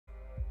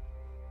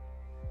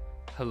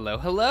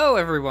Hello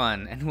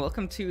everyone, and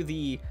welcome to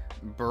the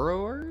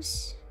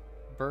Burrowers?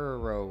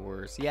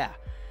 Burrowers, yeah.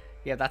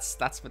 Yeah,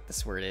 that's what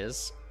this word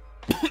is.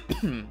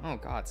 Oh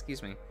god,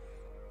 excuse me.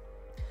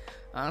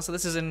 So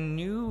this is a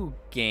new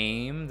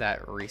game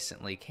that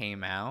recently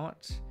came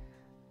out.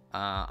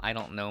 I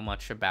don't know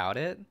much about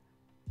it,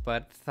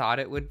 but thought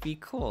it would be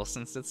cool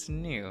since it's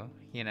new,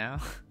 you know?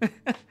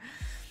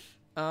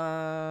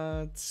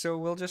 So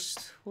we'll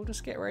just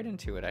get right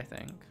into it, I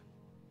think.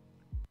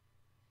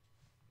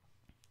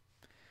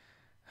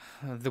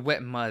 The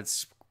wet mud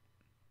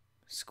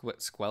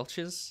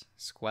squelches,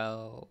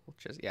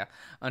 yeah,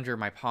 under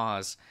my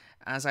paws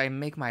as I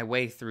make my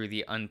way through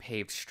the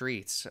unpaved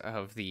streets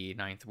of the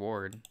Ninth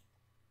Ward.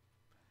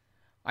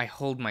 I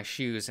hold my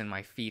shoes and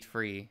my feet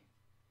free,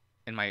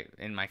 in my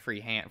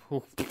free hand.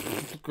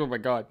 Oh my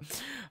god!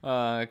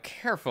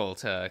 Careful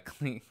to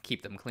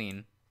keep them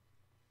clean.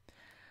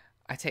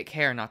 I take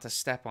care not to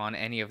step on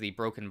any of the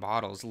broken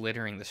bottles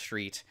littering the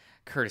street,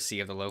 courtesy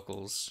of the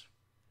locals.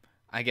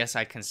 I guess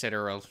I'd be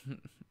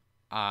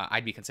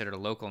considered a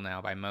local now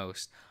by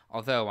most,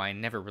 although I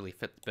never really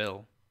fit the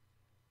bill.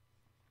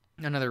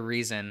 Another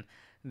reason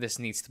this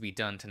needs to be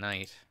done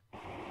tonight.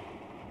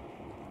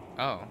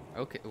 Oh,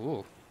 okay.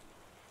 Ooh.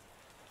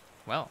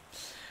 Well,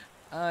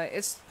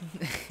 it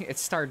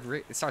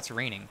starts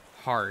raining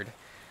hard.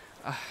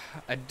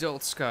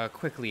 Adults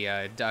quickly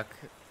duck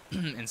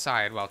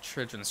inside while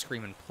children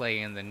scream and play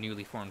in the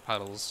newly formed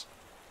puddles.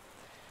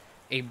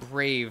 A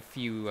brave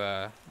few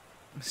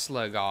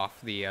slug off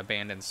the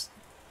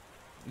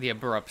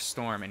abrupt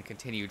storm and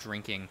continue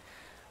drinking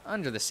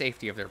under the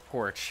safety of their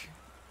porch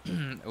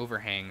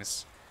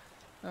overhangs,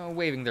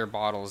 waving their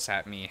bottles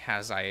at me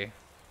as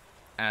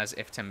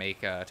if to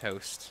make a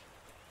toast.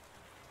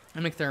 I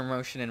make their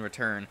motion in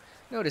return.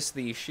 Notice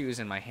the shoes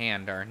in my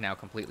hand are now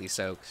completely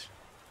soaked.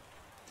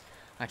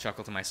 I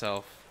chuckle to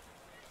myself.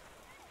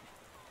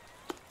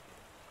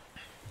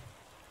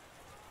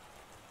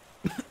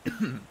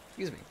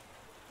 Excuse me.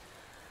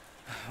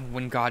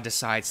 When God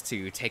decides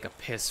to take a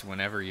piss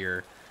whenever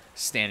you're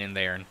standing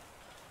there,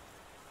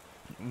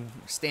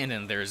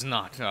 there's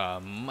not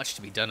much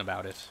to be done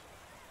about it.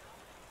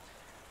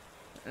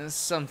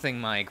 Something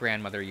my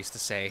grandmother used to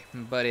say,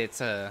 but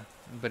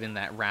in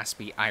that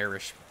raspy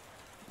Irish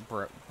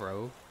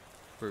brew.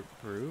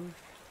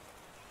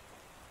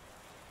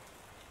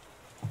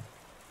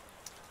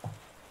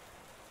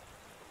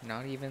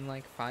 Not even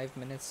like 5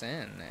 minutes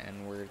in,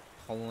 and we're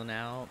pulling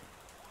out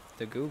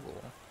the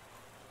Google.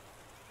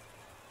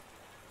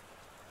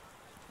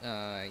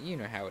 You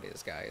know how it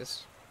is,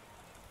 guys.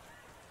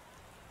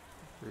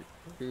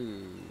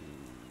 Rouge.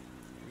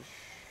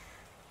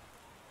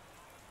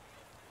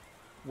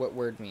 What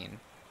word mean?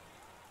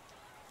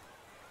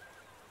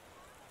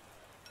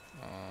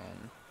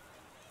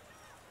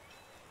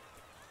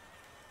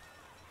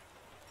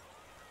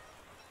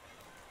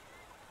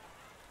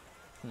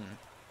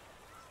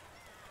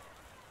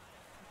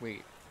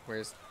 Wait,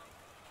 where's...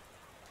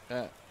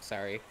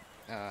 sorry.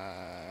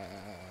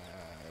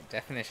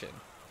 Definition.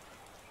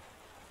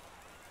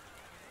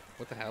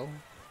 What the hell?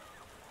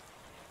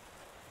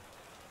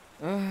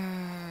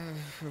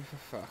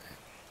 Fuck.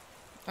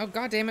 Oh,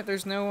 god damn it,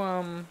 there's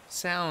no,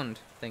 sound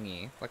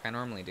thingy like I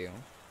normally do.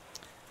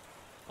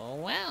 Oh,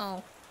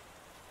 well.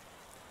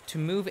 To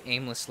move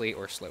aimlessly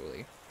or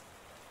slowly.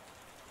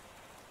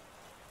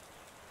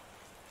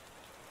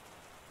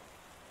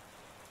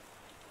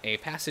 A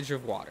passage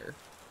of water.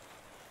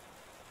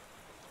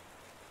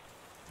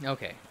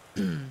 Okay.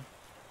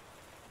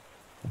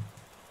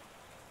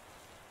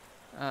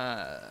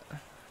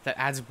 That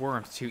adds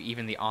warmth to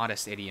even the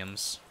oddest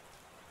idioms.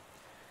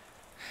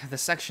 The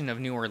section of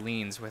New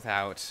Orleans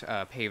without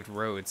paved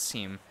roads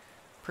seem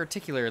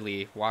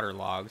particularly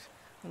waterlogged,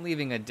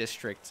 leaving a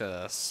district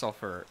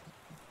sulfurous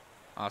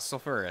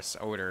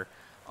odor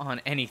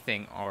on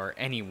anything or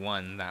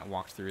anyone that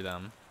walked through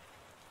them.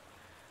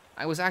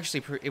 It was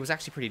actually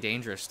pretty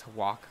dangerous to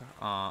walk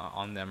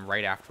on them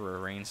right after a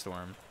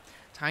rainstorm.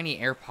 Tiny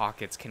air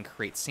pockets can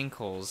create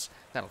sinkholes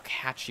that'll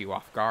catch you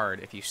off guard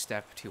if you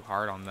step too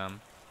hard on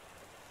them.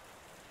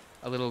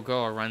 A little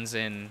girl runs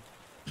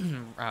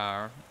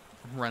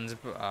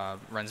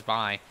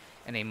by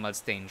in a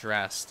mud-stained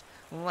dress,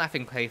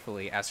 laughing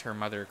playfully as her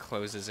mother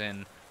closes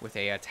in with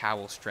a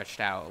towel stretched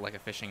out like a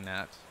fishing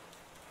net.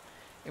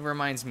 It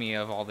reminds me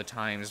of all the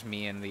times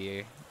me and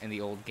the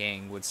old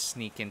gang would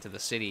sneak into the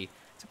city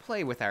to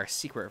play with our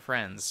secret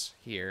friends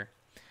here,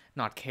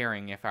 not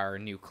caring if our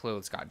new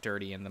clothes got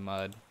dirty in the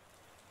mud.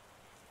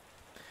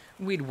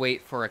 We'd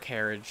wait for a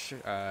carriage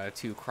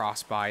to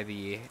cross by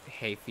the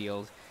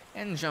hayfield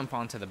and jump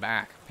onto the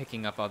back,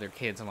 picking up other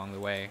kids along the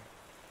way.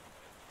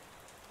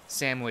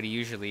 Sam would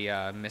usually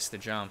miss the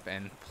jump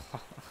and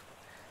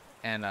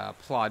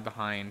plod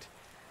behind,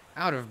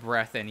 out of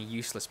breath and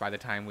useless by the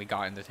time we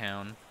got into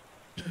town.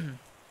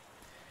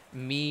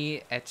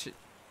 Me Etienne?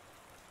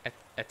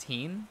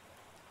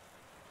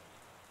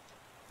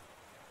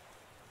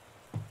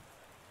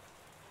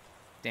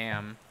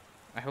 Damn.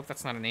 I hope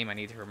that's not a name I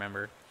need to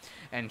remember.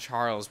 And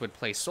Charles would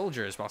play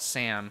soldiers while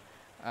Sam,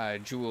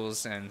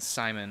 Jules, and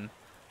Simon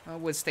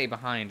would stay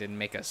behind and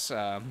make us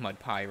mud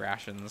pie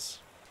rations.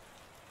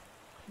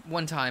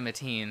 One time, a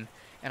teen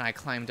and I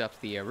climbed up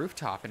the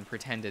rooftop and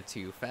pretended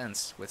to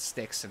fence with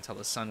sticks until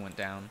the sun went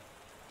down.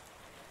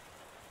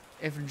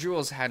 If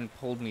Jules hadn't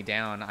pulled me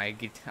down,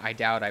 I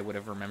doubt I would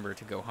have remembered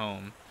to go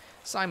home.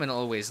 Simon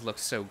always looked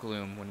so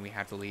gloom when we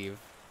had to leave.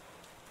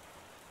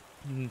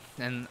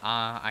 And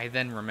I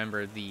then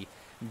remembered the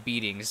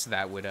beatings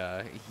that would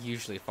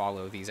usually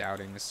follow these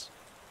outings.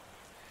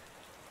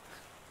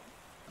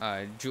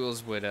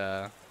 Jules would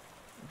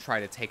try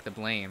to take the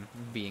blame,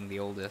 being the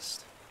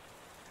oldest.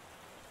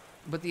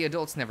 But the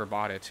adults never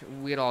bought it.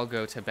 We'd all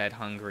go to bed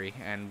hungry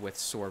and with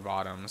sore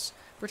bottoms,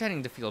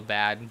 pretending to feel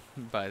bad,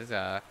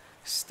 but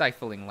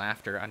stifling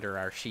laughter under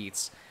our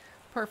sheets,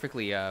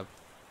 perfectly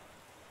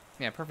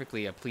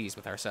pleased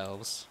with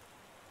ourselves.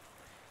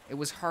 It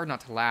was hard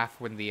not to laugh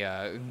when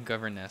the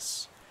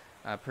governess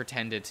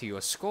pretended to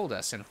scold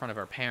us in front of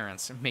our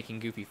parents, making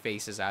goofy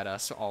faces at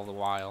us all the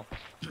while.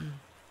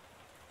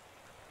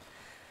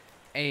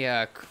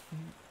 A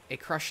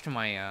crash to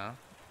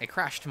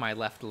my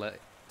left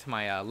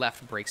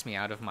breaks me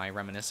out of my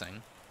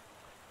reminiscing.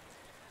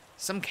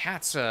 Some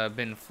cat's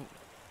been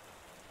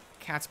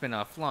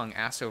flung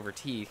ass over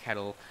tea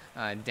kettle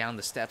down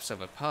the steps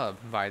of a pub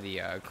by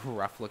the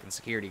gruff-looking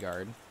security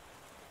guard.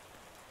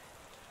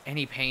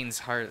 Any pains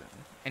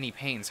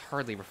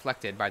hardly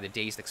reflected by the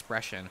dazed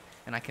expression,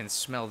 and I can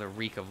smell the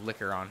reek of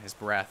liquor on his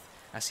breath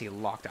as he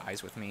locked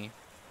eyes with me.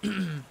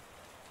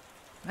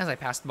 As I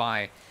passed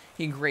by,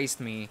 he graced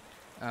me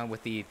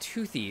with the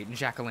toothy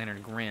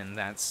jack-o'-lantern grin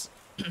that's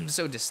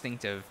so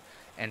distinctive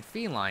and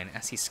feline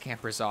as he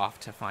scampers off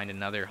to find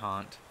another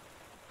haunt.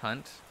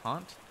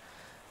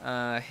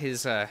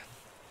 His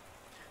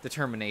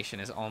determination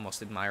is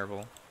almost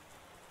admirable.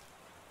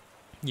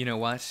 You know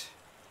what?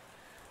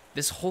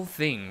 This whole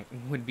thing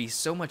would be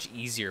so much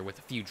easier with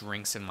a few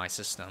drinks in my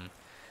system.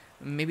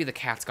 Maybe the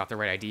cat's got the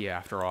right idea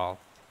after all.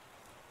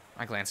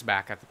 I glanced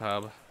back at the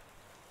pub.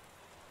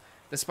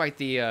 Despite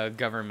the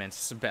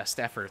government's best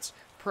efforts,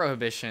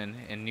 prohibition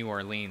in New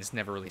Orleans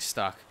never really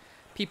stuck.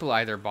 People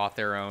either brought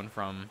their own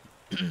from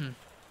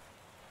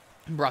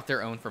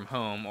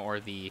home, or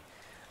the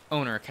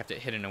owner kept it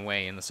hidden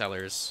away in the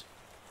cellars.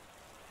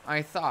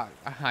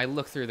 I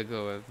look through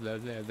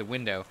the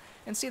window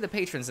and see the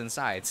patrons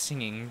inside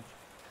singing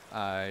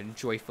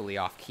joyfully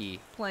off key,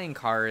 playing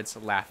cards,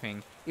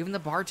 laughing. Even the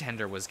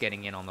bartender was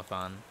getting in on the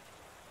fun.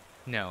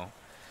 No,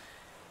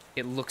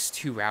 it looks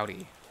too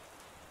rowdy.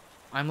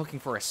 I'm looking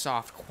for a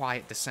soft,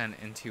 quiet descent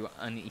into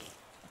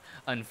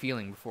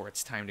unfeeling before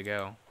it's time to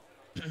go.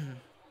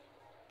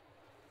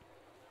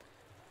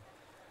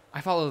 I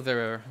follow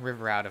the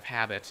river out of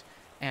habit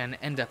and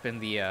end up in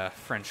the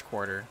French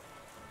Quarter,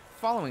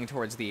 following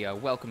towards the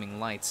welcoming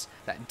lights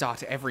that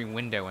dot every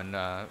window and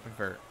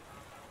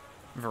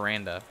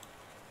veranda.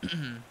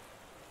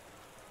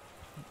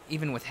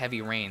 Even with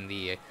heavy rain,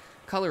 the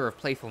color of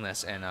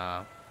playfulness in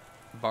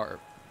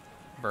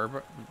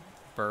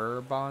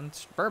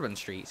Bourbon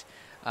Street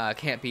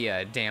can't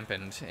be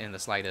dampened in the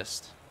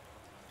slightest.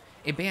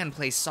 A band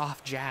plays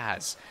soft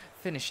jazz,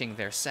 finishing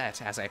their set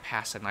as I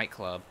pass a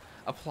nightclub,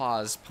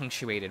 applause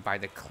punctuated by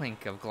the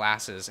clink of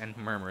glasses and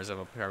murmurs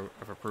of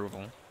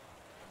approval.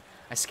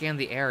 I scan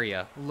the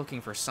area,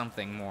 looking for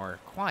something more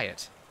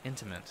quiet,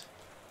 intimate.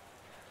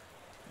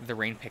 The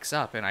rain picks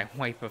up, and I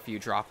wipe a few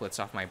droplets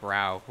off my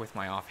brow with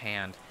my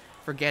offhand,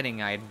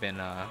 forgetting I'd been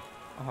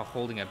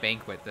holding a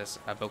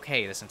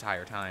bouquet this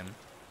entire time.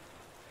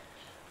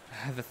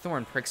 The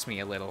thorn pricks me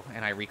a little,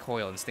 and I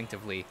recoil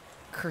instinctively,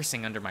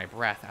 cursing under my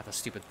breath at the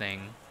stupid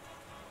thing.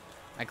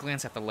 I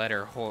glance at the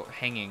letter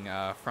hanging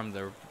from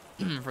the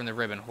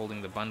ribbon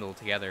holding the bundle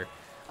together,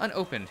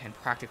 unopened and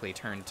practically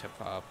turned to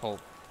pulp.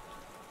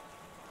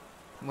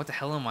 What the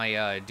hell am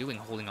I doing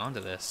holding on to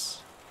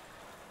this?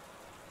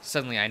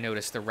 Suddenly I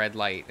notice the red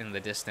light in the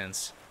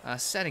distance,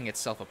 setting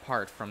itself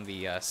apart from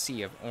the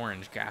sea of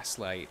orange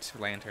gaslight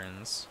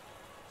lanterns.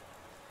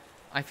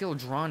 I feel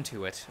drawn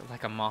to it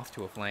like a moth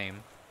to a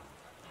flame.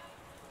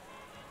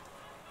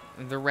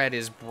 The red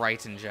is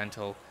bright and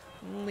gentle,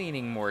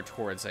 leaning more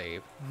towards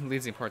the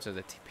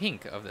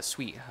pink of the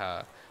sweet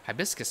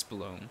hibiscus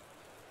bloom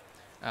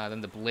than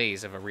the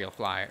blaze of a real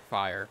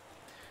fire.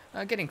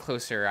 Getting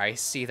closer, I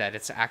see that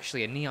it's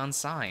actually a neon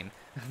sign,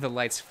 the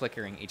lights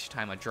flickering each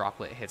time a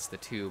droplet hits the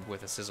tube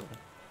with a sizzle.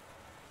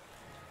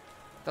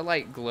 The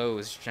light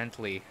glows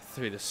gently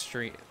through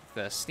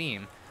the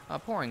steam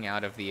pouring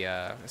out of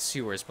the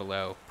sewers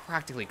below,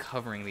 practically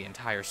covering the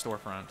entire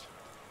storefront.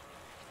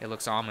 It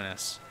looks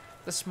ominous,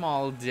 the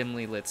small,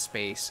 dimly lit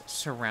space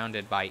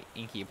surrounded by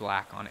inky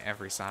black on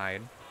every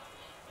side.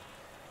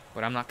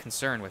 But I'm not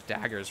concerned with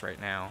daggers right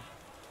now.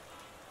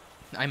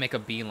 I make a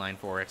beeline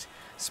for it,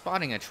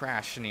 spotting a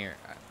trash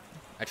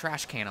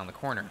can on the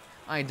corner.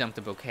 I dump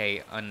the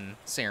bouquet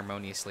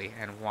unceremoniously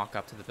and walk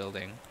up to the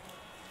building.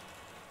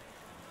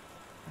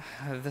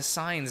 The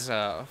sign's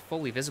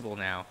fully visible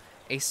now,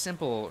 a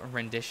simple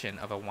rendition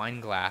of a wine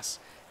glass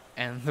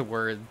and the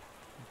word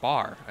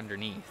bar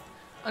underneath.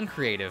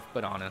 Uncreative,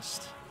 but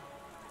honest.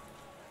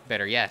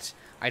 Better yet,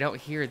 I don't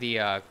hear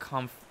the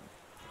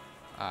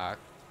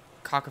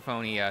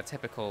cacophony,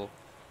 typical...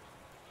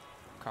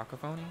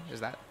 Cacophony? Is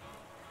that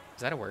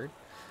a word?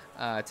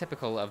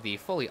 Typical of the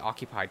fully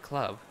occupied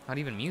club. Not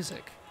even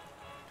music.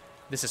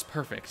 This is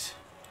perfect.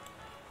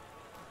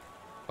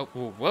 Oh,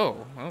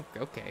 whoa. Oh,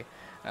 okay.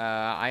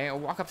 I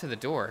walk up to the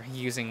door,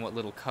 using what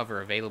little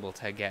cover available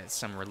to get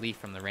some relief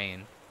from the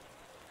rain.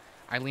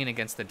 I lean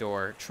against the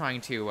door,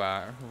 trying to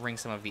wring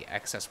some of the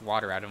excess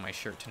water out of my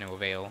shirt to no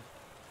avail.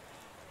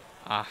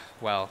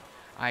 Well,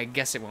 I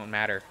guess it won't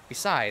matter.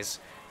 Besides,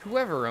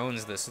 whoever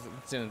owns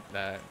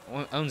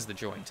owns the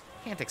joint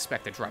can't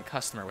expect a dry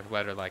customer with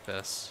weather like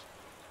this.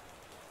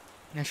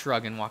 I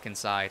shrug and walk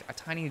inside, a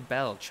tiny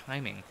bell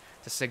chiming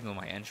to signal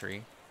my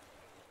entry.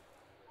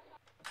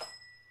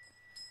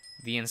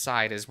 The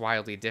inside is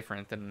wildly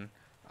different than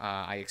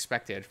I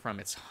expected from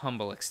its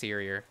humble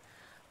exterior,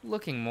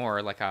 looking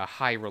more like a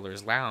high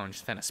roller's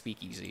lounge than a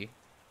speakeasy.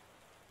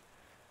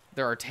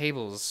 There are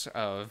tables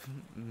of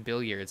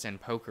billiards and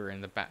poker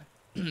in the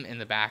in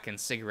the back, and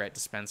cigarette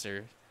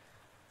dispenser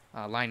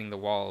lining the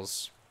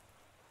walls.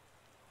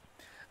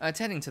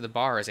 Attending to the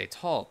bar is a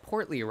tall,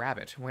 portly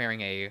rabbit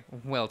wearing a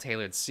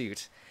well-tailored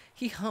suit.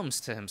 He hums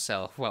to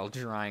himself while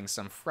drying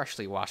some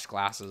freshly washed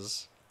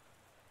glasses.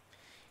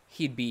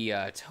 He'd be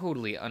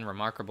totally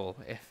unremarkable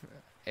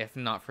if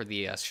not for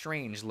the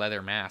strange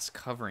leather mask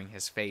covering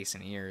his face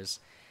and ears.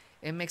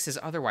 It makes his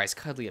otherwise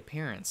cuddly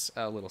appearance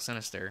a little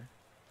sinister.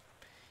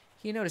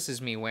 He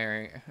notices me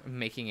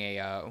making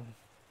a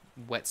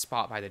wet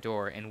spot by the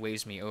door and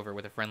waves me over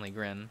with a friendly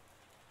grin.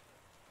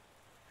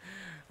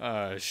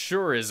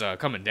 Sure is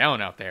coming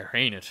down out there,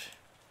 ain't it?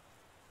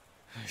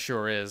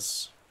 Sure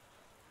is.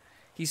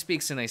 He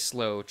speaks in a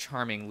slow,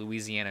 charming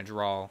Louisiana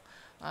drawl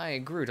I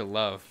grew to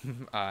love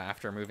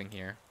after moving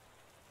here.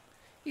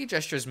 He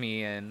gestures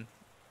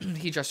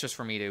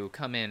for me to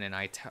come in, and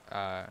I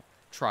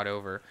trot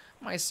over,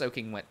 my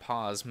soaking wet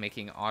paws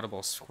making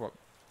audible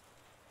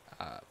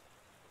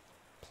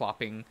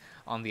plopping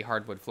on the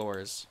hardwood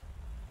floors.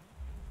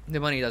 The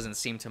bunny doesn't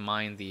seem to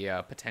mind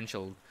the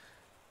potential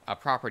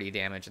property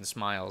damage and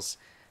smiles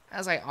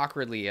as I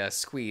awkwardly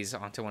squeeze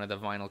onto one of the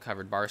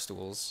vinyl-covered bar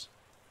stools.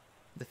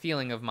 The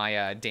feeling of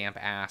my damp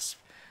ass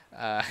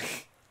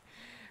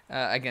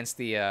against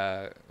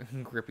the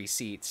grippy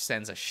seat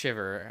sends a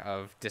shiver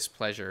of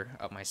displeasure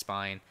up my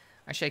spine.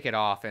 I shake it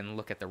off and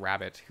look at the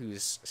rabbit,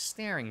 who's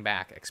staring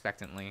back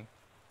expectantly.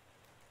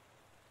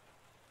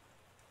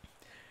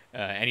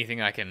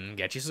 Anything I can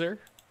get you, sir?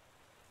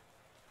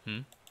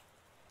 Can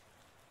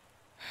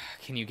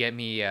you get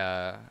me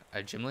a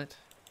gimlet?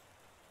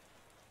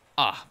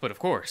 But of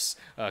course.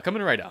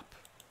 Coming right up.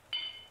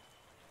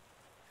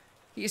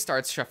 He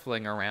starts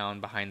shuffling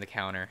around behind the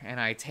counter, and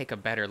I take a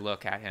better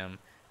look at him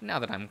now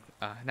that I'm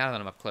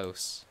up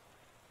close.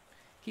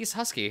 He's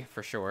husky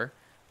for sure,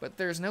 but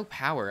there's no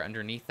power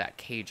underneath that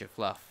cage of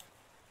fluff.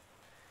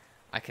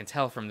 I can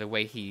tell from the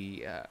way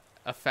he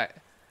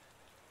effectlessly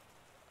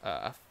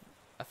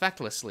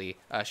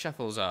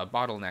shuffles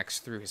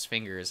bottlenecks through his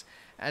fingers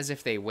as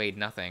if they weighed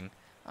nothing.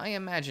 I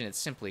imagine it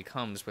simply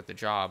comes with the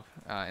job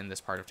in this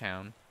part of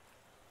town.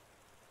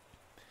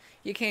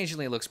 He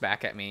occasionally looks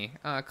back at me,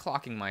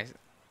 clocking my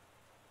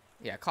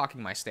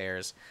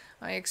stares.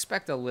 I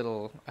expect a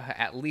little,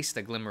 at least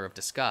a glimmer of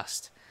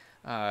disgust,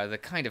 the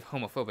kind of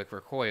homophobic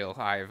recoil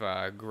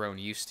I've grown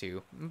used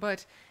to,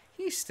 but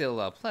he's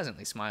still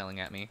pleasantly smiling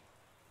at me.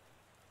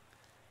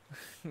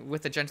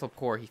 With a gentle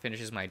pour, he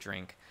finishes my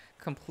drink,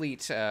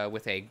 complete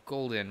with a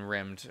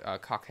golden-rimmed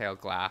cocktail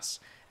glass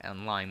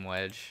and lime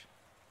wedge.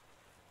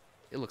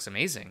 It looks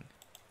amazing.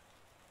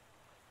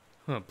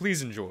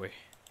 Please enjoy.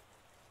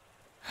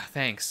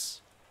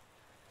 Thanks.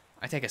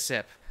 I take a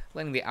sip,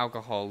 letting the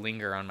alcohol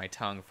linger on my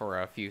tongue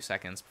for a few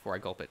seconds before I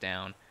gulp it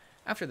down.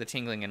 After the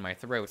tingling in my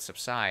throat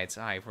subsides,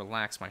 I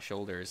relax my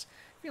shoulders,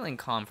 feeling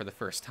calm for the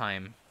first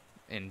time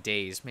in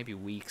days, maybe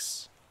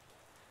weeks.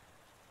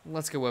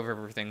 Let's go over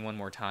everything one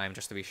more time,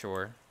 just to be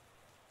sure.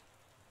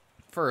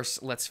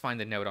 First, let's find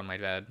the note on my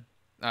bed.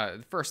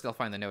 They'll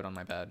find the note on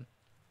my bed.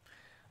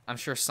 I'm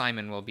sure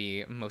Simon will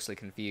be mostly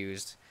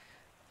confused.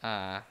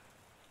 Atine?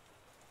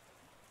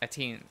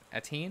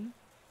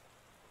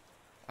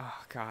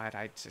 Oh, God,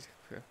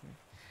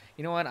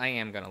 you know what? I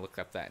am gonna look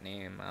up that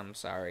name. I'm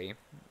sorry.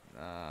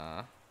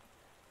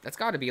 That's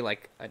gotta be,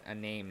 like, a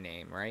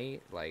name,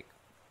 right? Like,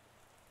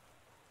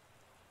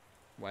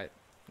 what?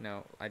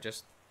 No,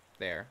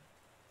 there.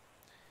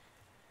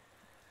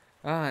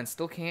 And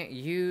still can't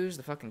use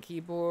the fucking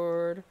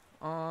keyboard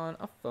on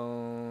a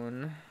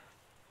phone.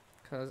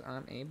 'Cause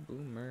I'm a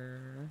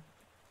boomer.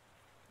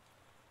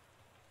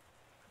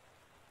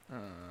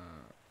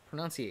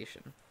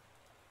 Pronunciation.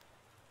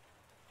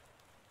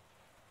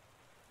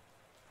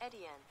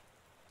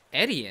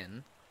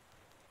 Edian?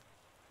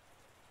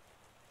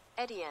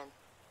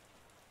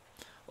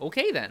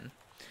 Okay, then.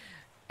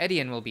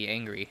 Edian will be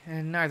angry,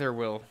 and neither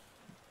will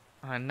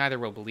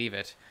believe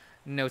it.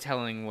 No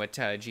telling what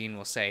Jean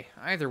will say.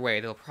 Either way,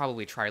 they'll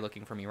probably try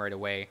looking for me right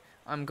away.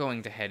 I'm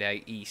going to head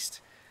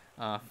east.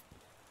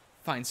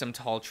 Find some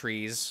tall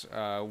trees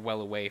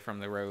well away from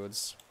the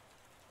roads.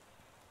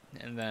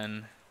 And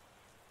then...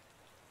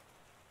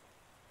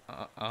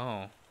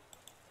 oh.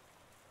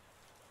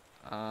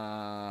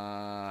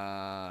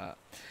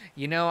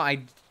 You know,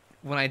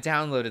 when I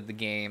downloaded the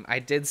game, I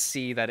did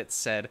see that it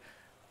said,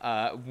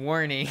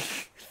 warning,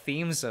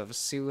 themes of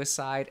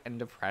suicide and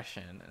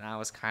depression. And I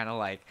was kind of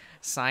like,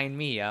 sign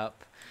me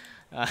up.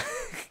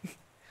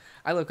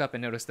 I look up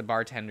and notice the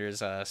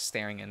bartender's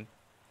staring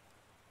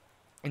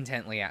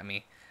intently at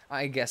me.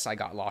 I guess I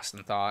got lost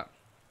in thought.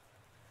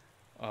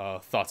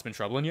 Thoughts been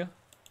troubling you?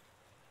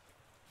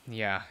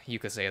 Yeah, you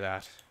could say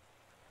that.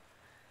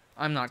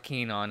 I'm not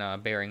keen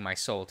on bearing my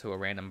soul to a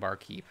random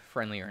barkeep,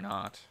 friendly or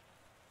not.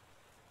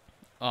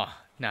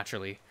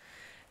 Naturally.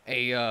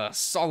 A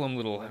solemn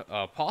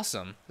little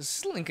possum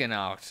slinking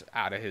out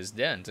of his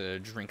den to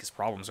drink his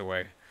problems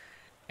away.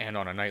 And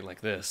on a night like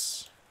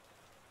this,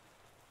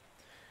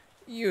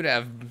 you'd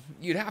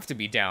have to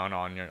be down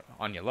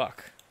on your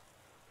luck.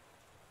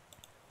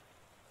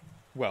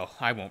 Well,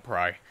 I won't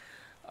pry.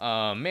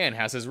 Man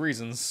has his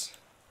reasons.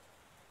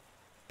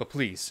 But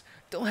please,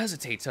 don't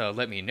hesitate to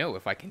let me know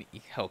if I can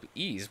help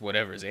ease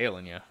whatever's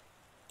ailing you.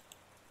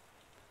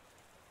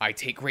 I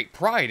take great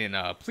pride in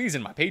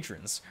pleasing my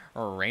patrons,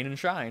 rain and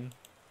shine.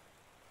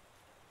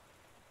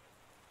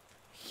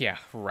 Yeah,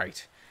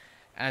 right.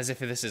 As if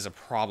this is a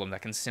problem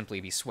that can simply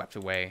be swept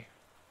away.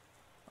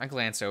 I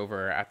glance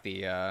over at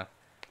the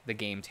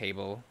game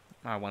table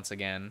once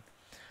again.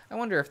 I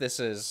wonder if this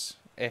is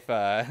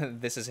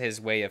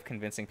his way of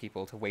convincing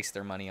people to waste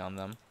their money on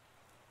them.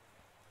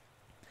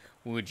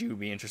 Would you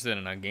be interested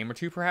in a game or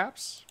two,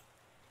 perhaps?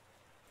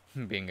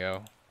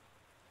 Bingo.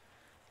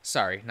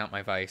 Sorry, not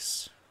my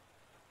vice.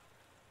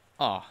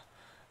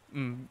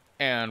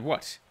 And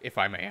what, if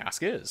I may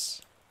ask,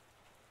 is?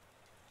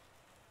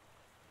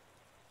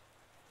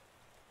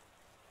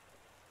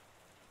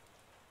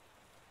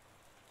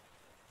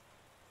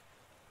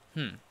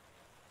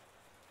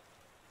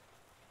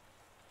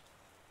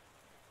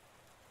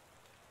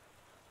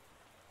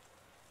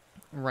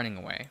 Running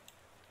away.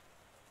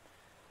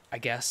 I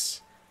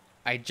guess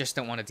I just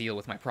don't want to deal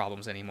with my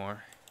problems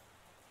anymore.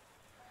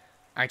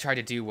 I tried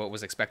to do what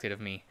was expected of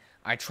me.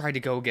 I tried to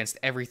go against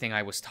everything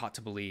I was taught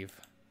to believe.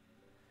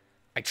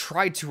 I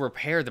tried to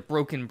repair the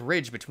broken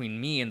bridge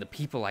between me and the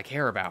people I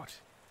care about.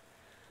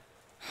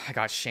 I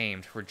got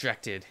shamed,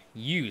 rejected,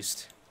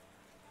 used.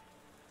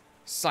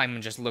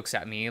 Simon just looks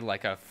at me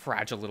like a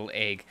fragile little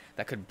egg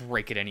that could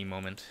break at any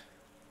moment.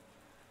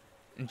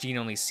 Jean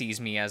only sees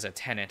me as a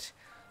tenant.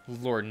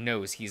 Lord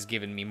knows he's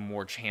given me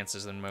more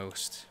chances than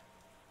most.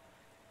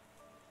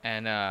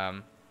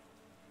 And,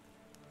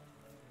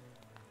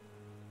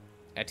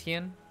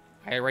 Etienne?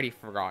 I already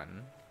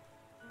forgotten.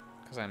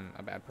 Because I'm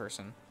a bad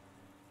person.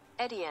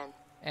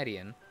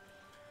 Etienne.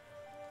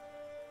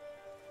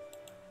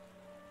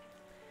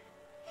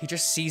 He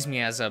just sees me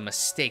as a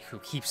mistake who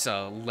keeps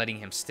letting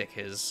him stick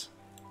his.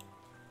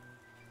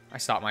 I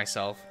stop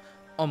myself.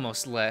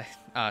 Almost let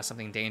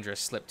something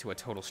dangerous slip to a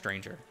total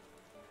stranger.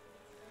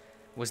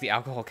 Was the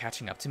alcohol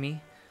catching up to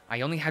me?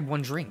 I only had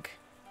one drink.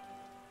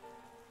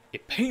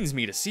 It pains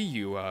me to see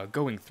you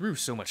going through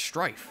so much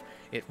strife.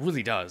 It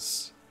really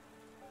does.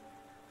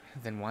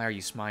 Then why are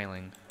you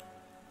smiling?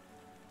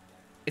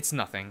 It's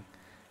nothing.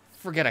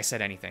 Forget I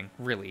said anything,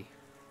 really.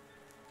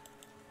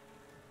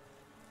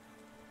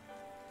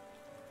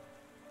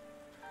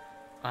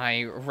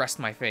 I rest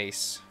my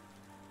face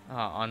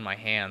on my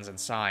hands and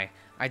sigh.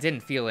 I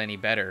didn't feel any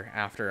better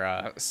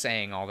after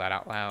saying all that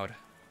out loud.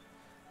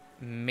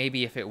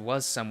 Maybe if it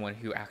was someone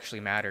who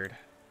actually mattered.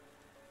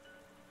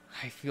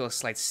 I feel a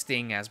slight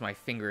sting as my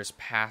fingers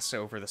pass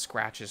over the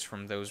scratches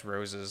from those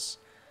roses.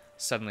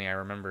 Suddenly I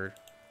remembered.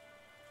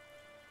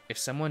 If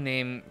someone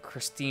named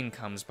Christine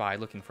comes by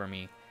looking for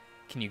me,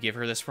 can you give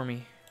her this for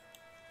me?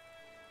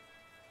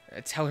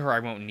 Tell her I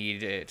won't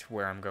need it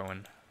where I'm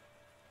going.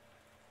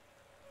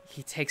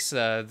 He takes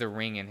the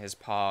ring in his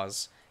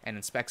paws and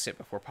inspects it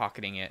before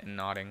pocketing it and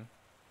nodding.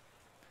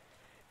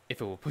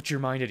 If it will put your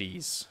mind at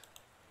ease.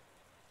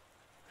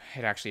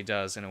 It actually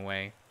does, in a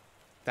way.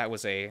 That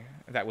was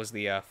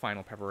the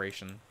final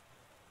preparation.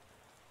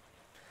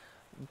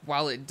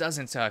 While it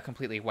doesn't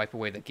completely wipe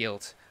away the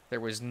guilt, there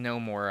was no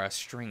more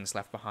strings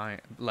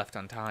left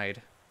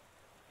untied.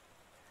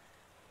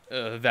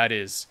 That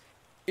is,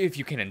 if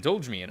you can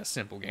indulge me in a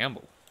simple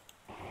gamble.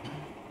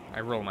 I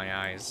roll my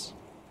eyes.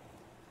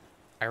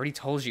 I already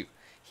told you.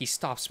 He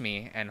stops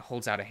me and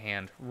holds out a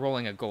hand,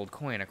 rolling a gold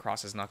coin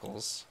across his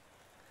knuckles.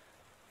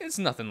 It's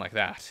nothing like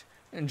that,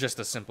 just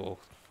a simple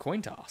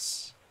coin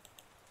toss.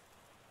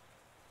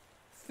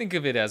 Think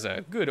of it as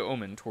a good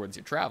omen towards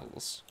your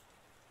travels.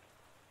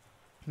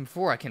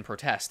 Before I can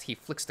protest, he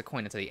flicks the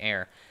coin into the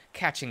air,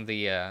 catching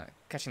the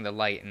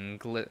light and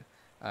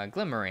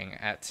glimmering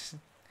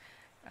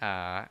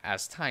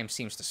as time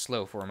seems to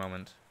slow for a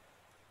moment.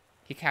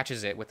 He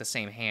catches it with the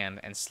same hand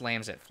and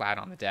slams it flat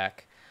on the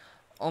deck,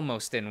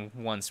 almost in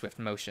one swift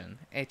motion,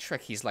 a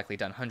trick he's likely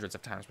done hundreds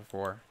of times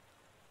before.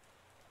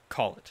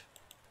 Call it.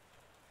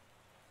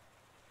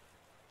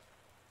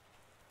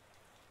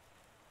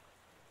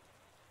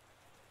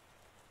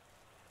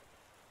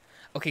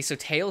 Okay, so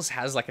Tails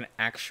has like an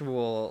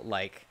actual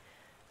like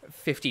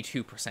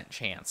 52%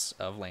 chance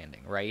of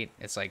landing, right?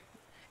 It's like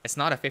it's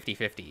not a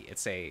 50-50.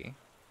 It's a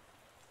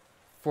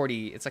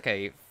 40, it's like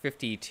a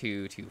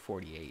 52 to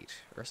 48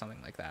 or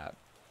something like that.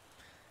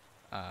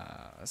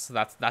 So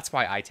that's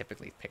why I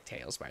typically pick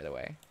Tails, by the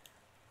way.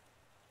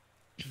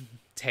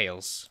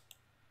 Tails.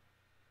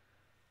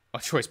 A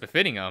choice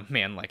befitting a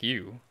man like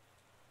you.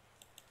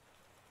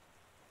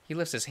 He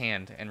lifts his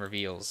hand and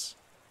reveals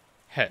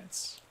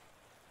heads.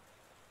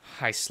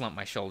 I slump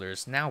my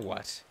shoulders. Now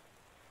what?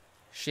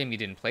 Shame you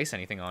didn't place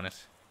anything on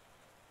it.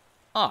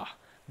 Ah,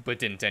 but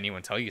didn't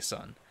anyone tell you,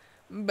 son?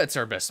 Bets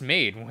are best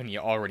made when you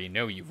already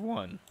know you've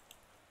won.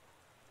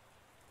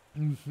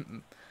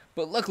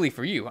 But luckily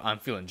for you, I'm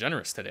feeling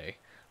generous today.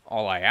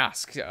 All I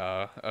ask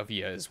of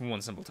you is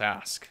one simple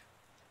task.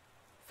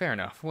 Fair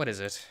enough. What is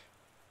it?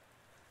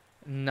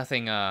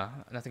 Nothing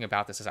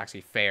about this is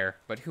actually fair,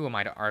 but who am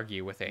I to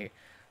argue with a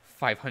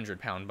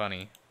 500-pound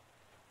bunny?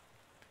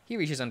 He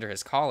reaches under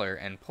his collar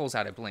and pulls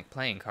out a blank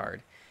playing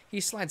card.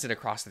 He slides it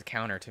across the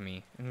counter to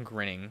me,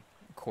 grinning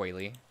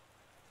coyly.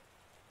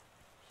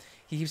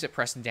 He keeps it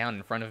pressed down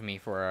in front of me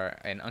for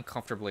an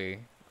uncomfortably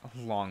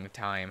long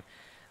time,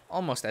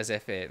 almost as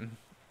if it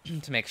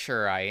to make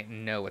sure I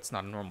know it's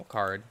not a normal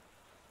card.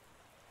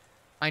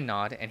 I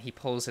nod, and he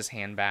pulls his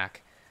hand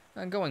back,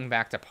 going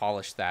back to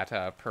polish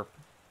that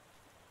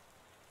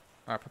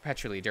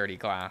perpetually dirty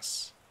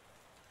glass.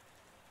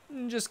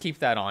 Just keep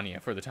that on you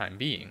for the time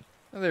being.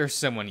 There's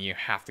someone you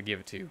have to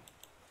give it to.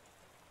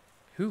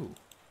 Who?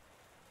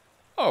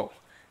 Oh,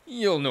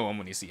 you'll know him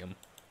when you see him.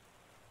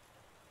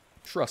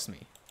 Trust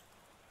me.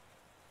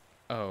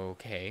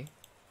 Okay.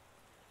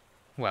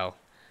 Well,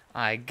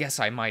 I guess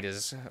I might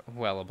as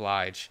well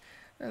oblige.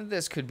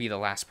 This could be the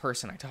last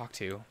person I talk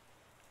to.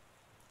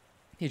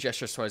 He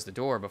gestures towards the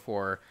door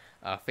before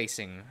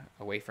facing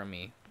away from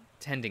me,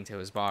 tending to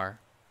his bar.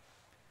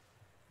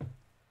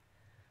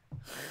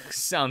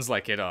 Sounds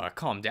like it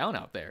calmed down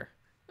out there.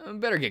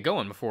 Better get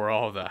going before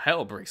all the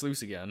hell breaks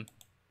loose again.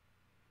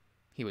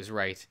 He was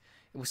right.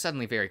 It was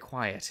suddenly very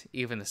quiet.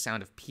 Even the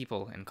sound of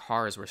people and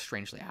cars were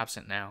strangely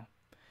absent now.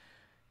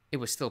 It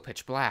was still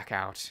pitch black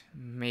out,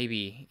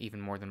 maybe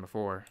even more than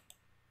before.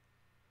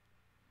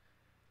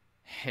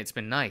 It's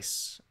been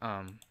nice.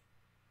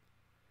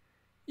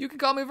 You can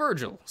call me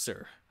Virgil,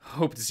 sir.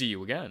 Hope to see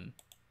you again.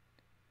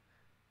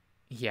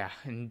 Yeah,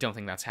 and don't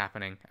think that's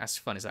happening, as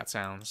fun as that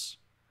sounds.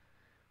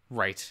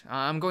 Right.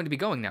 I'm going to be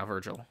going now,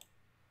 Virgil.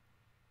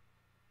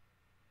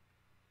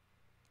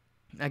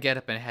 I get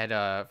up and head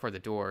for the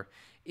door.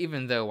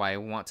 Even though I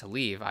want to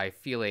leave, I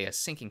feel a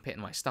sinking pit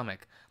in my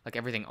stomach, like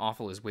everything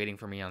awful is waiting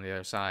for me on the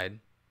other side.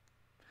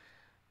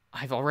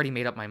 I've already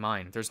made up my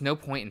mind. There's no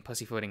point in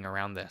pussyfooting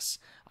around this.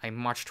 I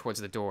march towards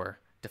the door,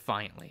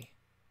 defiantly.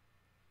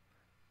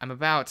 I'm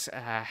about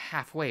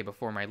halfway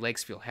before my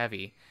legs feel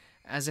heavy,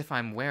 as if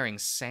I'm wearing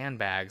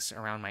sandbags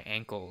around my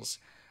ankles.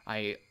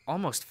 I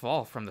almost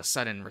fall from the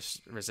sudden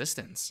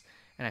resistance,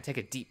 and I take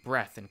a deep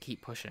breath and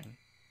keep pushing.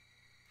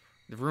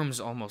 The room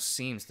almost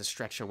seems to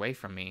stretch away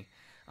from me.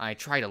 I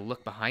try to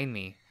look behind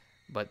me,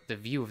 but the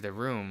view of the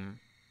room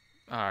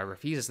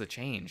refuses to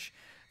change,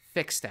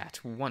 fixed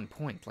at one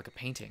point like a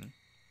painting.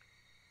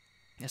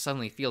 I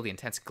suddenly feel the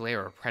intense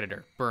glare of a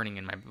predator burning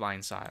in my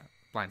blind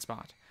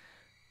spot.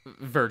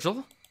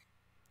 Virgil?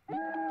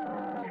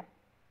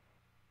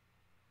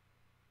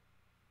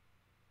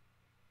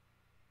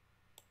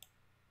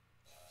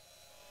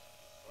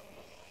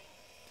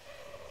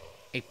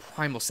 A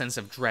primal sense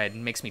of dread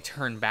makes me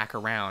turn back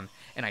around,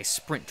 and I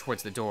sprint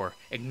towards the door,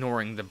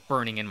 ignoring the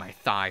burning in my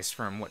thighs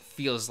from what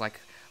feels like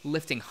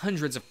lifting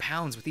hundreds of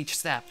pounds with each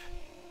step.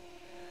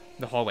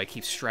 The hallway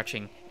keeps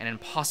stretching, an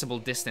impossible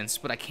distance,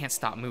 but I can't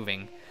stop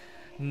moving.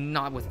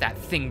 Not with that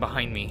thing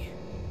behind me.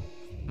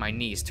 My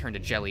knees turn to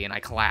jelly, and I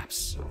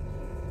collapse.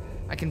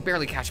 I can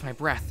barely catch my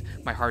breath.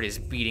 My heart is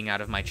beating out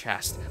of my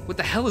chest. What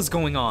the hell is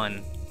going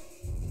on?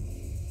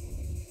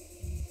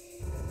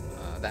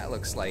 That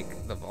looks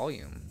like the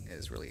volume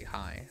is really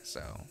high,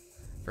 so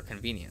for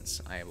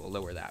convenience, I will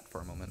lower that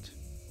for a moment.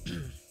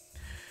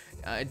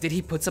 Did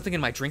he put something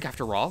in my drink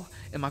after all?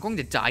 Am I going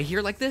to die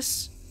here like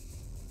this?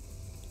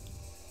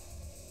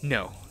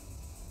 No.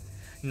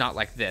 Not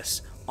like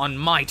this. On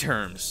my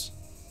terms.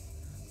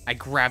 I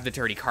grab the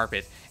dirty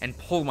carpet and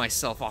pull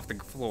myself off the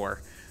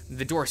floor.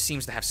 The door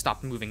seems to have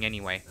stopped moving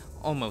anyway,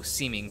 almost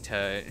seeming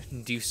to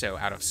do so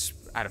out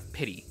of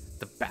pity,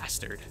 the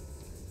bastard.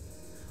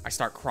 I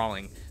start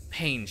crawling,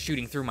 pain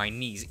shooting through my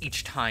knees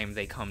each time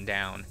they come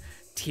down.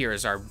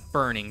 Tears are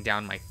burning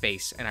down my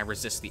face, and I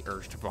resist the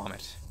urge to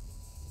vomit.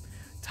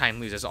 Time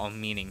loses all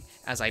meaning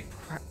as I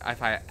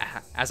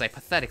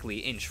pathetically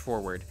inch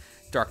forward.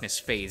 Darkness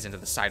fades into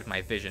the side of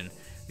my vision.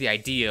 The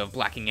idea of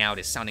blacking out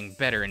is sounding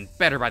better and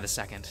better by the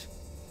second.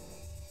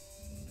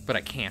 But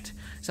I can't.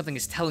 Something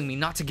is telling me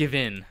not to give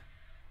in.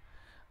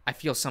 I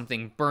feel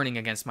something burning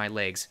against my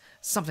legs,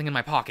 something in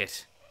my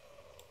pocket.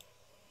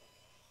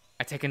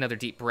 I take another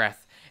deep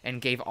breath,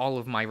 and gave all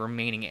of my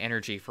remaining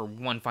energy for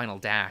one final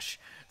dash.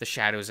 The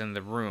shadows in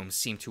the room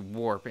seem to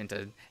warp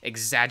into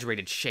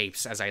exaggerated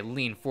shapes as I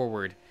lean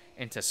forward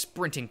into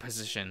sprinting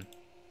position.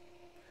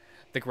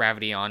 The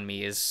gravity on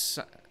me is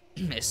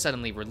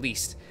suddenly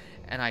released,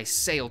 and I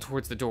sail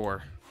towards the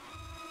door.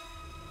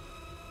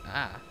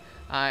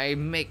 I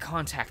make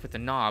contact with the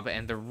knob,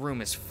 and the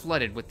room is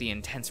flooded with the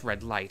intense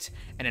red light.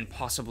 An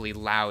impossibly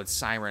loud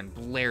siren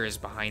blares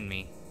behind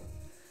me.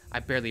 I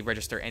barely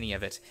register any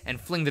of it,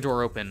 and fling the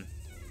door open.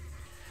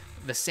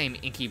 The same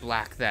inky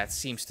black that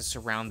seems to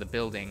surround the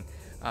building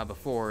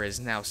before is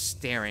now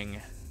staring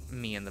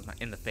me in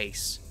the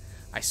face.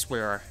 I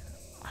swear,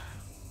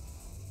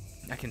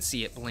 I can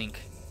see it blink.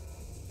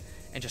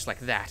 And just like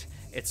that,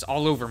 it's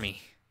all over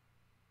me.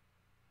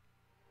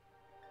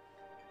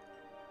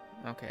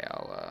 Okay,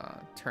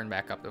 I'll turn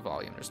back up the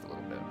volume just a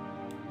little bit.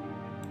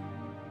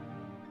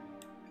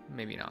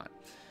 Maybe not.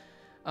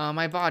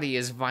 My body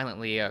is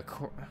violently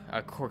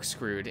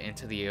corkscrewed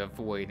into the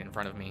void in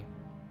front of me.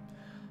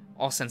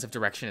 All sense of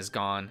direction is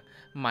gone.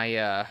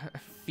 My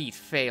feet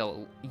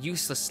fail,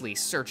 uselessly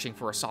searching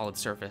for a solid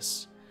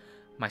surface.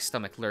 My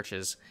stomach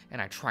lurches,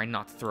 and I try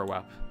not to throw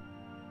up.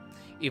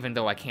 Even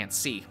though I can't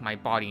see, my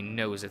body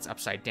knows it's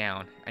upside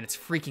down, and it's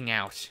freaking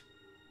out.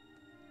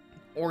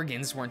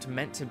 Organs weren't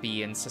meant to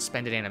be in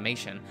suspended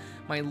animation.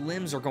 My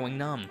limbs are going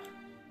numb.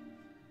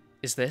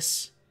 Is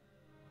this?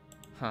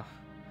 Huh.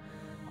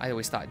 I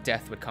always thought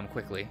death would come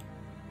quickly.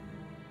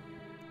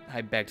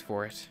 I begged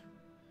for it.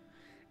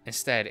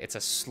 Instead, it's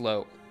a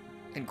slow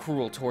and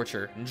cruel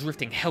torture,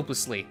 drifting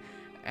helplessly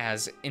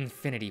as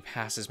infinity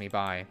passes me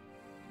by.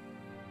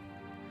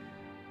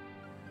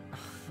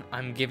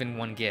 I'm given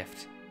one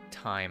gift.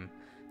 Time.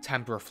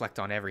 Time to reflect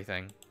on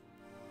everything.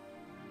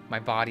 My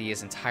body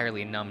is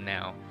entirely numb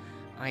now.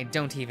 I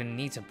don't even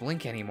need to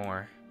blink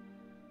anymore.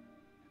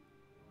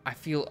 I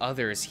feel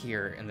others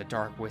here in the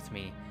dark with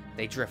me.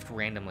 They drift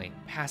randomly,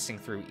 passing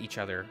through each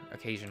other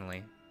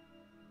occasionally.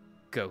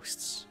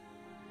 Ghosts.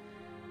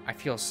 I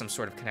feel some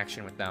sort of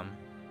connection with them.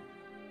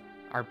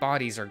 Our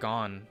bodies are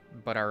gone,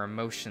 but our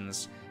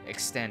emotions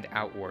extend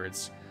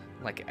outwards,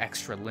 like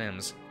extra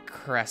limbs,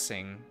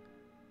 caressing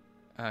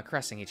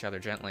each other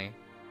gently.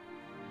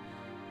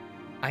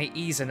 I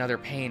ease another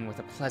pain with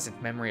a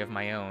pleasant memory of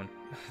my own,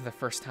 the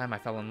first time I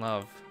fell in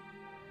love.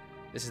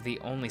 This is the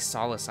only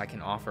solace I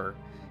can offer,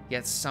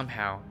 yet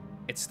somehow,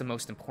 it's the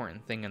most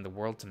important thing in the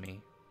world to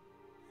me.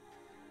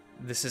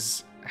 This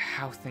is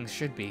how things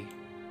should be.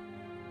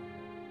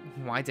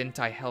 Why didn't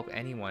I help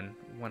anyone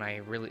when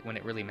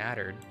it really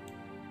mattered?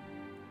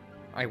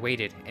 I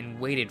waited and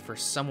waited for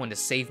someone to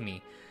save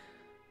me,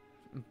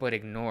 but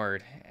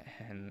ignored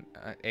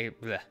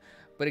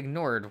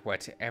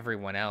what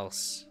everyone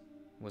else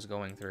was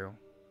going through.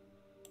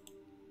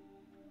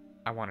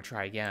 I want to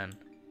try again.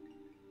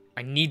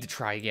 I need to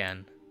try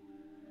again.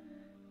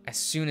 As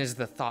soon as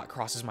the thought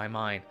crosses my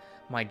mind,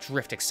 my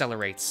drift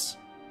accelerates.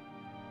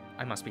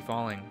 I must be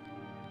falling.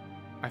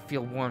 I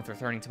feel warmth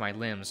returning to my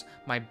limbs.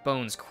 My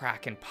bones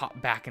crack and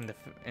pop back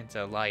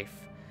into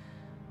life.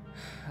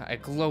 A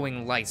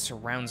glowing light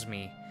surrounds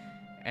me,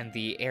 and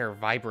the air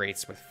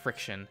vibrates with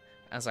friction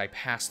as I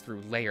pass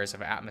through layers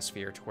of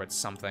atmosphere towards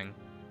something.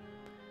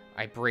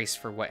 I brace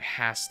for what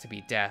has to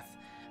be death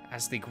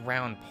as the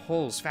ground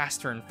pulls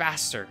faster and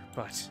faster,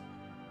 but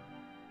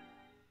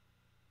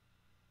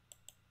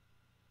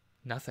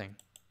nothing.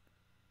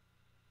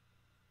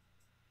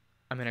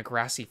 I'm in a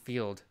grassy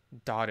field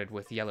dotted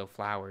with yellow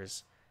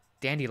flowers.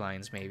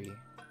 Dandelions, maybe.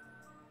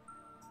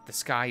 The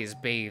sky is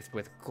bathed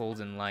with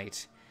golden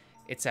light.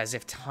 It's as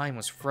if time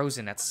was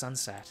frozen at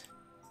sunset.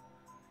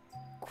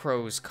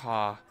 Crows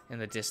caw in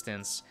the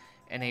distance,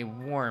 and a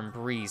warm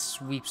breeze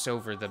sweeps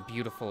over the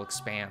beautiful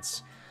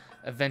expanse,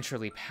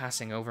 eventually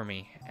passing over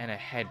me and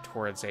ahead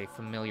towards a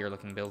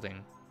familiar-looking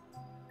building.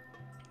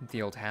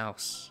 The old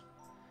house.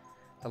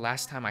 The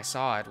last time I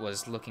saw it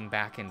was looking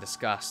back in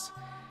disgust.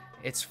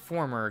 Its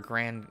former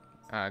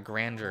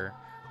grandeur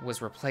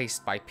was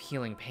replaced by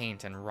peeling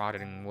paint and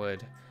rotting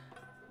wood.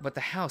 But the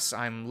house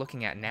I'm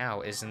looking at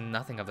now is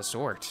nothing of the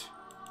sort.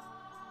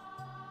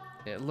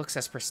 It looks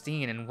as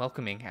pristine and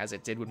welcoming as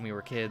it did when we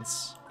were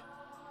kids.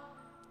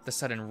 The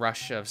sudden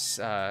rush of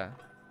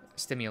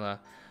stimuli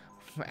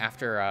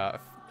after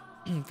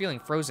feeling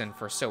frozen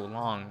for so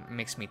long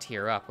makes me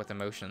tear up with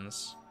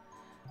emotions.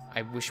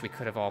 I wish we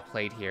could have all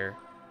played here,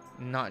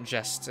 not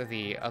just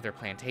the other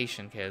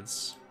plantation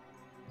kids.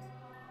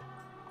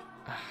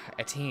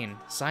 Etienne,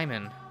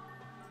 Simon.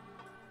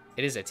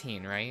 It is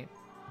Etienne, right?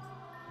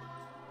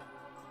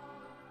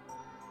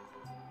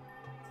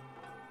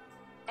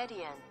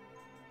 Etienne.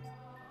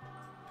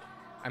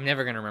 I'm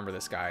never gonna remember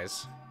this,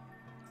 guys.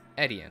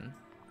 Etienne.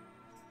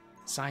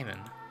 Simon.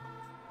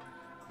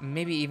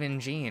 Maybe even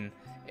Jean,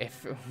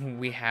 if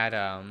we had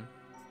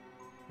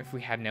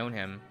known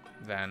him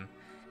then.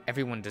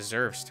 Everyone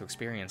deserves to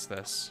experience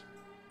this.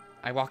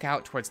 I walk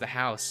out towards the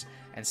house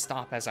and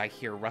stop as I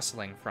hear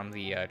rustling from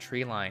the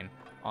tree line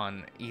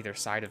on either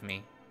side of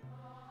me.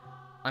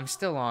 I'm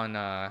still on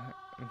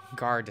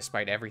guard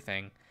despite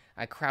everything.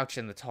 I crouch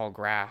in the tall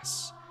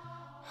grass.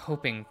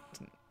 hoping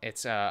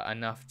it's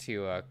enough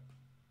to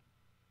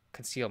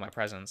conceal my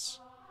presence.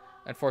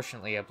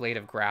 Unfortunately, a blade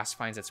of grass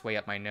finds its way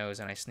up my nose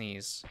and I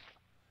sneeze.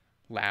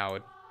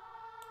 Loud.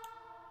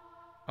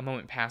 A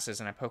moment passes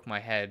and I poke my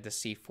head to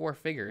see 4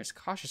 figures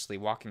cautiously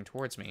walking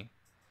towards me.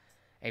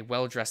 A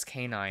well-dressed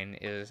canine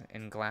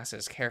in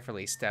glasses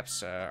carefully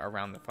steps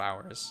around the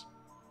flowers.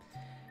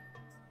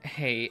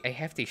 A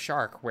hefty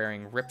shark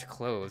wearing ripped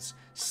clothes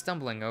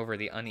stumbling over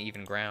the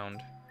uneven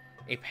ground.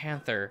 A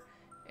panther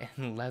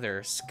in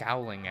leather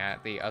scowling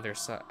at the other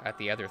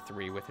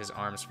 3 with his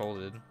arms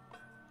folded.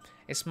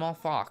 A small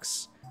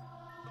fox.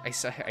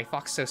 A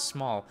fox so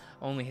small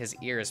only his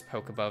ears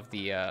poke above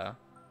the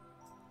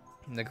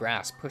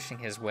grass, pushing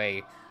his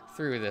way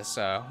through this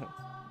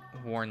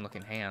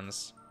worn-looking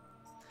hands.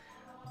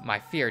 My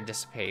fear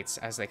dissipates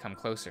as they come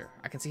closer.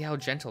 I can see how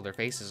gentle their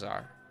faces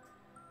are.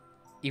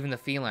 Even the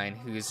feline,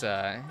 who's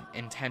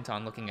intent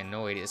on looking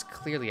annoyed, is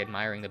clearly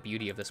admiring the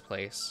beauty of this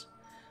place.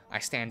 I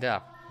stand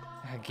up,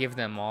 give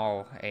them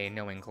all a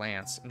knowing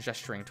glance,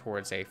 gesturing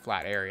towards a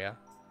flat area.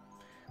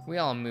 We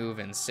all move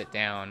and sit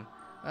down,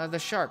 the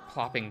shark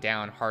plopping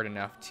down hard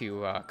enough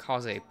to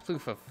cause a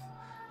poof of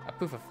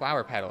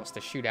flower petals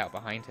to shoot out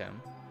behind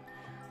him.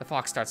 The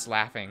fox starts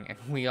laughing, and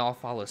we all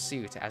follow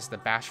suit as the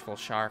bashful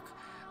shark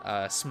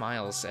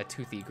smiles a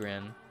toothy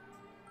grin.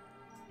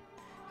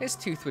 His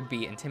tooth would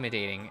be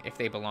intimidating if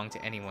they belonged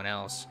to anyone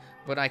else,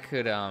 but I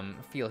could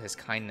feel his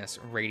kindness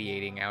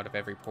radiating out of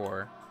every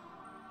pore.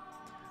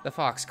 The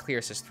fox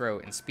clears his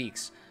throat and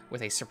speaks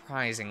with a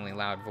surprisingly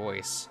loud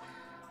voice,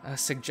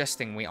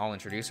 suggesting we all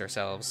introduce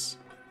ourselves.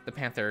 The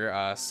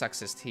panther sucks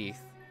his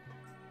teeth,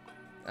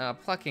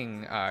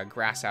 plucking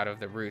grass out of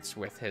the roots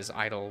with his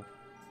idle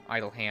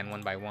hand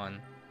one by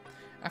one.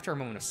 After a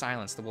moment of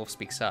silence, the wolf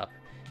speaks up,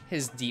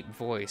 his deep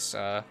voice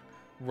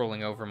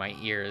rolling over my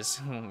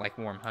ears like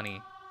warm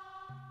honey.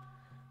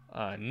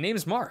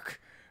 Name's Mark.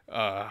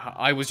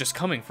 I was just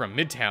coming from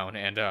Midtown,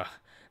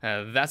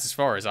 and that's as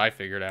far as I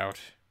figured out.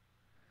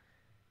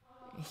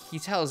 He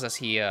tells us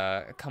he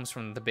comes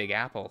from the Big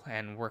Apple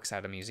and works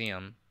at a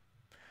museum.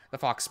 The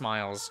fox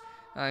smiles,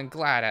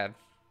 glad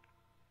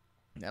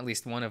at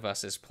least one of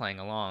us is playing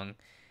along.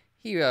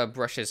 He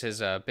brushes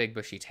his big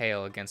bushy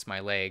tail against my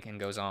leg and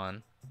goes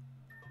on.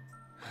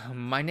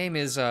 My name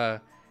is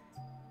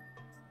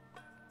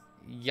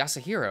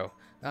Yasuhiro.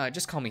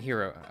 Just call me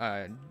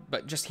Hiro,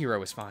 but just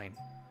Hiro is fine.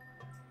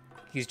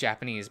 He's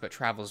Japanese, but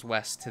travels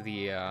west to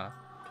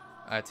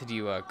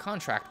do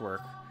contract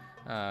work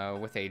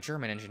with a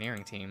German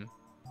engineering team.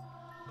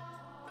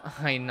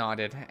 I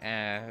nodded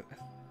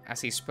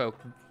as he spoke,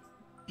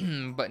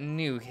 but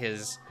knew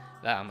his...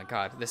 Oh my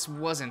god, this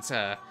wasn't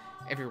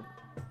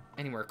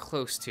anywhere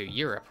close to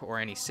Europe or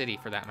any city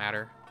for that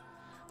matter.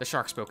 The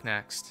shark spoke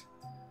next.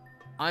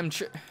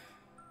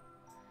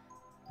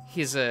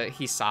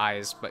 He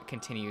sighs, but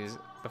continues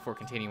before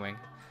continuing.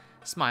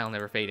 Smile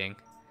never fading.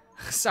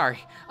 Sorry,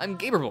 I'm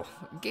Gabriel.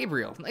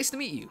 Gabriel, nice to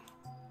meet you.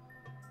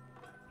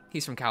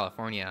 He's from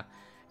California,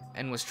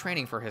 and was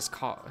training for his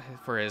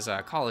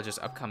college's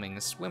upcoming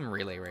swim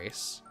relay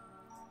race.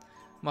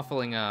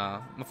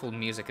 Muffled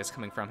music is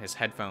coming from his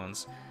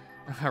headphones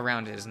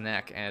around his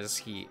neck as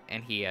he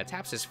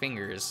taps his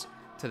fingers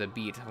to the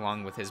beat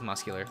along with his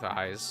muscular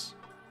thighs.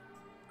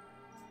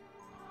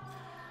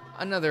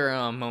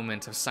 Another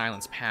moment of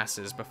silence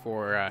passes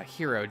before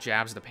Hiro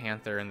jabs the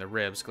panther in the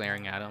ribs,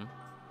 glaring at him.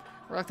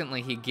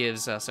 Reluctantly, he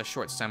gives us a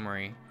short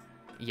summary,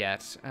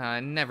 yet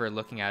never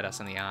looking at us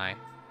in the eye.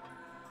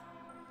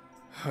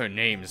 Her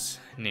name's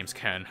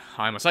Ken.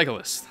 I'm a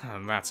cyclist.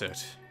 That's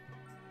it.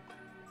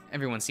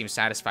 Everyone seems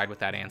satisfied with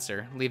that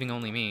answer, leaving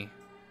only me.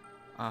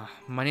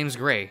 My name's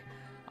Gray.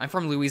 I'm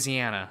from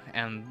Louisiana,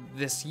 and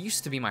this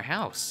used to be my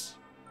house.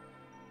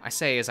 I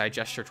say as I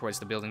gesture towards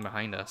the building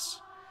behind us.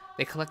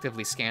 They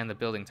collectively scan the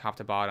building top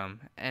to bottom,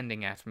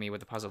 ending at me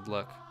with a puzzled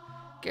look.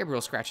 Gabriel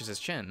scratches his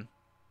chin.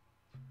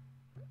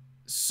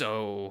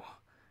 So,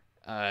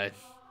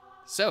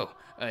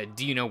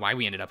 do you know why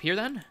we ended up here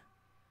then?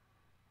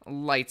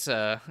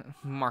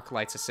 Mark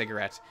lights a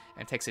cigarette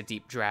and takes a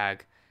deep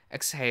drag,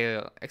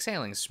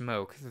 exhaling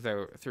smoke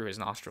through his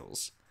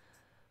nostrils.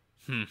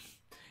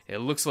 It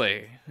looks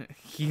like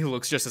he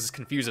looks just as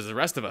confused as the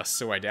rest of us,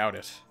 so I doubt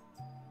it.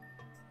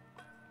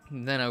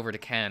 Then over to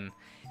Ken.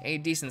 A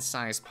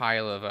decent-sized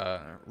pile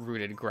of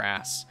rooted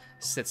grass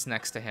sits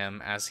next to him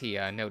as he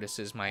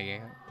notices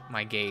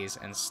my gaze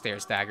and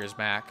daggers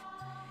back.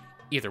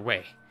 Either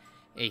way,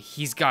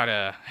 he's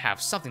gotta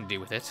have something to do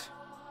with it.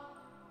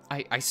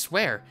 I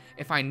swear,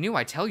 if I knew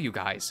I'd tell you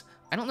guys.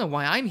 I don't know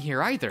why I'm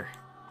here either.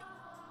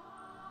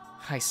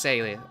 I say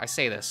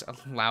this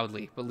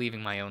loudly,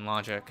 believing my own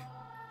logic.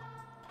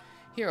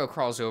 Hiro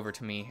crawls over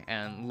to me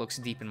and looks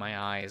deep in my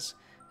eyes,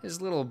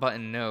 his little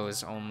button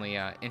nose only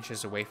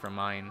inches away from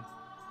mine.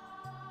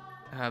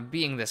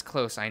 Being this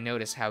close, I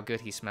notice how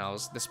good he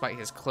smells, despite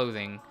his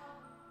clothes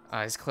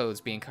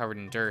being covered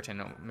in dirt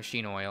and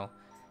machine oil.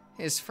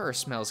 His fur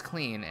smells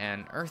clean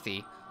and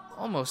earthy,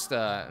 almost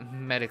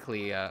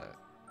medically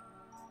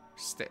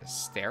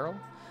sterile,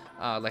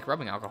 like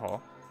rubbing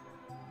alcohol.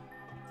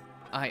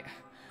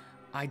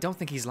 I don't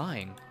think he's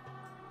lying.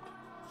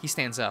 He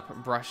stands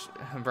up,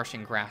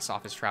 brushing grass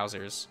off his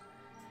trousers.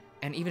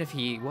 And even if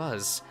he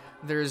was,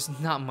 there's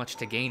not much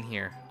to gain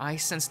here. I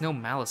sense no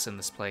malice in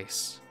this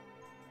place.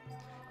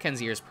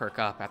 Ken's ears perk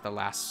up at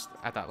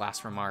that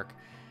last remark,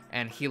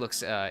 and he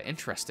looks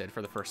interested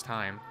for the first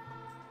time.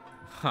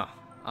 Huh.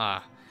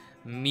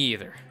 Me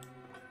either.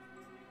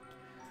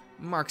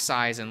 Mark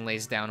sighs and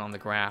lays down on the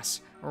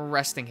grass,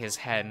 resting his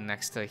head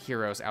next to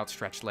Hiro's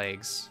outstretched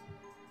legs.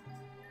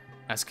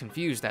 As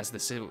confused as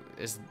this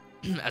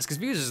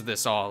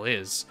all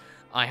is,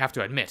 I have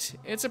to admit,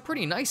 it's a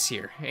pretty nice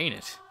here, ain't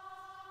it?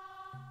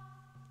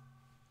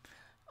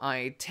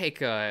 I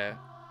take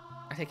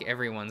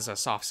everyone's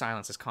soft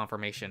silence as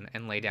confirmation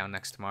and lay down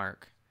next to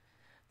Mark.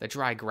 The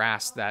dry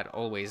grass that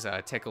always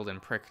tickled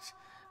and pricked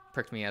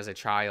me as a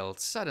child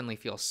suddenly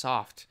feels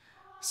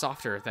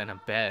softer than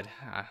a bed,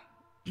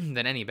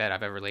 than any bed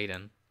I've ever laid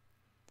in.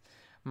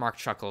 Mark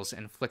chuckles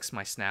and flicks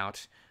my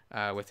snout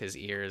with his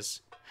ears.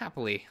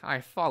 Happily,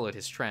 I followed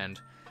his trend.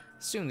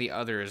 Soon the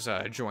others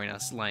join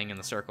us laying in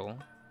the circle.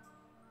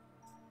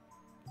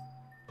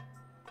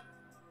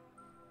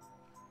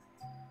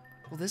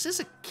 Well, this is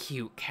a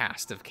cute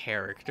cast of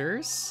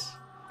characters.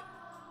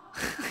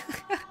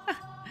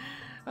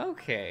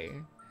 Okay.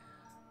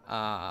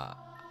 I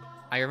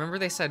remember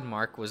they said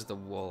Mark was the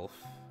wolf.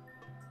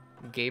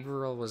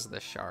 Gabriel was the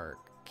shark.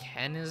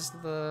 Ken is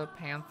the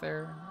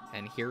panther.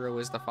 And Hiro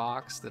is the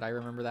fox. Did I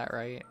remember that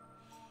right?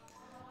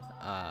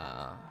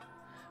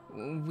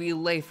 We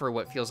lay for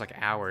what feels like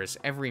hours.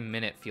 Every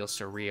minute feels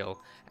surreal,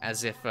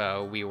 as if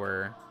we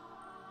were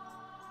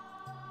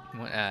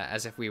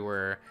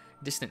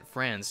distant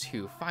friends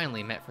who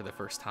finally met for the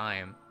first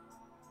time.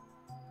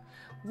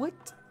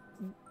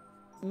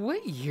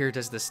 What year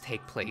does this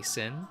take place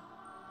in?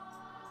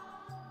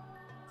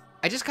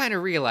 I just kind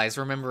of realized,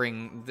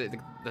 remembering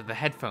the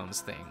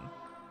headphones thing,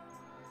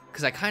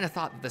 because I kind of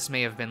thought that this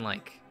may have been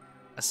like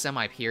a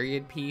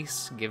semi-period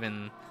piece,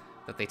 given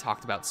that they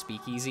talked about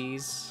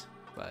speakeasies,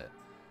 but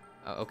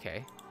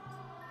okay.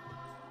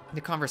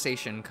 The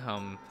conversation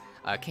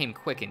came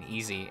quick and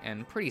easy,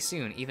 and pretty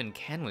soon even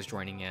Ken was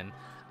joining in,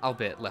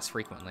 albeit less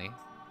frequently.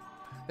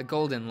 The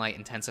golden light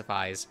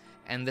intensifies,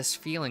 and this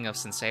feeling of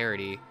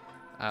sincerity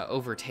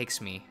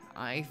overtakes me.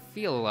 I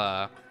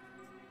feel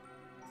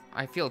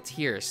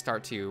tears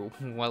start to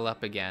well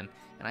up again,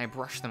 and I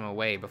brush them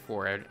away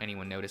before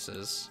anyone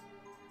notices.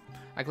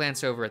 I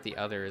glance over at the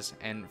others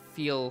and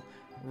feel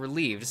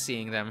relieved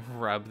seeing them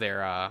rub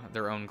their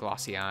own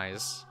glossy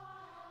eyes.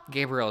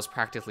 Gabriel is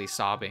practically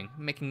sobbing,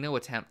 making no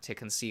attempt to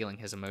concealing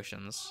his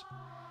emotions.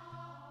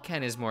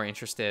 Ken is more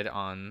insistent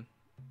on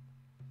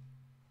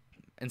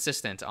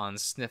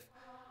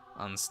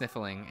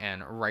sniffling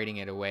and writing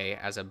it away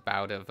as a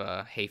bout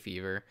of hay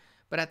fever,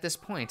 but at this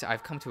point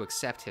I've come to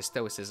accept his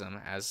stoicism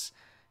as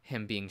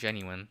him being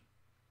genuine.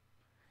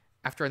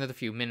 After another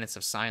few minutes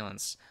of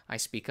silence, I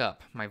speak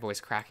up, my voice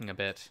cracking a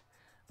bit.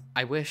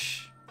 I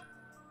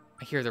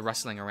hear the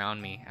rustling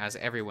around me as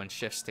everyone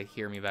shifts to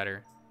hear me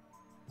better.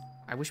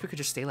 I wish we could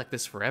just stay like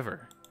this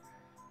forever.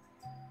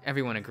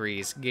 Everyone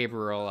agrees,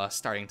 Gabriel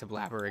starting to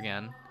blabber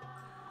again.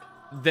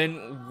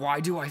 Then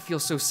why do I feel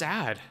so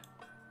sad?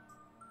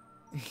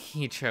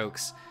 He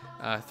chokes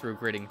through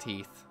gritting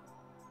teeth.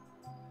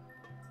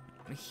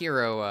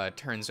 Hiro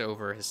turns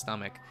over his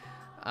stomach,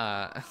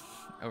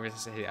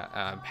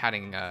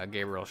 patting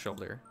Gabriel's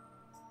shoulder.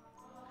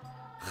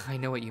 I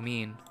know what you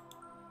mean.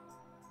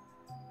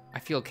 I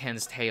feel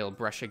Ken's tail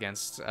brush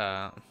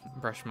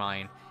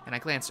mine, and I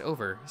glance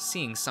over,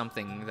 seeing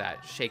something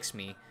that shakes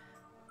me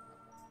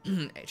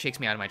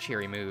out of my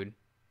cheery mood.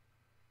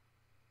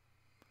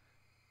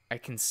 I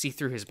can see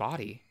through his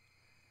body.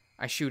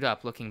 I shoot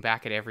up, looking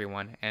back at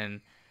everyone,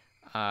 and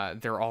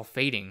they're all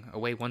fading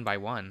away one by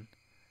one.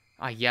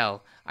 I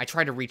yell. I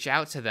try to reach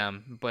out to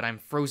them, but I'm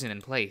frozen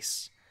in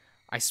place.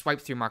 I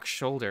swipe through Mark's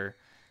shoulder,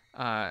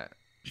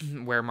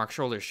 where Mark's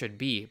shoulder should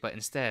be, but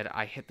instead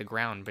I hit the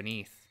ground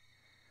beneath.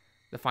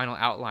 The final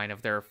outline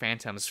of their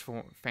phantom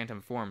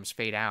forms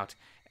fade out,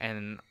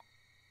 and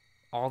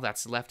all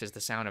that's left is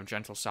the sound of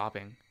gentle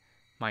sobbing.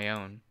 My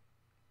own.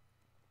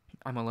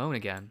 I'm alone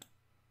again.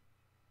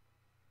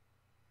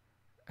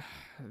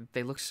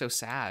 They look so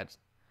sad.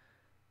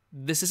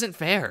 This isn't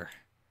fair.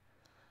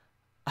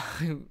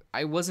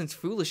 I wasn't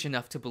foolish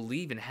enough to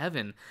believe in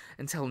heaven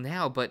until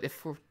now, but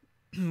for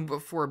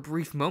a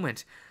brief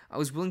moment, I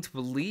was willing to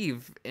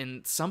believe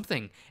in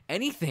something,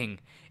 anything,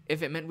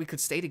 if it meant we could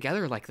stay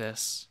together like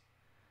this.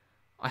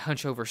 I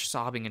hunch over,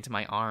 sobbing into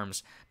my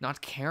arms,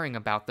 not caring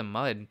about the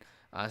mud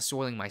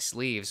soiling my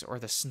sleeves or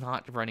the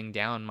snot running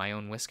down my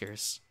own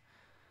whiskers.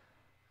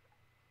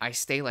 I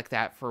stay like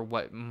that for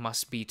what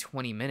must be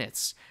 20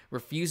 minutes,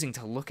 refusing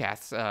to look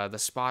at the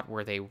spot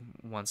where they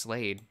once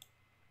laid.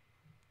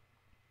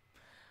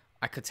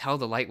 I could tell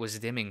the light was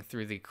dimming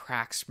through the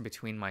cracks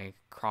between my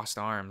crossed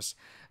arms.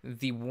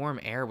 The warm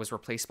air was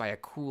replaced by a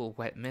cool,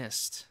 wet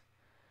mist.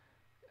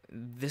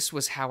 This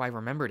was how I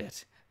remembered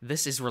it.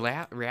 This is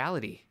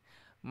reality.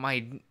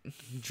 My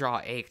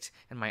jaw ached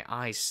and my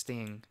eyes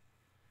sting.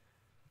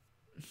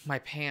 My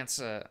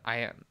pants, uh,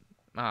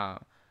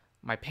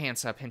 my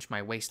pants pinch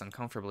my waist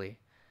uncomfortably.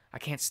 I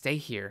can't stay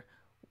here.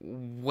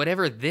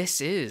 Whatever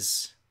this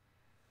is.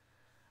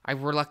 I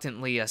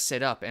reluctantly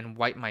sit up and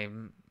wipe my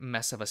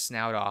mess of a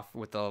snout off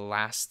with the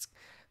last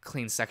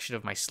clean section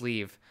of my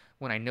sleeve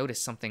when I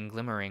notice something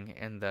glimmering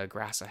in the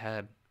grass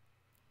ahead.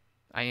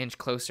 I inch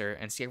closer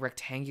and see a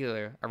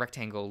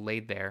rectangle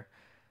laid there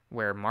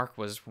where Mark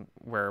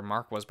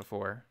was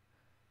before.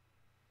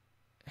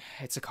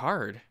 It's a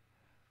card.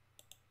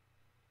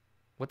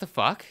 What the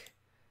fuck?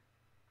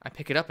 I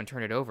pick it up and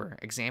turn it over,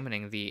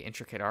 examining the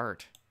intricate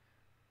art.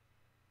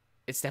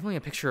 It's definitely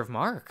a picture of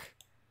Mark.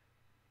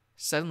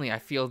 Suddenly, I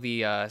feel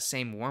the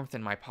same warmth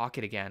in my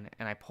pocket again,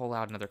 and I pull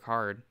out another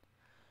card.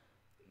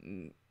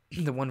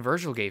 The one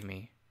Virgil gave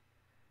me.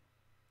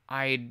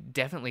 I'd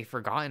definitely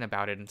forgotten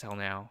about it until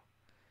now.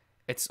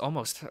 It's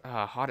almost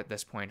hot at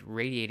this point,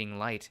 radiating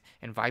light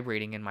and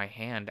vibrating in my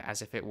hand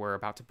as if it were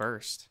about to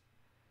burst.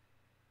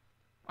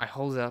 I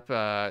hold up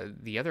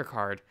the other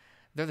card.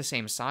 They're the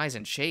same size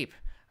and shape,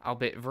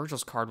 albeit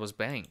Virgil's card was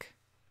blank.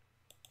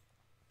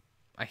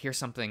 I hear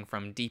something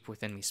from deep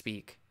within me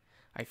speak.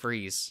 I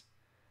freeze.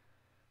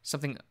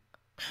 Some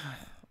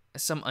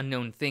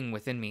unknown thing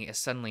within me is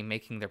suddenly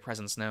making their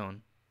presence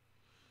known.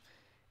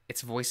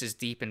 Its voice is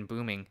deep and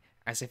booming,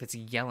 as if it's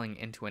yelling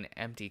into an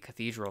empty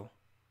cathedral.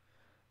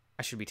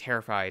 I should be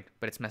terrified,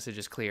 but its message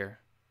is clear.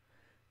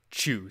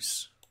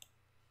 Choose.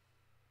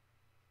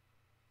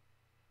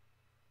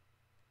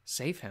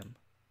 Save him.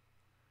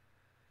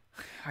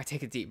 I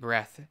take a deep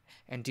breath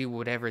and do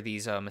whatever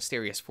these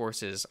mysterious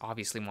forces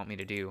obviously want me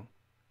to do.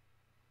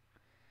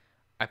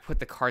 I put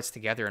the cards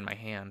together in my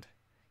hand.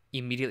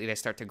 Immediately they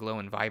start to glow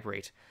and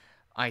vibrate.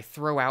 I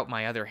throw out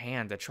my other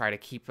hand to try to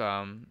keep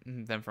them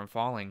from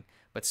falling,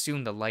 but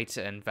soon the light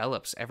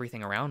envelops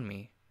everything around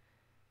me.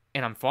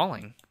 And I'm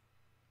falling.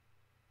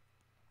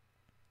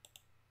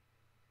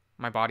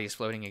 My body is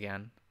floating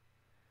again.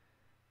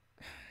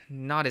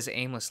 Not as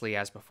aimlessly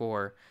as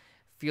before.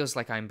 Feels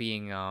like I'm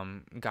being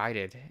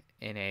guided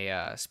in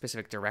a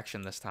specific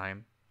direction this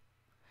time.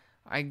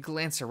 I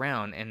glance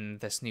around in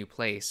this new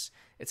place.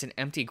 It's an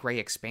empty gray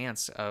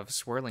expanse of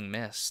swirling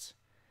mist.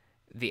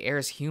 The air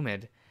is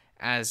humid,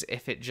 as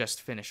if it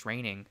just finished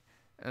raining.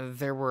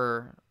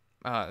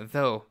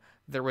 Though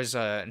there was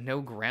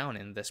no ground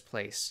in this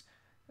place.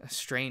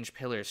 Strange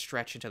pillars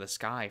stretch into the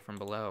sky from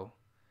below.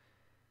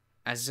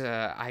 As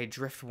I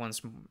drift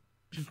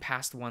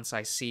past once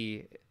I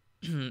see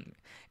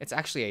it's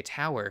actually a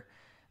tower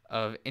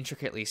of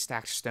intricately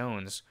stacked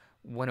stones,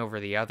 one over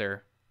the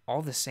other,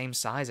 all the same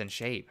size and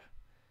shape.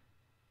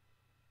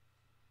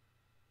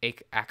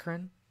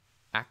 Akron?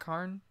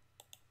 Akarn?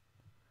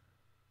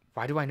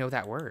 Why do I know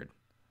that word?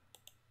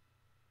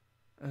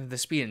 The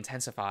speed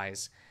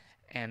intensifies,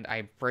 and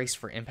I brace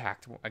for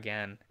impact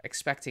again,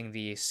 expecting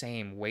the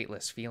same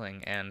weightless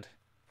feeling, and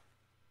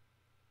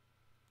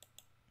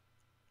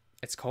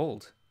it's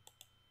cold.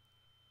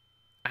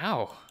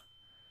 Ow.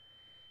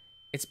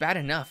 It's bad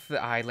enough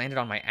that I landed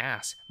on my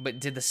ass, but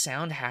did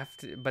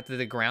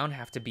the ground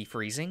have to be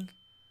freezing?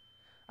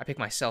 I pick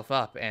myself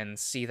up and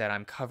see that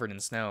I'm covered in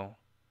snow.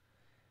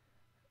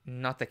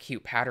 Not the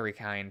cute powdery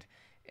kind.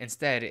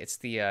 Instead, it's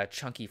the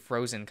chunky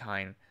frozen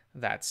kind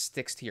that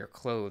sticks to your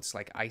clothes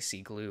like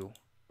icy glue.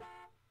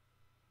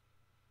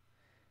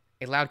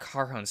 A loud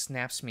car horn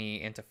snaps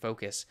me into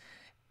focus,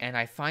 and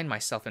I find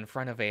myself in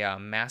front of a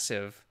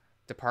massive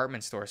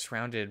department store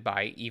surrounded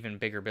by even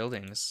bigger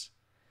buildings.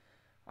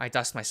 I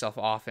dust myself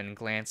off and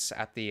glance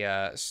at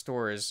the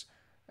store's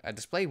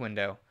display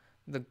window.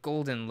 The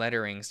golden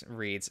lettering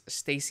reads,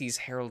 Stacy's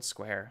Herald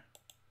Square.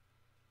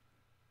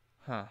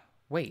 Huh.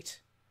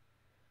 Wait.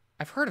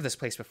 I've heard of this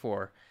place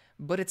before,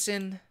 but it's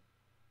in...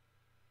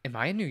 Am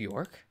I in New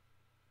York?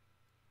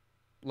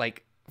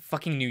 Like,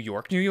 fucking New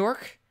York, New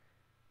York?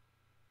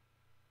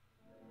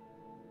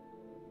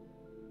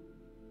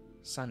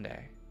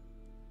 Sunday.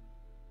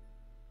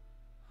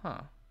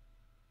 Huh.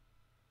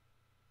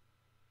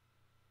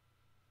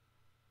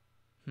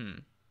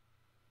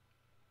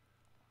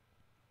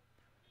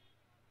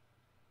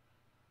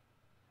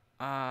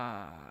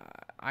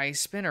 I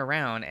spin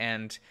around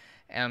and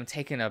am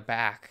taken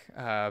aback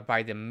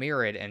by the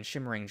mirrored and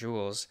shimmering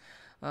jewels,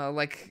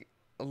 like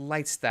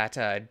lights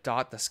that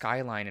dot the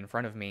skyline in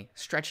front of me,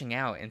 stretching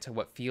out into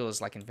what feels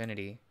like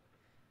infinity.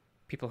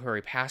 People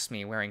hurry past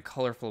me wearing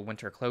colorful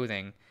winter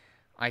clothing.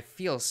 I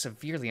feel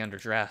severely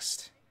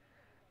underdressed.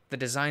 The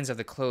designs of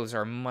the clothes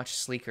are much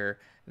sleeker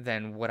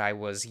than what I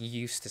was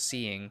used to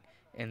seeing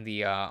in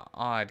the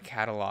odd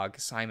catalog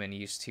Simon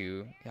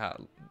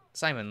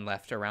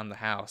left around the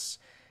house.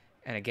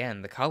 And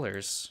again, the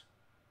colors.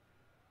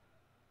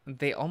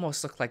 They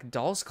almost look like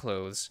doll's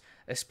clothes,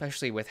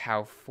 especially with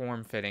how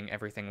form-fitting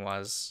everything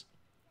was.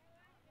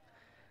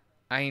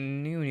 I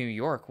knew New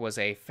York was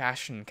a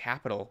fashion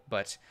capital,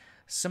 but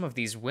some of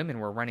these women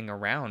were running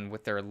around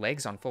with their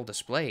legs on full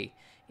display,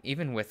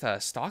 even with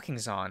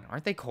stockings on.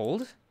 Aren't they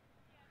cold?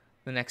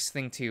 The next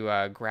thing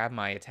to grab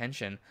my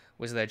attention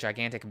was the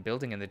gigantic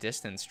building in the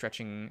distance,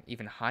 stretching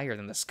even higher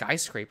than the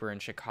skyscraper in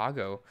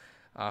Chicago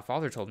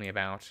father told me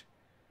about.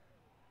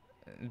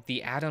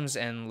 The Adams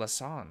and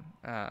LaSalle.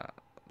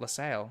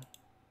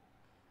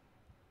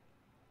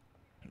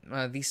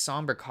 These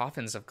somber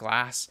coffins of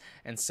glass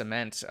and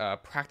cement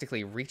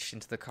practically reached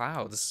into the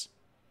clouds.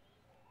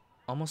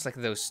 Almost like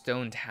those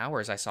stone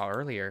towers I saw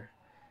earlier.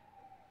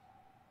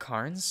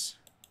 Cairns?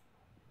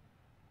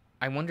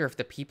 I wonder if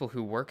the people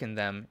who work in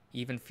them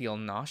even feel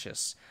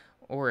nauseous,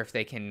 or if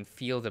they can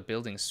feel the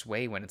building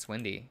sway when it's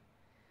windy.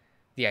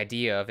 The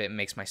idea of it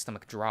makes my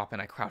stomach drop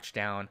and I crouch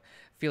down,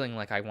 feeling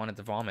like I wanted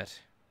to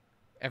vomit.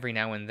 Every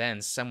now and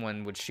then,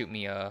 someone would shoot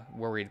me a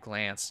worried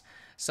glance,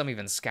 some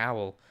even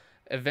scowl.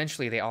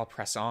 Eventually, they all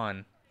press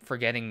on,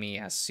 forgetting me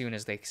as soon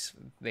as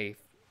they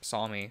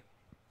saw me.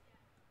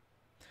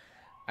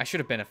 I should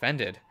have been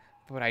offended,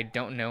 but I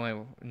don't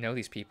know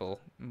these people.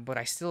 But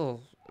it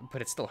still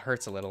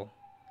hurts a little.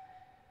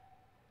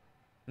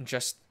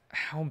 Just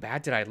how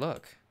bad did I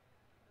look?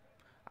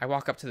 I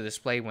walk up to the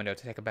display window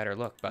to take a better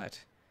look,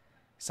 but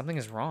something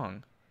is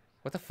wrong.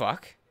 What the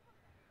fuck?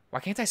 Why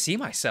can't I see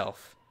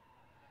myself?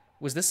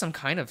 Was this some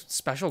kind of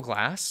special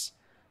glass?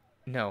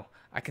 No,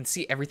 I can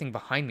see everything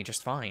behind me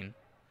just fine.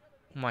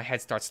 My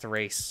head starts to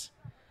race.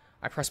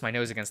 I press my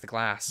nose against the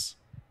glass.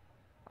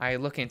 I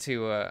look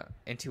into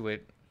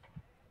it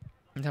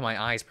until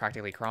my eyes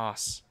practically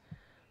cross.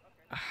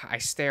 I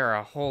stare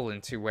a hole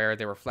into where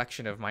the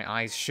reflection of my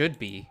eyes should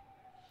be.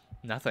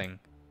 Nothing.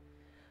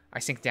 I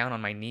sink down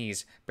on my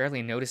knees,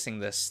 barely noticing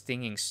the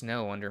stinging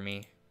snow under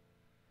me.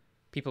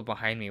 People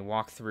behind me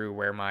walk through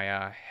where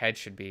my head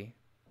should be.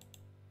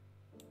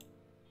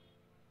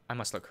 I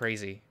must look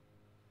crazy.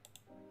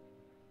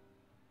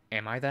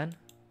 Am I then?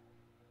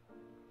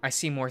 I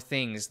see more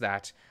things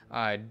that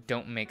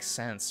don't make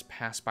sense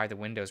pass by the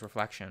window's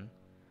reflection.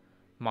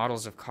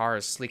 Models of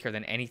cars sleeker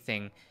than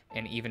anything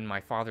in even my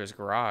father's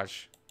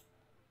garage.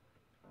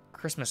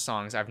 Christmas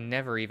songs I've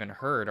never even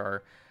heard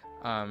are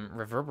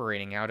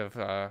reverberating out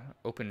of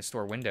open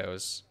store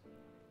windows.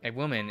 A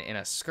woman in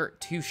a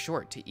skirt too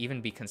short to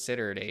even be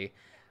considered a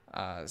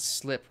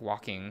slip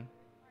walking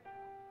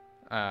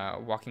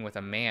with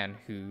a man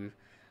who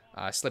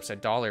slips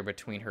 $1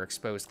 between her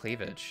exposed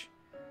cleavage.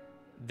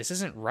 This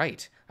isn't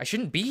right. I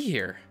shouldn't be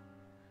here.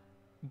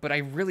 But I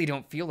really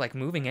don't feel like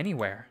moving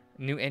anywhere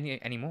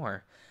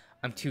anymore.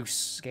 I'm too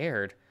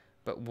scared.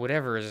 But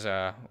whatever is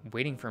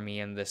waiting for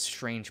me in this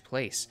strange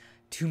place.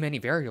 Too many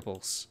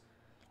variables.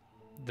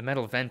 The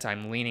metal vent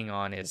I'm leaning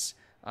on is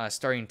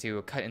starting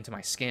to cut into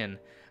my skin.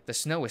 The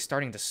snow is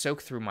starting to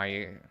soak through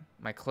my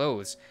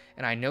clothes,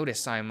 and I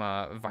notice I'm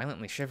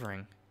violently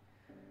shivering.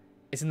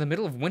 It's in the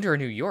middle of winter in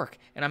New York,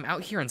 and I'm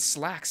out here in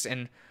slacks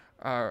and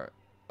a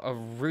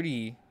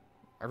rooty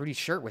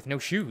shirt with no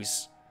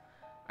shoes.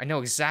 I know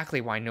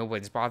exactly why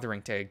nobody's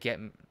bothering to get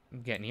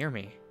near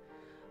me.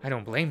 I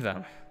don't blame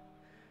them.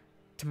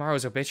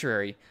 Tomorrow's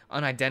obituary: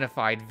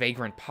 unidentified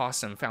vagrant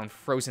possum found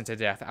frozen to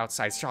death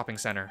outside shopping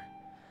center.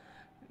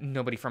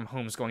 Nobody from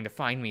home's going to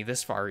find me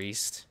this far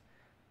east.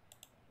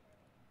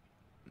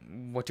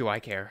 What do I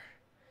care?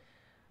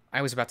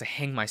 I was about to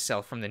hang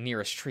myself from the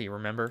nearest tree,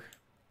 remember?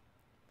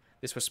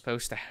 This was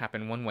supposed to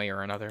happen one way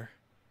or another.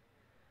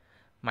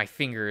 My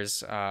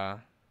fingers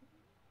and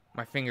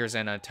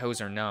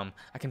toes are numb.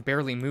 I can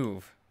barely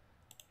move.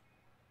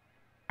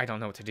 I don't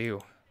know what to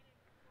do.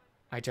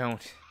 I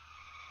don't.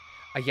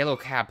 A yellow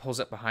cab pulls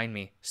up behind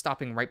me,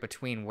 stopping right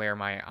between where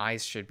my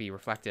eyes should be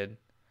reflected.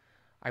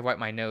 I wipe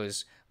my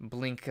nose,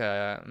 blink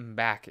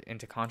back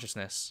into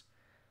consciousness.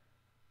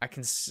 I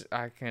can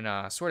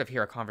sort of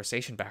hear a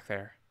conversation back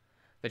there.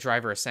 The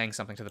driver is saying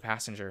something to the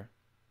passenger.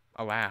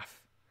 A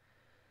laugh.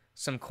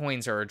 Some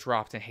coins are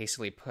dropped and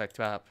hastily picked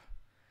up.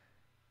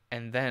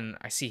 And then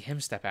I see him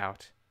step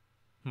out.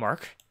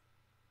 Mark?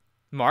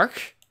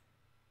 Mark?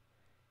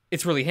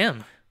 It's really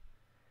him.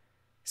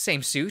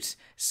 Same suit,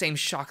 same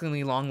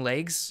shockingly long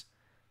legs,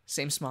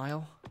 same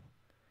smile.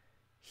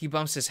 He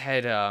bumps his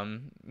head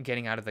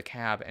getting out of the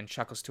cab and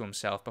chuckles to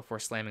himself before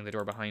slamming the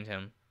door behind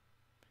him.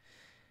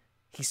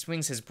 He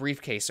swings his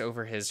briefcase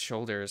over his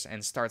shoulders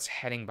and starts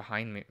heading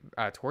behind me,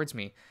 towards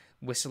me,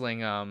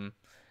 whistling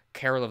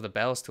Carol of the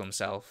Bells to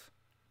himself.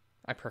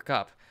 I perk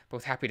up,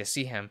 both happy to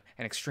see him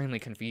and extremely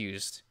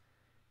confused.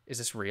 Is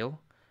this real?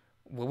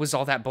 What was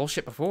all that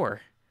bullshit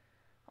before?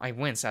 I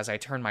wince as I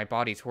turn my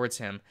body towards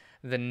him,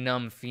 the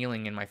numb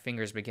feeling in my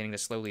fingers beginning to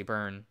slowly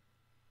burn.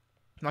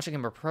 Watching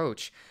him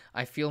approach,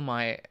 I feel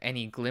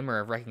any glimmer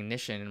of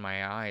recognition in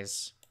my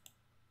eyes.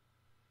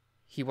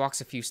 He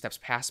walks a few steps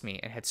past me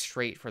and heads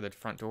straight for the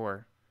front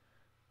door.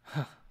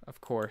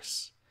 Of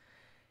course.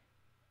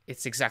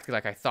 It's exactly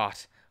like I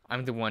thought.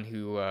 I'm the one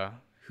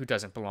who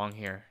doesn't belong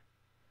here.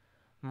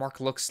 Mark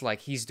looks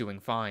like he's doing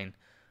fine.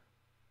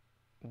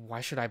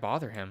 Why should I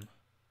bother him?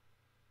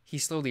 He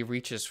slowly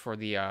reaches for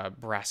the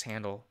brass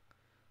handle.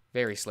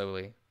 Very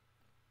slowly.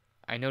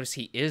 I notice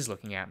he is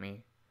looking at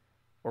me.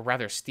 Or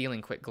rather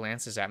stealing quick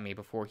glances at me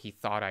before he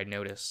thought I'd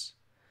notice.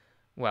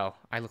 Well,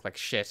 I look like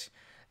shit.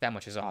 That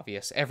much is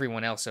obvious.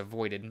 Everyone else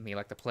avoided me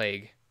like the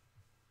plague.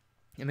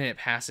 A minute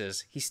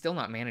passes. He's still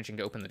not managing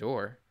to open the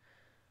door.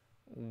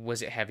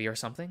 Was it heavy or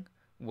something?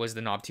 Was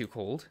the knob too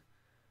cold?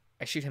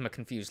 I shoot him a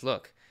confused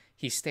look.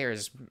 He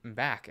stares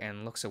back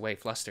and looks away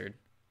flustered.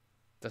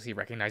 Does he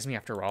recognize me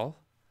after all?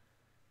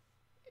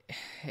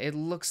 It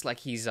looks like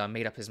he's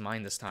made up his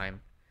mind this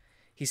time.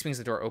 He swings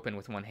the door open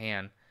with one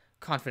hand,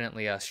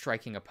 confidently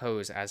striking a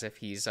pose as if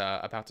he's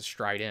about to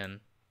stride in.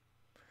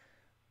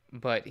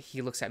 But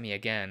he looks at me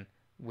again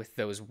with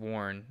those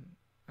worn,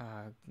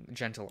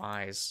 gentle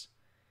eyes.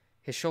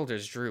 His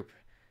shoulders droop,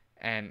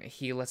 and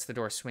he lets the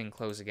door swing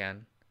close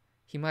again.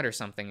 He mutters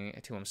something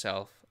to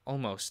himself,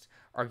 almost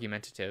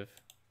argumentative.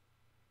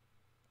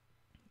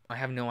 I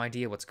have no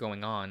idea what's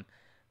going on,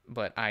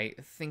 but I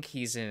think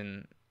he's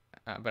in.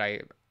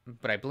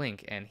 But I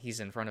blink, and he's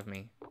in front of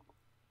me.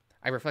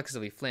 I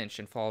reflexively flinch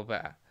and fall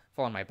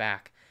on my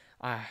back.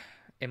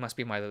 It must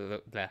be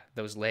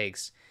those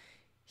legs.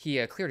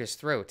 He cleared his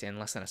throat in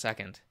less than a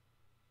second.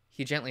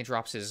 He gently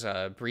drops his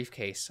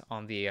briefcase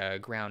on the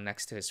ground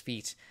next to his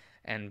feet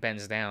and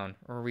bends down,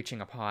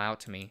 reaching a paw out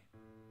to me.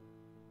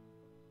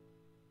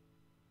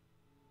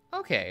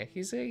 Okay,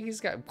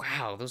 he's got...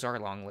 Wow, those are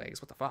long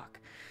legs. What the fuck?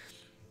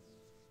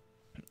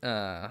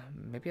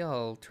 Maybe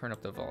I'll turn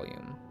up the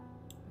volume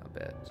a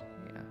bit.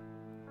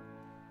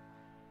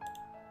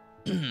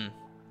 Yeah.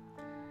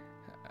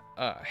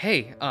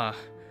 Hey,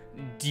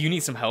 do you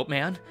need some help,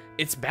 man?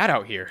 It's bad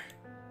out here.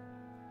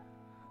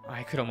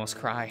 I could almost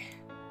cry.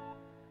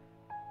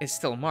 It's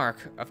still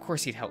Mark. Of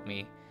course he'd help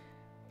me,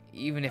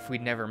 even if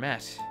we'd never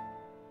met.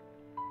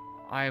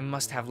 I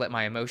must have let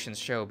my emotions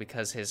show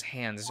because his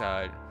hand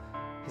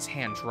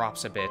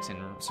drops a bit in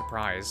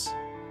surprise.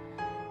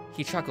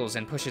 He chuckles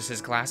and pushes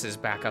his glasses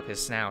back up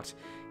his snout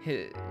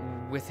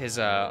with his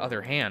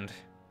other hand.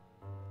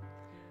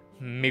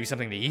 Maybe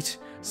something to eat?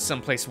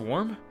 Someplace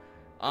warm?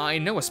 I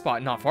know a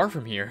spot not far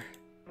from here.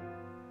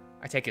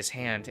 I take his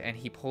hand and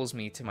he pulls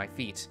me to my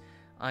feet.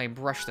 I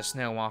brush the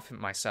snow off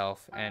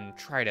myself and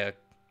try to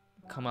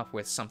come up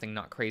with something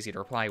not crazy to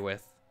reply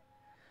with.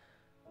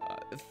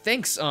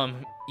 Thanks,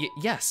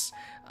 yes.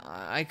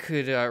 I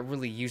could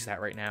really use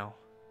that right now.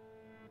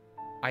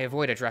 I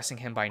avoid addressing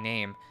him by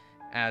name,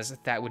 as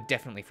that would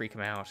definitely freak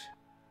him out.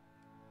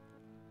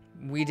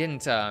 We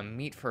didn't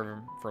meet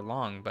for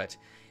long, but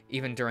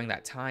even during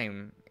that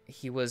time,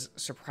 he was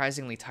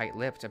surprisingly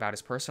tight-lipped about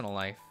his personal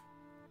life.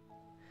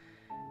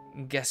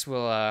 Guess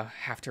we'll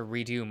have to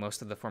redo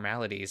most of the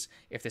formalities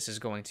if this is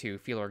going to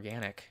feel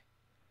organic.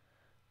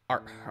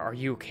 Are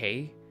you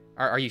okay?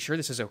 Are you sure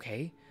this is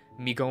okay?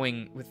 Me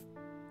going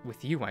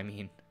with you, I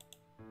mean.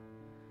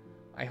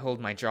 I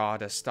hold my jaw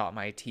to stop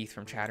my teeth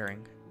from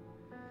chattering.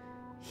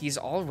 He's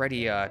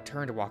already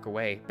turned to walk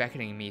away,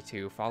 beckoning me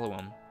to follow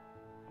him.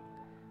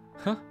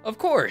 Huh? Of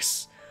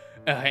course!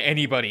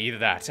 Anybody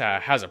that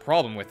has a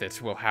problem with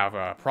it will have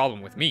a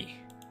problem with me.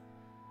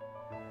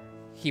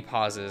 He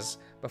pauses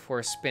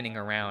before spinning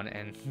around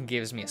and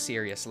gives me a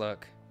serious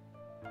look.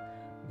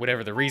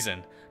 Whatever the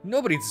reason,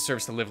 nobody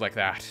deserves to live like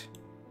that.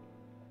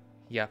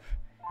 Yep,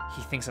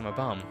 he thinks I'm a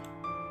bum.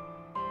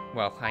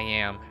 Well, I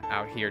am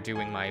out here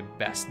doing my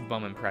best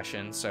bum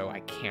impression, so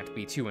I can't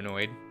be too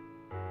annoyed.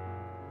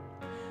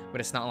 But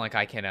it's not like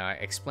I can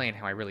explain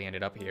how I really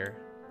ended up here.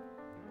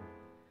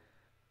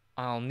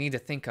 I'll need to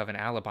think of an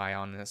alibi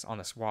on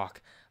this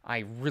walk. I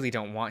really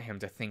don't want him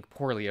to think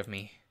poorly of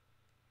me.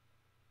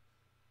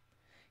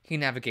 He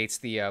navigates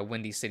the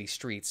windy city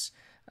streets,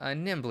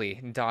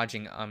 nimbly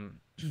dodging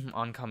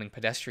oncoming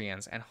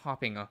pedestrians and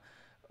hopping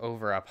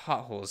over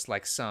potholes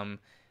like some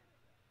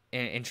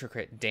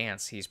intricate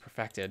dance he's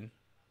perfected.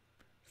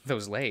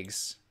 Those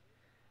legs.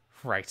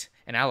 Right,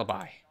 an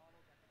alibi.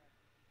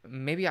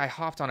 Maybe I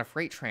hopped on a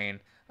freight train,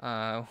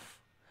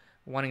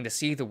 wanting to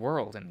see the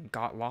world and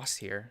got lost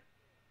here.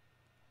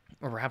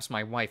 Or perhaps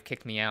my wife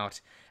kicked me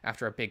out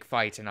after a big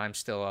fight and I'm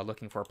still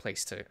looking for a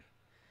place to...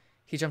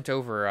 He jumped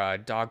over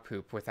dog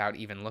poop without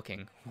even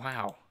looking.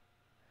 Wow.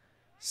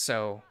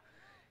 So,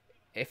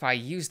 if I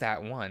use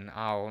that one,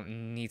 I'll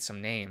need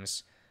some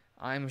names.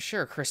 I'm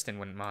sure Kristen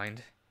wouldn't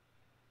mind.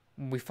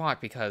 We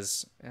fought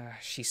because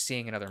she's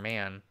seeing another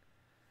man.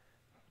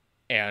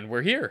 And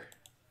we're here.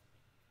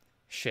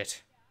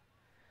 Shit.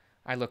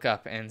 I look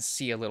up and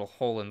see a little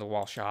hole in the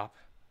wall shop.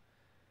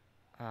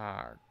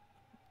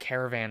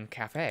 Caravan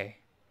Cafe.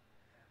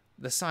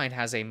 The sign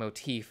has a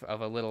motif of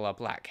a little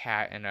black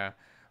cat and a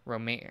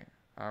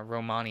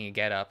Romani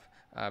getup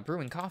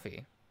brewing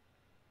coffee.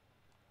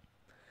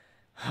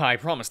 I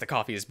promise the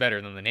coffee is better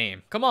than the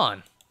name. Come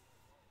on!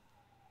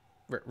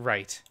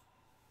 Right.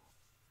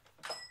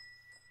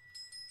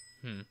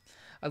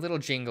 A little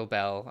jingle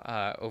bell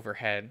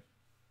overhead.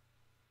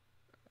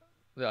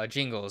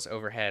 Jingles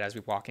overhead as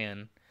we walk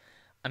in.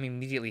 I'm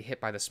immediately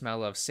hit by the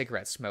smell of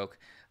cigarette smoke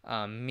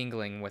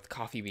mingling with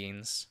coffee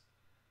beans.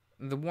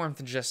 The warmth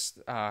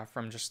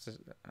from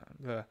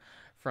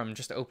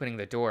just opening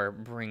the door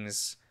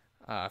brings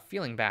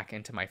feeling back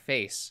into my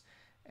face,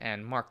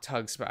 and Mark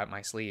tugs at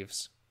my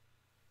sleeves.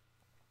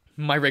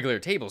 My regular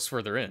table's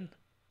further in.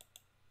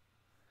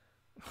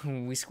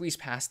 We squeeze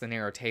past the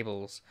narrow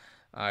tables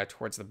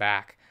towards the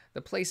back.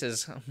 The place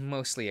is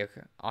mostly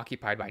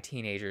occupied by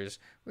teenagers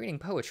reading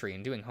poetry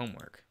and doing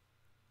homework.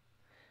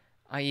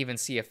 I even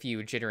see a few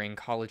jittering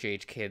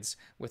college-age kids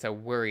with a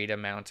worrying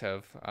amount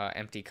of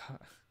empty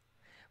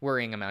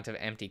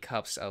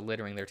cups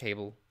littering their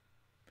table.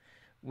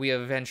 We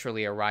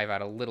eventually arrive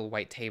at a little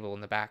white table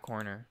in the back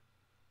corner.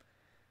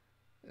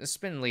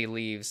 Spindly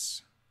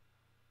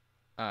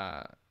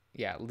uh,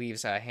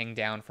 leaves hang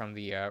down from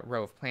the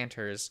row of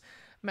planters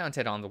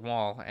mounted on the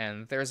wall,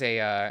 and there's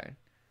a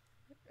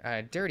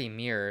dirty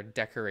mirror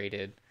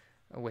decorated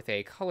with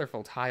a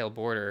colorful tile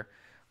border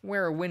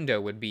where a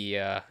window would be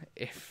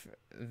if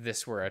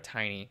this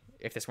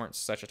weren't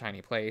such a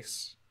tiny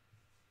place.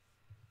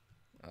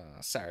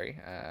 Sorry.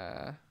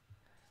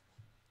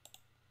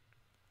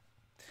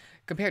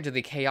 Compared to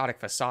the chaotic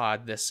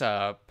facade, this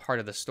part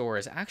of the store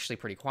is actually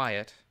pretty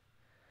quiet.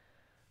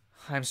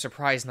 I'm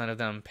surprised none of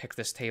them picked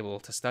this table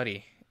to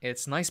study.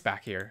 It's nice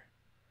back here.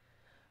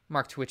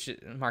 Mark's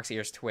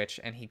ears twitch,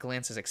 and he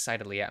glances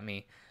excitedly at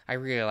me. I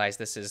realize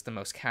this is the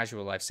most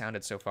casual I've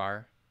sounded so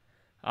far.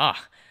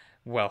 Ah,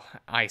 well,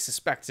 I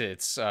suspect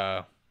it's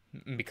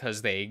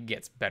because they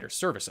get better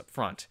service up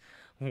front.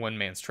 One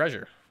man's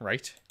treasure,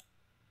 right?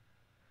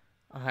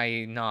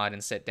 I nod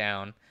and sit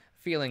down,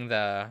 feeling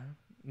the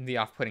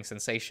off-putting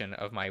sensation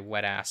of my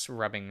wet ass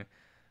rubbing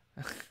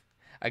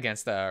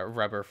against the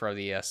rubber for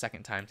the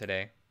second time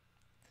today.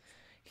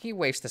 He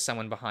waves to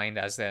someone behind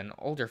as an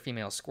older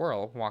female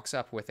squirrel walks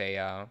up with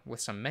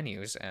some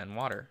menus and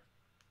water.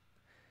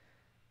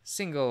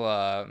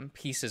 Single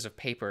pieces of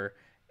paper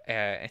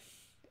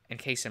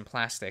encased in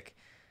plastic,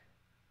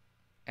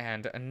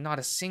 and not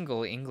a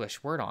single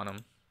English word on them.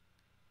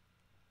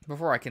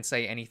 Before I can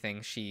say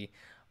anything, she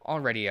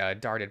already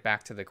darted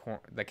back to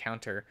the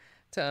counter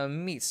to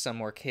meet some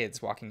more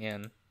kids walking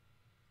in.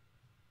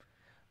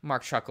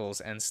 Mark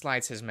chuckles and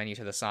slides his menu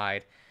to the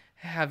side,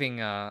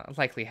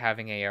 likely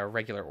having a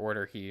regular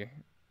order here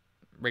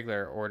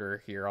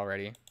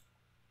already.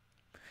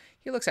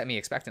 He looks at me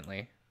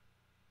expectantly.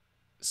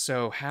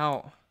 So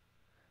how...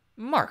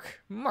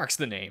 Mark's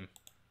the name.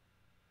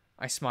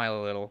 I smile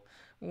a little,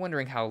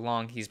 wondering how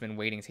long he's been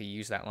waiting to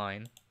use that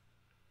line.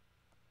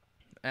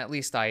 At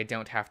least I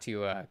don't have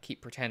to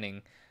keep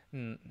pretending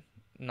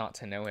not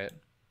to know it.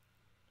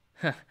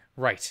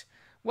 Right.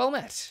 Well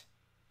met.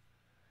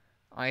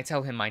 I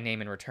tell him my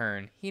name in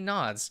return. He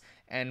nods,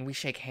 and we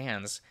shake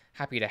hands,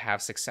 happy to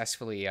have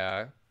successfully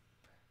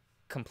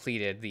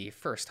completed the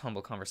first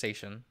hurdle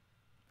conversation.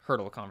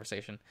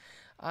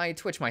 I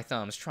twitch my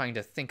thumbs, trying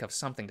to think of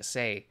something to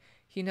say.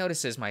 He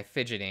notices my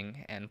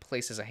fidgeting and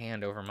places a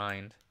hand over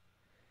mine.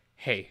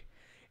 Hey,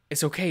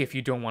 it's okay if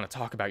you don't want to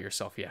talk about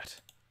yourself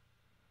yet.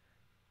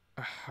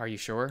 Are you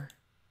sure?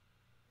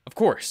 Of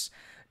course.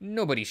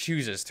 Nobody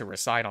chooses to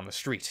reside on the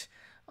street.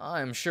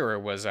 I'm sure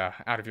it was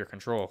out of your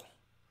control.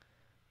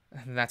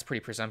 That's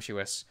pretty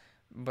presumptuous,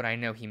 but I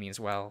know he means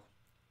well.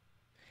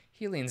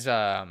 He leans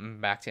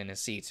back in his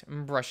seat,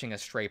 brushing a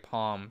stray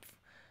palm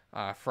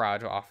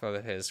fraud off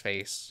of his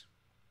face.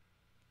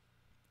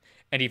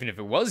 And even if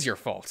it was your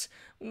fault,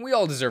 we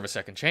all deserve a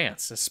second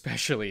chance,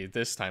 especially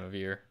this time of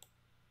year.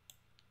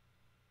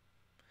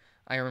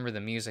 I remember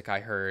the music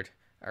I heard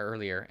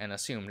earlier and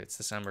assumed it's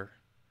December.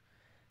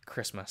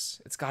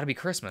 Christmas. It's gotta be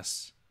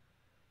Christmas.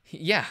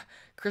 Yeah,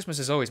 Christmas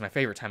is always my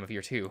favorite time of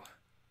year, too.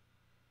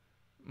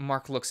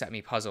 Mark looks at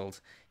me puzzled,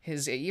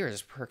 his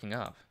ears perking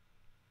up.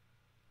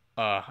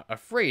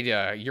 Afraid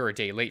you're a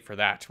day late for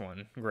that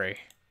one, Gray.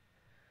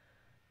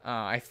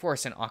 I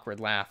force an awkward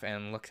laugh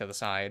and look to the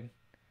side.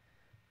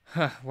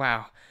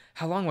 Wow,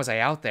 how long was I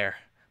out there?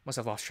 Must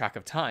have lost track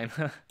of time.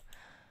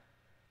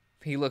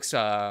 He looks,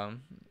 oh,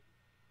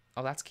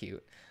 that's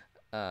cute.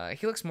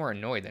 He looks more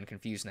annoyed than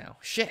confused now.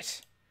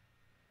 Shit!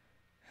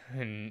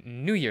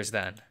 New Year's,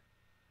 then.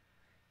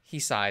 He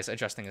sighs,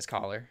 adjusting his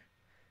collar.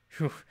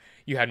 Whew,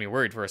 you had me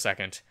worried for a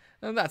second.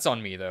 That's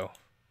on me, though.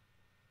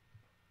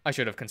 I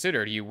should have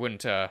considered you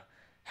wouldn't,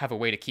 have a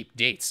way to keep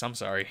dates. I'm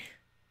sorry.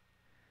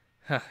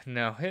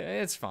 No,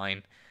 it's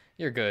fine.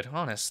 You're good,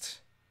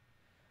 honest.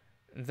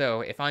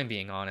 Though, if I'm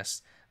being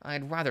honest,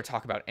 I'd rather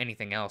talk about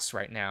anything else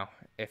right now,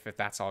 if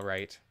that's all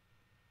right.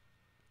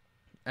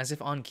 As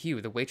if on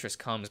cue, the waitress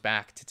comes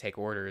back to take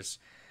orders.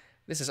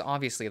 This is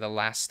obviously the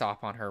last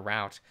stop on her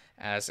route,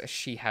 as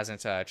she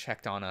hasn't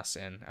checked on us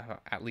in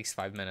at least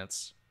 5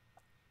 minutes.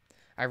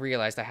 I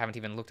realized I haven't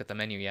even looked at the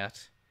menu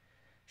yet.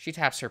 She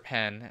taps her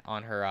pen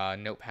on her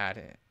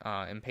notepad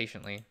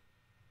impatiently.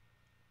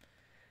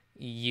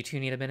 You two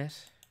need a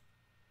minute?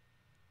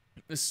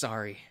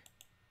 Sorry.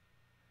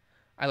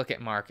 I look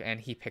at Mark, and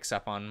he picks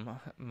up on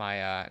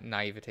my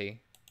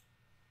naivety.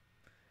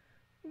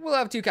 We'll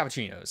have 2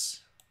 cappuccinos.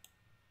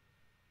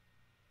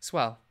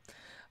 Swell.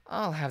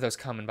 I'll have those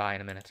coming by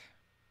in a minute.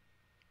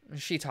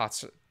 She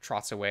trots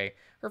away,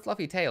 her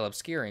fluffy tail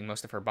obscuring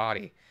most of her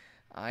body.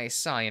 I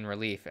sigh in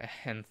relief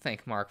and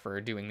thank Mark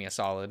for doing me a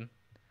solid.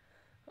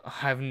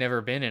 I've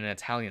never been in an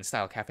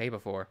Italian-style cafe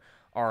before.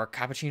 Are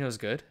cappuccinos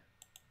good?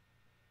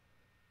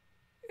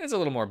 It's a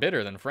little more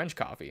bitter than French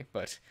coffee,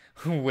 but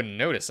who wouldn't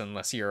notice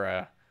unless you're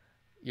an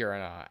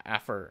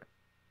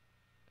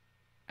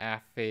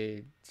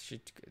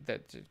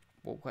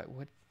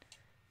what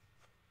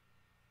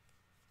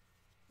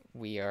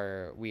We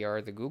are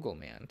the Google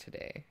man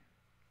today.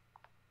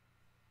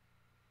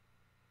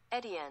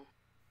 Edian.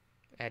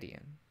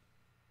 Edian.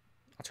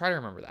 I'll try to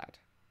remember that.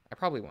 I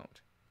probably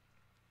won't.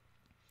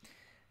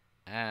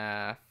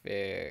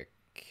 Affic.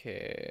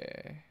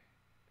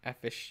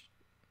 Affish.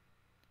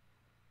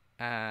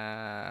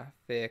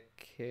 Affic.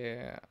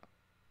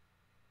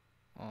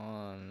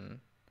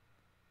 On.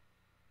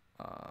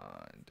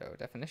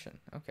 Definition.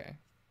 Okay.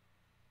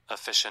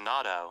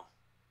 Aficionado.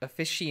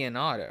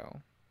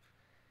 Aficionado.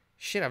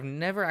 Shit, I've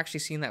never actually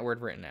seen that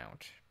word written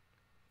out.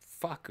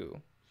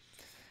 Faku.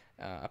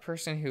 A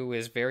person who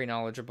is very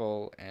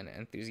knowledgeable and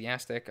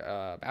enthusiastic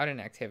about an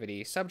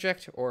activity,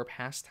 subject, or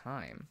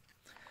pastime.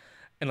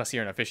 Unless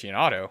you're an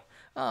aficionado.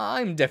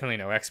 I'm definitely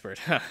no expert.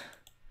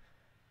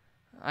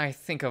 I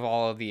think of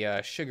all of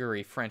the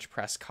sugary French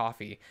press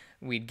coffee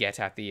we'd get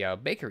at the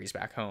bakeries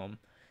back home,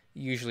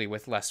 usually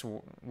with warm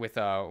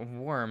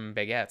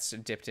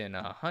baguettes dipped in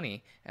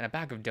honey and a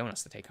bag of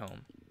donuts to take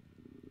home.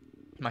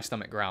 My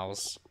stomach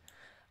growls.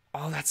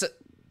 Oh, that's a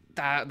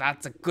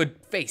good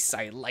face.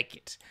 I like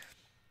it.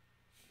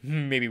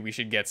 Maybe we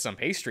should get some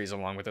pastries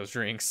along with those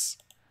drinks.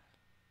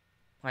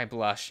 I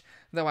blush,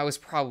 though I was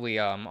probably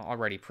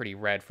already pretty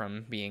red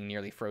from being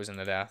nearly frozen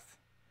to death.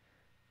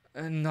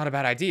 Not a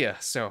bad idea.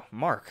 So,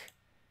 Mark.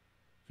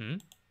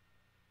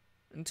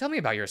 Tell me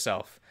about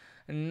yourself.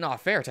 Not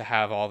fair to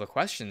have all the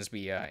questions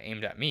be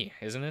aimed at me,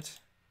 isn't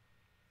it?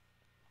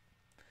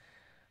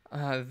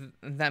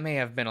 That may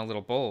have been a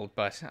little bold,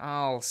 but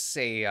I'll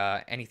say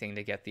anything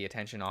to get the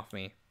attention off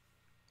me.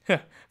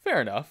 Fair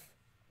enough.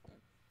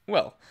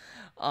 Well,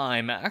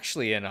 I'm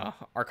actually an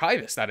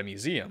archivist at a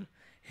museum.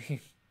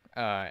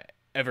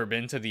 Ever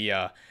been to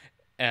the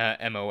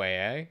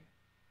MOAA?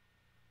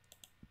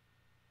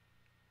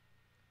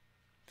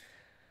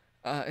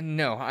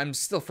 No, I'm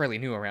still fairly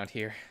new around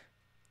here.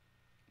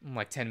 I'm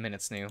like 10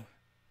 minutes new.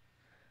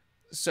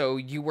 So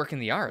you work in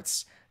the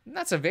arts.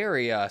 That's a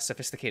very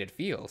sophisticated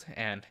field,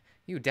 and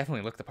you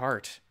definitely look the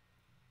part.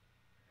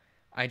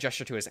 I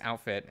gesture to his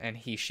outfit, and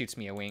he shoots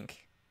me a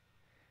wink.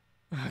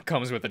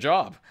 Comes with the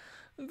job.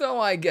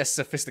 Though I guess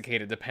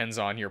sophisticated depends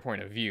on your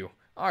point of view.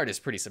 Art is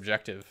pretty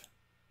subjective.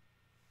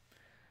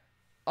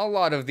 A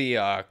lot of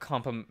the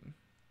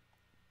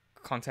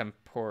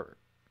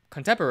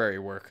contemporary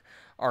work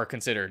are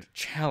considered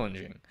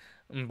challenging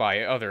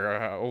by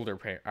our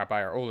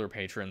older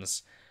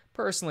patrons.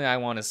 Personally, I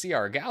want to see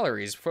our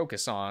galleries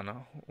focus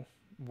on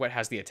what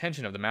has the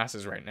attention of the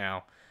masses right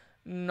now,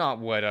 not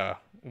what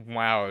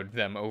wowed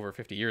them over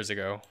 50 years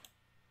ago.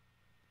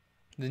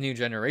 The new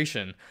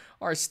generation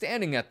are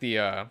standing at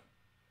the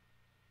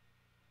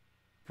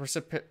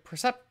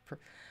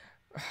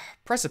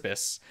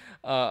precipice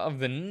of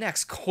the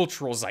next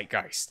cultural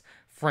zeitgeist.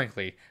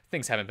 Frankly,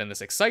 things haven't been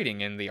this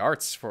exciting in the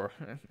art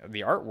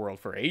world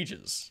for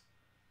ages.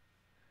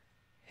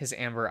 His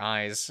amber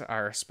eyes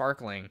are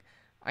sparkling.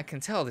 I can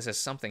tell this is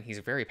something he's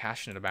very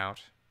passionate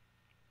about.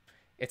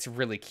 It's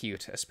really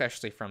cute,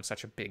 especially from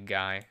such a big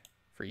guy.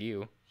 For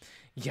you.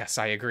 Yes,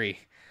 I agree.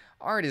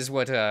 Art is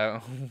what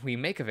we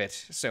make of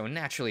it, so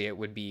naturally it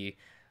would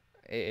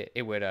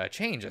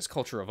change as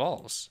culture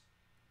evolves.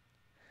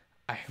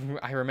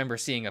 I remember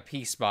seeing a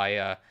piece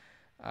by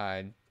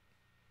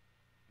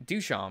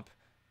Duchamp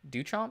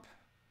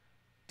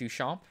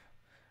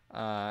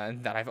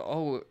that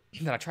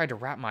I tried to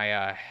wrap my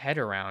head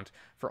around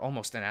for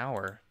almost an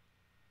hour.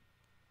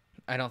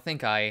 I don't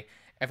think I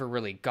ever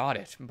really got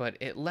it, but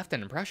it left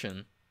an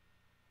impression.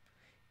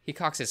 He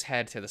cocks his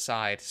head to the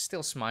side,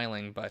 still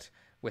smiling, but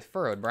with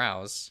furrowed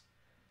brows.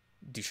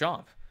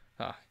 Duchamp.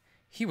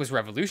 He was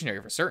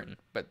revolutionary for certain,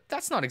 but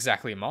that's not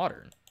exactly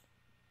modern.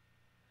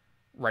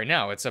 Right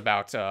now, it's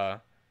about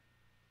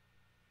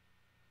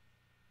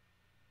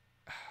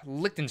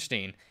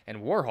Liechtenstein and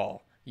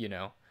Warhol, you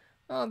know.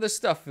 The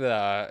stuff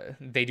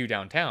they do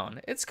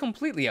downtown. It's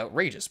completely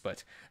outrageous,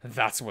 but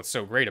that's what's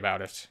so great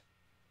about it.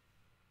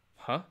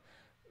 Huh?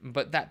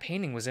 But that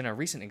painting was in a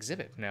recent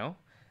exhibit, no?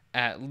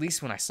 At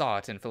least when I saw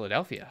it in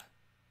Philadelphia.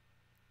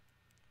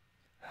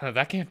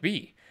 That can't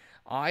be.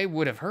 I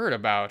would have heard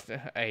about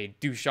a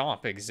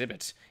Duchamp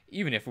exhibit,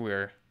 even if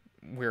we're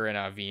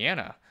in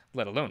Vienna,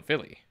 let alone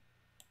Philly.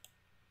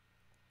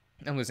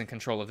 I'm losing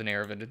control of the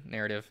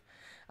narrative.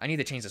 I need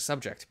to change the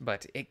subject,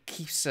 but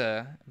it's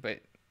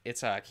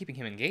keeping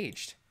him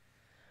engaged.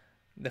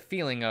 The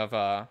feeling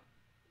of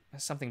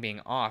something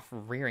being off,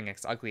 rearing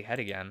its ugly head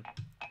again.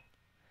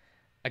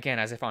 Again,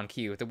 as if on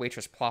cue, the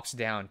waitress plops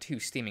down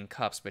 2 steaming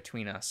cups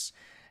between us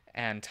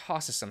and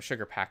tosses some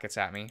sugar packets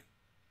at me.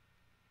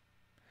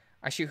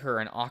 I shoot her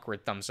an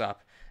awkward thumbs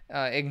up,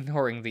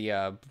 ignoring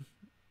the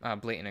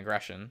blatant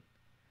aggression.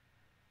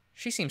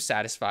 She seems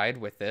satisfied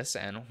with this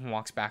and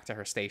walks back to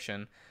her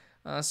station,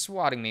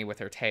 swatting me with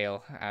her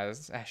tail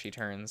as she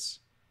turns.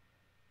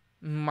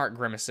 Mark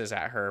grimaces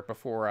at her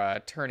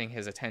before turning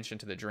his attention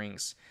to the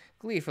drinks,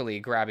 gleefully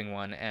grabbing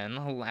one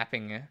and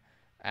lapping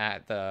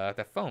at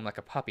the foam like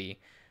a puppy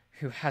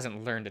who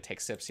hasn't learned to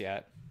take sips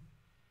yet.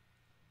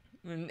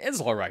 It's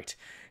all right.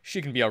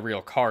 She can be a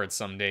real card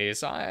some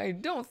days. I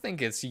don't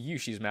think it's you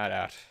she's mad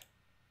at.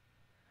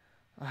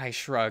 I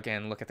shrug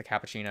and look at the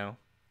cappuccino.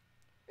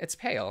 It's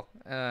pale.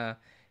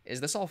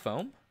 Is this all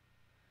foam?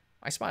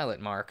 I smile at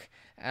Mark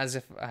as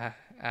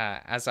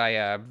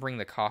I bring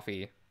the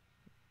coffee.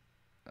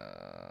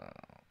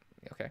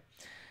 Okay.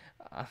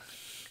 Uh,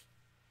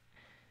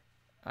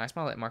 I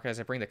smile at Mark as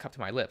I bring the cup to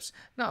my lips,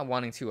 not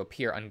wanting to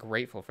appear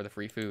ungrateful for the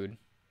free food.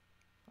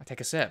 I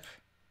take a sip.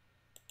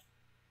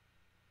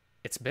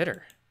 It's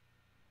bitter.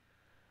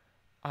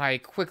 I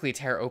quickly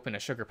tear open a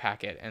sugar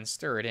packet and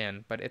stir it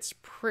in, but it's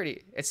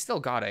still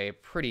got a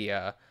pretty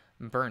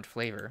burnt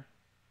flavor.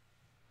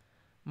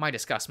 My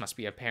disgust must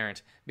be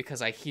apparent because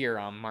I hear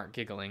Mark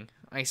giggling.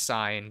 I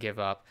sigh and give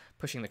up,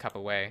 pushing the cup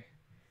away.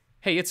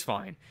 Hey, it's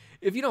fine.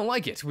 If you don't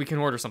like it, we can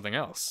order something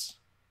else.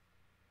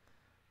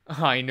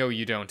 I know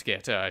you don't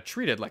get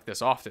treated like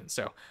this often,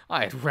 so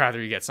I'd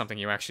rather you get something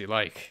you actually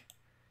like.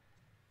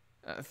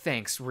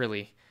 Thanks,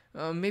 really.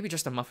 Maybe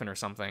just a muffin or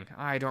something.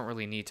 I don't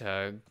really need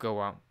to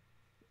go out.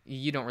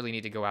 You don't really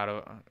need to go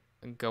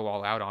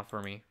all out on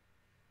for me.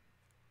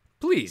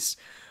 Please.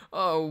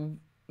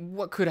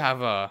 What could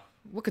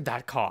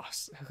that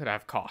cost? What could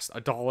have cost?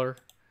 $1?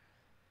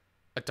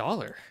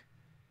 $1?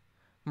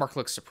 Mark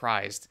looks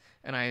surprised,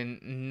 and I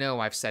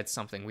know I've said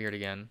something weird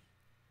again.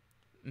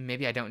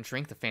 Maybe I don't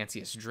drink the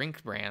fanciest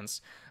drink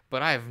brands,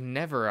 but I've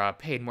never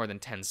paid more than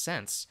 10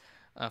 cents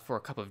for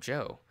a cup of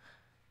joe.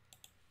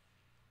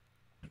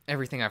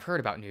 Everything I've heard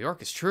about New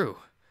York is true.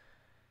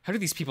 How do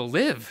these people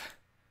live?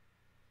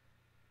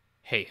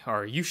 Hey,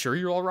 are you sure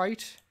you're all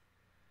right?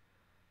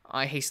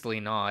 I hastily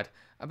nod,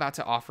 about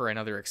to offer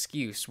another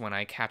excuse when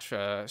I catch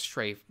a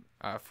stray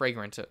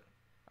fragment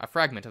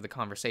of the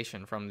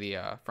conversation from the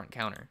front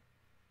counter.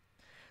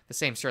 The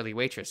same surly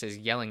waitress is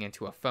yelling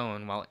into a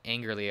phone while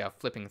angrily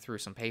flipping through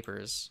some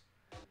papers.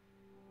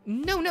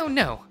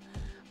 No.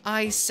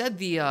 I said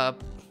the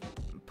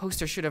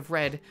poster should have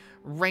read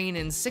Rain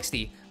in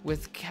 60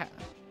 with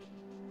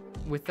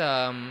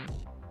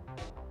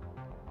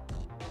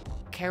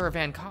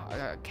Caravan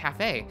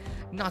Cafe,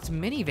 not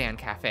Minivan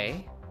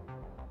Cafe.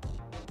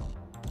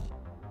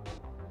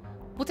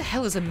 What the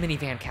hell is a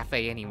minivan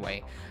cafe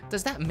anyway?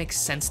 Does that make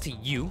sense to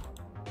you?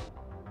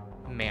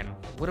 Man,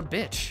 what a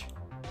bitch.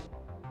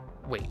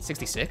 Wait,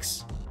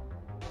 66?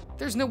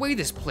 There's no way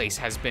this place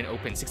has been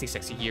open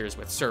 66 years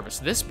with service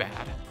this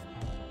bad.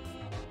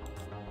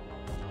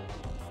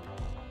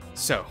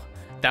 So,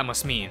 that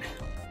must mean...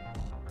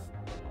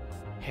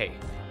 Hey,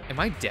 am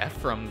I deaf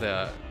from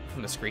the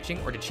screeching,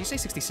 or did she say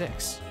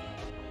 66?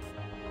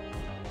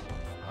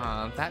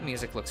 That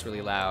music looks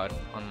really loud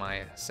on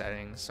my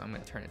settings, so I'm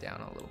gonna turn it down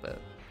a little bit.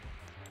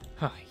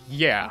 Huh,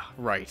 yeah,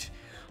 right.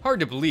 Hard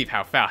to believe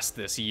how fast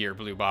this year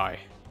blew by.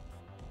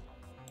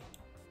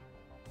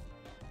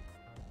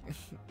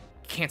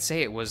 Can't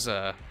say it was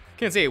a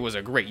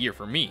great year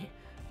for me.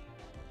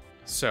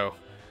 So,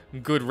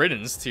 good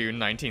riddance to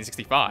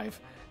 1965,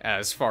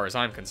 as far as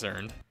I'm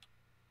concerned.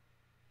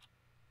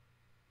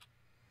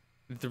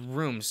 The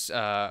room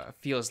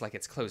feels like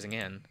it's closing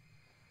in.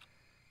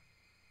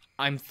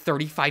 I'm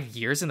 35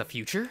 years in the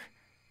future?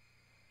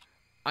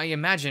 I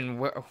imagine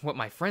what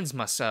my friends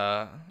must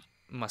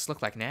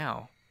look like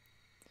now.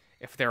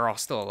 If they're all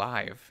still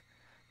alive.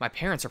 My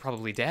parents are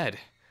probably dead.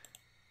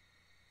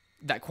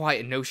 That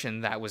quiet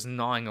notion that was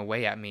gnawing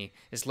away at me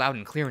is loud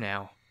and clear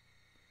now.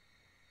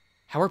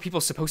 How are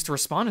people supposed to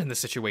respond in this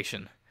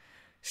situation?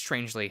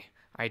 Strangely,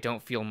 I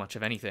don't feel much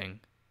of anything.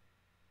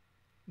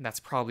 That's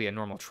probably a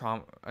normal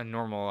trauma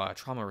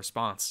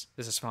response.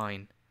 This is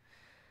fine.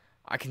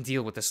 I can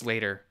deal with this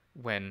later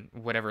when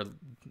wherever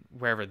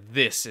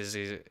this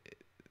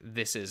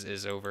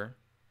is over.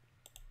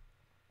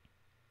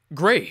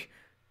 Gray!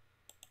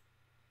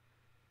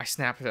 I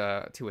snapped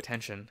to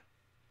attention.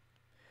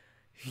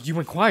 You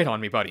went quiet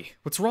on me, buddy.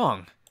 What's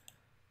wrong?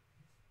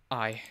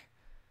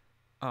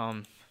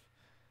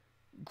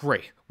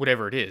 Gray,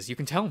 whatever it is, you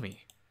can tell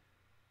me.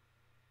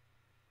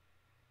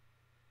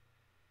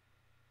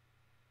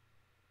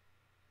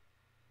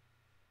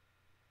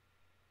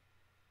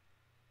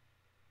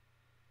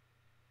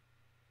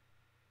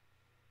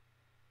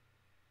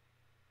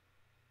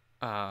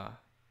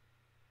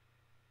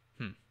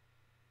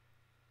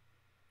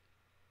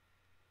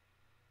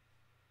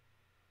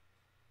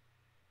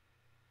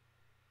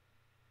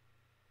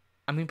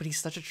 I mean, but he's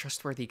such a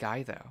trustworthy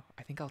guy, though.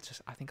 I think I'll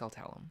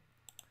tell him.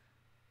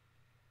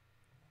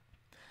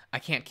 I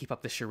can't keep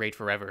up this charade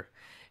forever.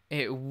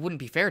 It wouldn't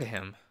be fair to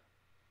him.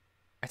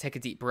 I take a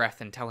deep breath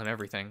and tell him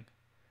everything.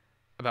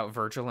 About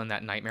Virgil and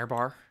that nightmare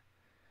bar.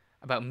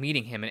 About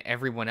meeting him and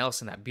everyone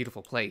else in that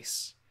beautiful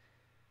place.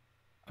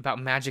 About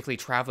magically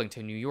traveling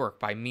to New York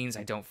by means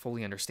I don't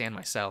fully understand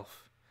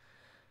myself.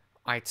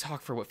 I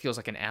talk for what feels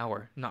like an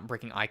hour, not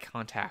breaking eye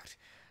contact,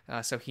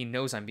 so he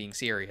knows I'm being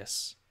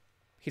serious.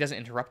 He doesn't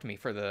interrupt me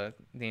for the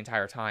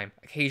entire time.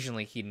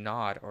 Occasionally he'd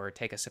nod or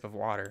take a sip of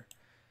water.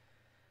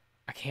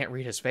 I can't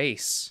read his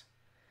face.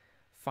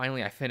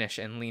 Finally I finish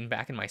and lean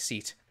back in my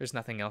seat. There's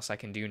nothing else I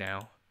can do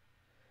now.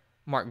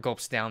 Mark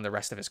gulps down the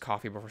rest of his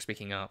coffee before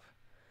speaking up.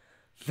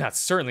 That's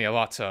certainly a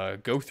lot to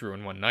go through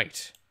in one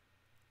night.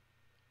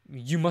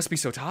 You must be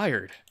so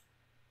tired.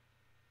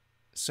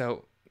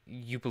 So,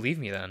 you believe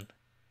me then?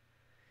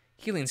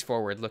 He leans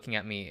forward, looking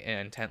at me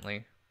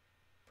intently.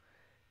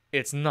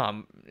 It's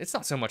not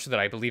so much that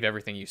I believe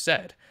everything you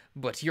said,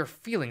 but your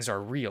feelings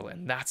are real,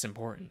 and that's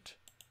important.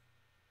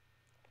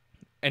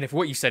 And if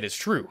what you said is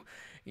true,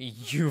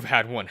 you've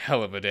had one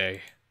hell of a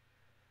day.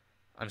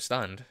 I'm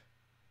stunned.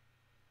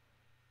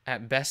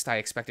 At best, I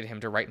expected him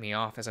to write me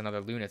off as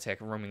another lunatic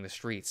roaming the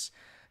streets,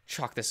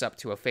 chalk this up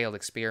to a failed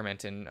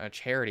experiment in a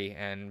charity,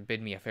 and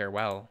bid me a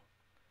farewell.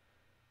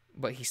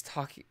 But he's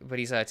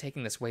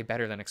taking this way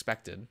better than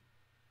expected.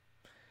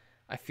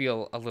 I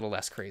feel a little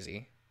less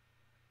crazy.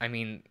 I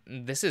mean,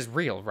 this is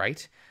real,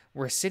 right?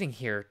 We're sitting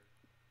here,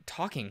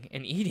 talking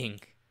and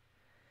eating.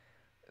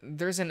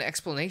 There's an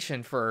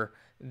explanation for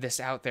this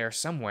out there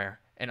somewhere,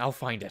 and I'll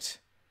find it.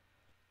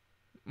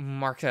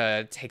 Mark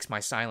takes my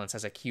silence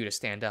as a cue to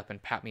stand up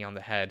and pat me on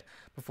the head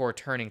before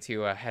turning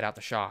to head out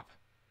the shop.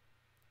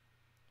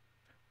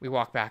 We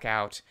walk back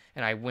out,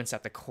 and I wince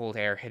at the cold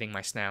air hitting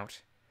my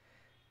snout.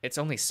 It's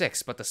only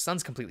 6, but the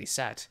sun's completely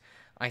set.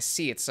 I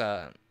see it's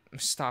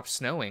stopped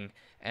snowing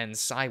and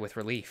sigh with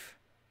relief.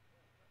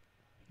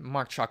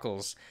 Mark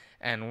chuckles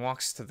and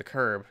walks to the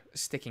curb,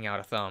 sticking out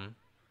a thumb.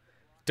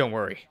 Don't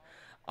worry.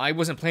 I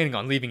wasn't planning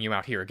on leaving you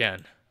out here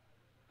again.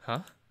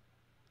 Huh?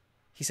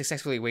 He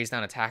successfully weighs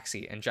down a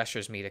taxi and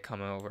gestures me to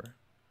come over.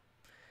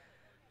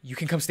 You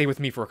can come stay with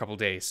me for a couple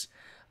days.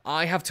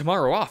 I have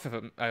tomorrow off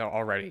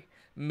already.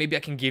 Maybe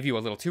I can give you a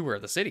little tour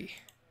of the city.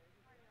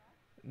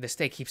 This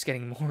day keeps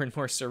getting more and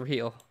more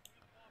surreal.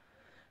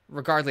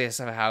 Regardless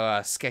of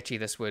how sketchy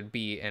this would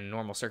be in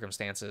normal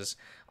circumstances,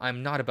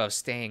 I'm not above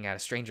staying at a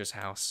stranger's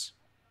house.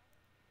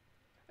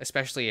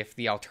 Especially if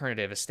the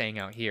alternative is staying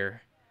out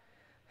here.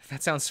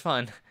 That sounds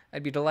fun.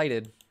 I'd be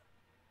delighted.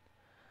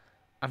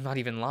 I'm not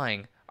even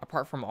lying.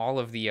 Apart from all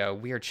of the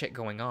weird shit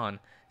going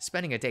on,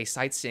 spending a day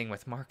sightseeing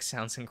with Mark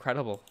sounds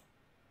incredible.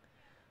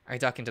 I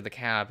duck into the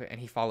cab, and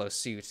he follows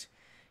suit.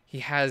 He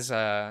has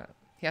to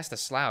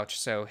slouch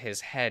so his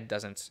head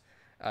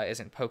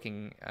isn't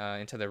poking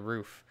into the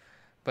roof,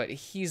 but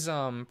he's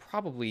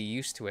probably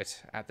used to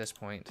it at this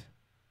point.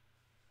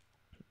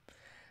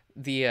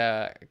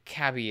 The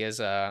cabbie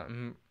is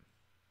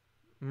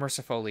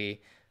merciful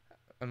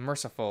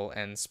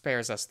and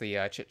spares us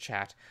the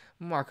chit-chat,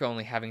 Mark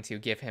only having to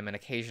give him an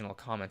occasional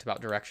comment about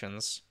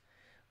directions.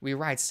 We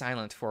ride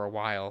silent for a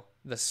while,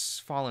 the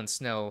fallen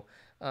snow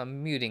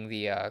muting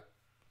the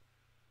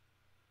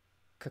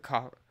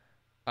cacophony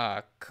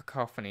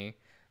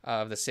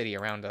of the city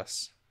around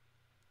us.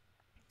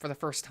 For the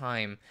first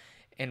time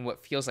in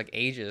what feels like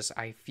ages,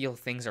 I feel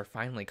things are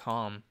finally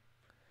calm.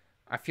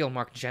 I feel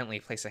Mark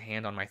gently place a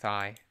hand on my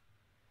thigh.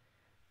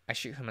 I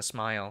shoot him a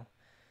smile,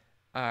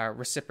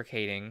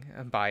 reciprocating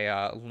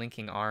by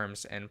linking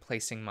arms and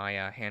placing my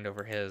hand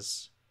over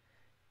his.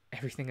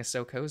 Everything is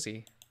so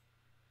cozy.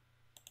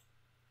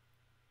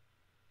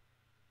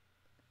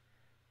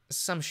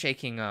 Someone's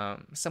shaking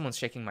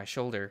my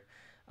shoulder.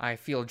 I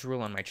feel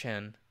drool on my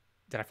chin.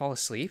 Did I fall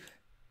asleep?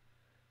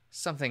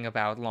 Something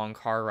about long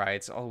car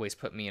rides always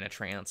put me in a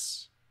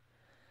trance.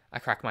 I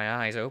crack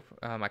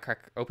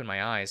open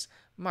my eyes.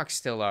 Mark's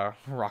still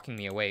rocking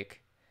me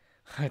awake.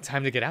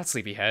 Time to get out,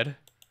 sleepyhead.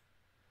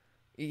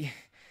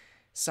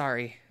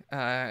 Sorry.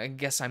 I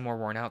guess I'm more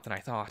worn out than I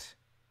thought.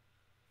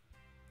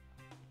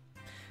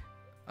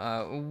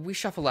 We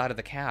shuffle out of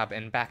the cab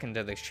and back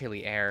into the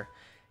chilly air.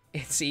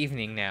 It's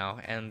evening now,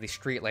 and the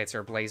streetlights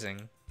are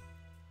blazing.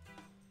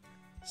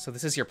 So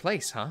this is your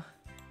place, huh?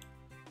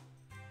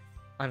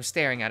 I'm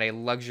staring at a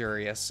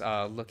luxurious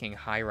looking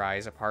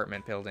high-rise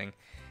apartment building.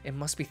 It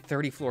must be at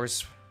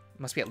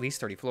least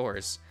 30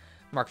 floors.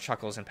 Mark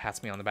chuckles and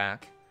pats me on the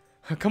back.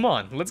 Come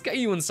on, let's get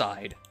you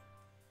inside.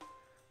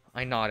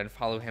 I nod and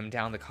follow him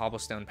down the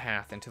cobblestone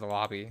path into the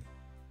lobby.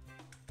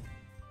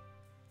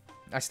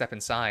 I step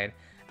inside.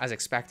 As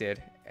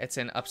expected, it's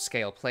an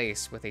upscale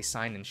place with a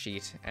sign-in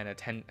sheet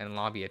and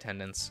lobby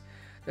attendants.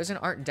 There's an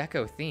Art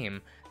Deco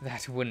theme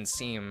that wouldn't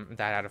seem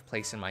that out of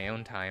place in my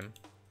own time.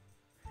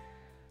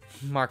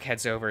 Mark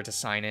heads over to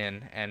sign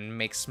in and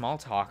makes small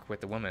talk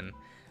with the woman.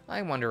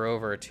 I wander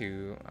over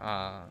to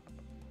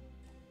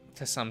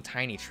some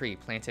tiny tree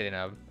planted in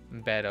a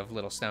bed of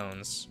little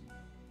stones.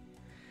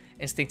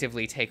 I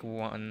instinctively take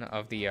one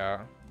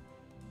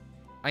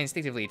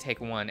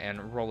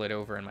and roll it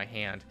over in my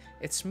hand.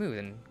 It's smooth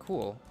and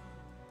cool.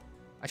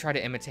 I try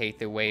to imitate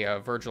the way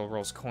Virgil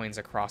rolls coins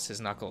across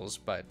his knuckles,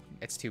 but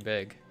it's too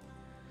big.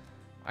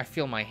 I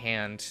feel a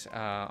hand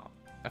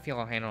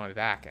on my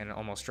back and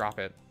almost drop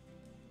it.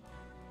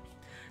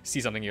 See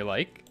something you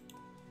like?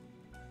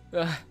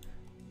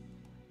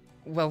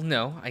 Well,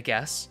 no, I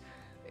guess.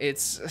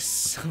 It's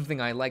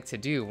something I like to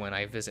do when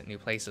I visit new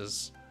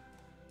places.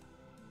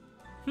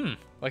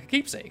 Like a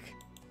keepsake.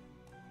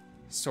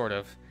 Sort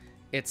of.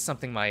 It's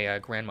something my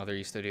grandmother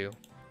used to do.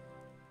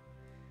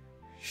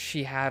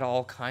 She had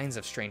all kinds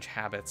of strange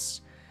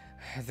habits.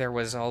 There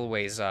was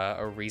always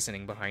a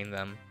reasoning behind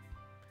them.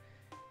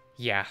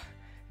 Yeah,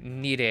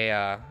 need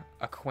to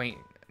acquaint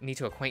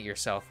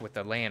yourself with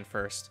the land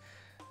first,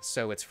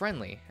 so it's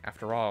friendly.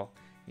 After all,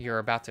 you're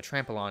about to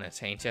trample on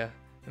it, ain't ya?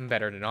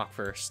 Better to knock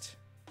first.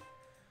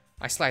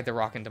 I slide the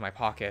rock into my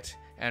pocket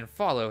and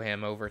follow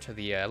him over to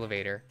the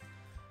elevator.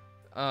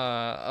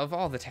 Of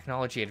all the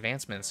technology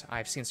advancements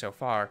I've seen so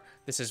far,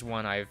 this is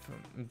one I've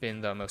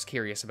been the most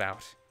curious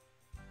about.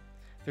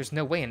 There's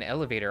no way an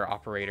elevator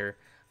operator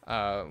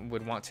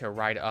would want to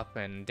ride up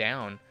and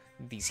down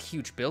these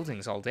huge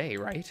buildings all day,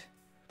 right?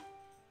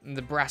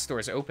 The brass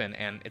doors open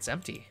and it's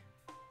empty.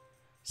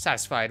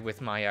 Satisfied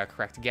with my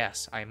correct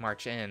guess, I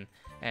march in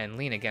and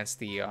lean against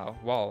the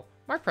wall.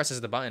 Mark presses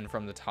the button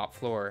from the top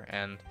floor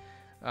and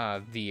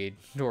the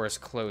doors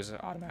close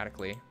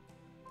automatically.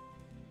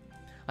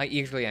 I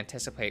eagerly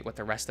anticipate what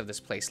the rest of this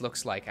place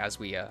looks like as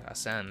we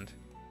ascend.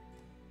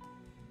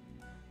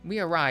 We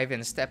arrive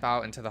and step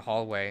out into the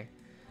hallway.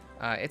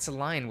 It's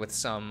lined with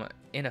some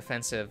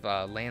inoffensive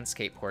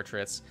landscape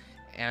portraits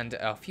and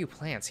a few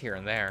plants here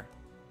and there.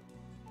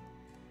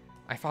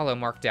 I follow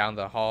Mark down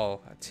the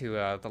hall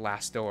to the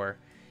last door,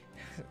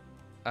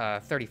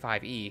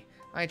 35E.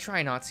 I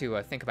try not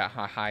to think about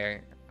how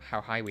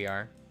high we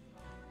are.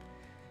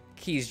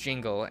 Keys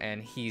jingle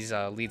and he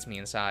leads me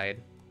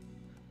inside.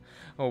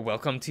 Oh,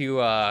 welcome to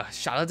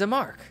Chala de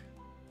Mark,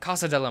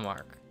 Casa de la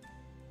Mark.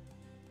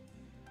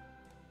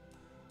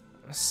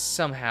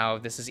 Somehow,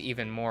 this is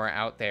even more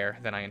out there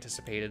than I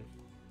anticipated.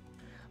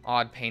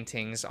 Odd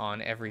paintings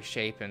on every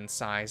shape and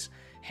size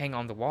hang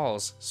on the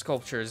walls,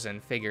 sculptures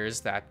and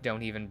figures that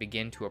don't even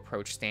begin to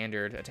approach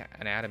standard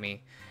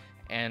anatomy,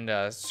 and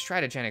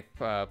stratagenic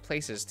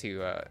places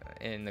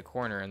in the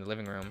corner in the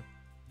living room.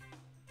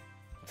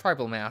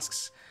 Tribal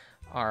masks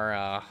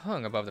are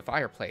hung above the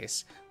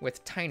fireplace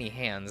with tiny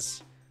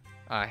handprints,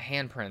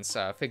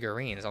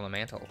 figurines on the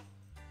mantle.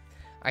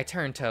 I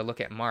turn to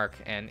look at Mark,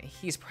 and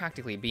he's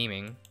practically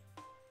beaming.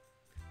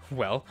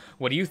 Well,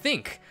 what do you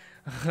think?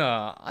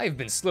 I've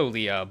been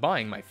slowly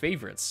buying my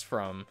favorites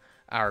from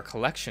our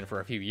collection for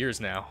a few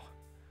years now.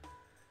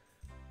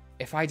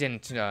 If I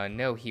didn't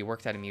know he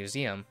worked at a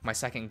museum, my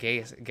second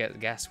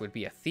guess would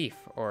be a thief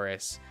or a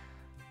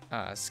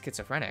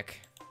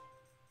schizophrenic.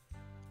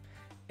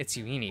 It's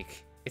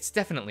unique. It's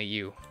definitely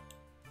you.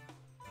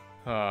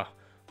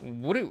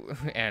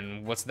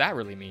 What's that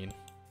really mean?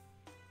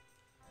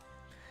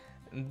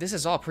 This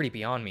is all pretty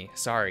beyond me,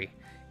 sorry.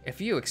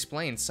 If you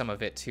explained some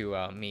of it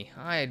to me,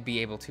 I'd be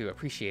able to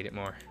appreciate it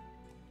more.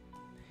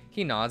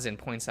 He nods and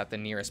points at the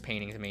nearest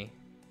painting to me.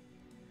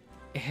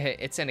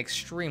 It's an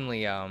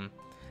extremely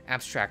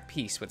abstract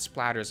piece with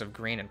splatters of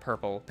green and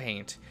purple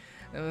paint.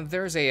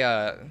 There's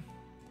a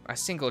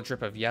single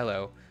drip of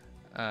yellow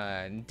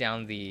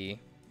down the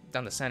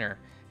center,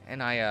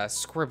 and I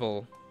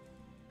scribble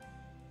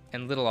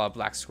and little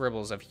black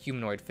scribbles of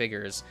humanoid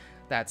figures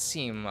that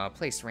seem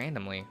placed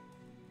randomly.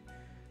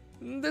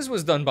 This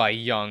was done by a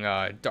young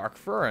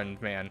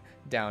dark-furred man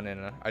down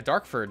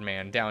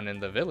in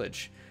the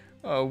village.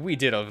 We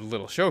did a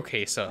little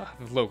showcase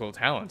of local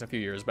talent a few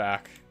years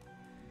back.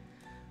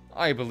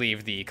 I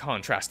believe the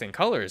contrasting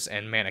colors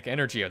and manic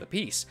energy of the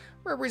piece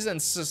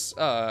represents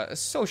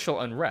social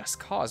unrest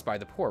caused by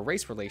the poor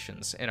race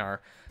relations in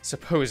our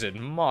supposed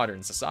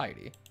modern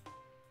society.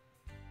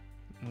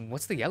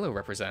 What's the yellow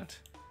represent?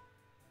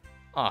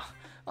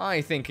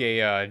 I think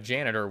a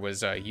janitor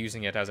was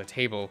using it as a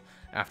table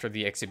after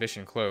the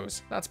exhibition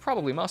closed. That's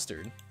probably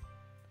mustard.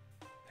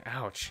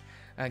 Ouch.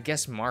 I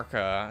guess Mark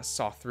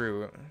saw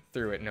through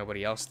it,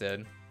 nobody else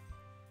did.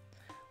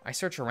 I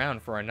search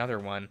around for another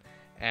one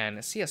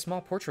and see a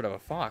small portrait of a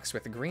fox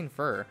with green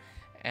fur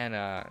and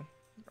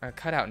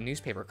cut out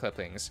newspaper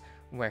clippings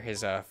where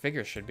his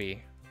figure should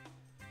be.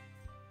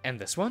 And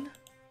this one?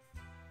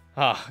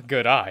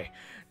 Good eye.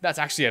 That's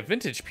actually a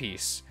vintage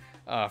piece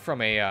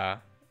from a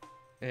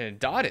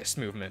Dadaist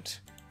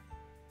movement.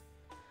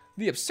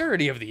 The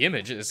absurdity of the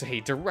image is a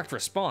direct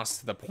response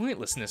to the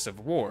pointlessness of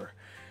war.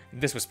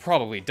 This was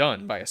probably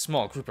done by a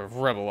small group of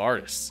rebel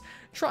artists,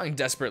 trying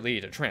desperately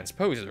to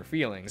transpose their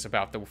feelings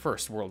about the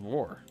First World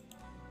War.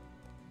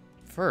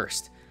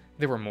 First?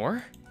 There were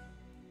more?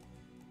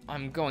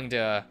 I'm going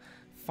to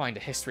find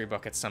a history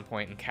book at some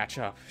point and catch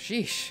up.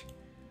 Sheesh.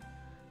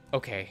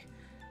 Okay,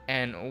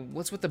 and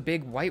what's with the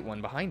big white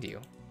one behind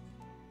you?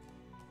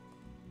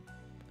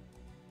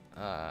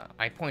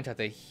 I point at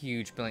the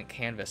huge blank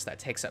canvas that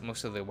takes up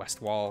most of the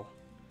west wall.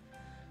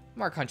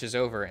 Mark hunches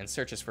over and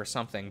searches for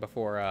something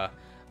before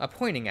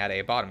pointing at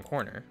a bottom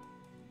corner.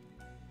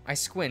 I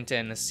squint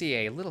and see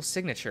a little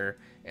signature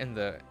in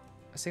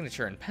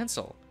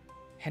pencil.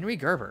 Henry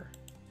Gerber.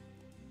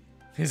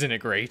 Isn't it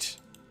great?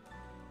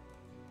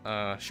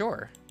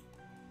 Sure.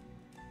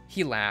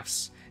 He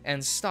laughs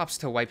and stops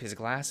to wipe his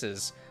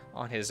glasses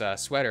on his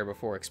sweater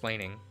before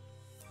explaining.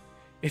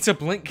 It's a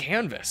blank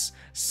canvas,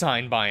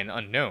 signed by an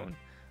unknown.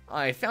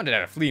 I found it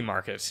at a flea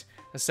market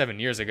 7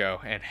 years ago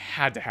and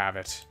had to have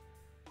it.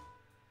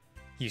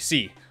 You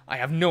see, I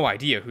have no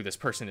idea who this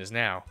person is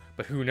now,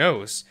 but who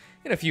knows?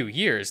 In a few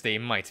years, they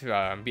might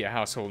be a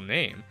household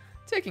name,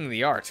 taking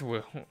the art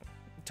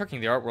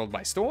world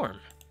by storm.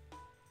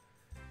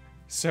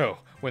 So,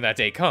 when that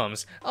day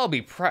comes, I'll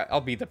be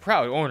the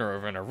proud owner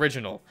of an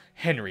original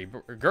Henry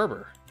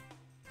Gerber.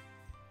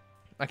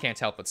 I can't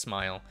help but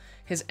smile.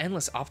 His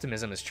endless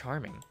optimism is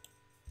charming.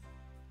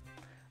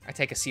 I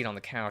take a seat on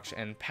the couch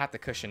and pat the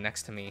cushion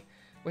next to me.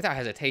 Without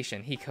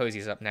hesitation, he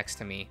cozies up next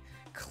to me,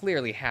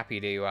 clearly happy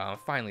to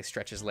finally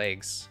stretch his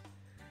legs.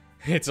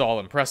 It's all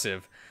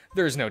impressive.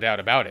 There's no doubt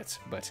about it,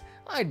 but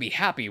I'd be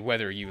happy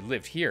whether you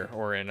lived here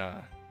or in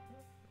a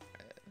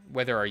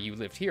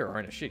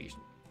shitty.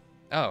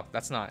 Oh,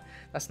 that's not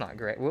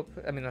great.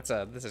 Whoop, I mean,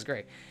 this is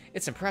great.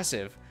 It's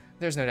impressive.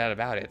 There's no doubt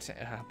about it,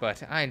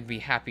 but I'd be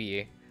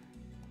happy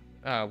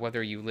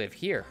whether you live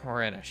here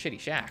or in a shitty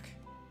shack.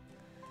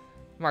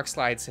 Mark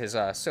slides his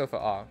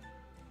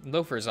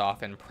loafers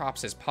off and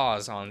props his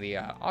paws on the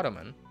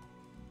ottoman.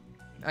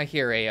 I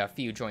hear a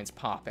few joints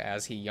pop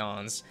as he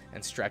yawns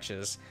and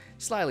stretches,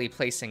 slyly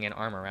placing an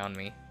arm around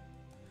me.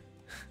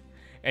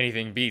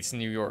 Anything beats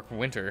New York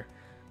winter,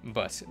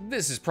 but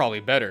this is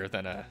probably better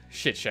than a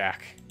shit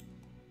shack.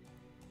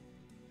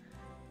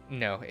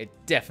 No, it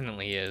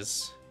definitely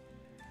is.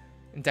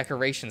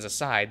 Decorations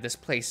aside, this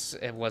place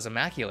was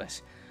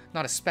immaculate.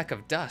 Not a speck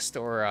of dust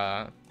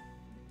or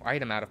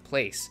item out of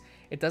place.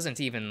 It doesn't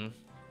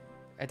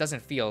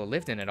feel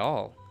lived in at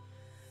all.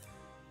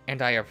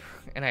 And I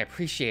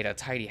appreciate a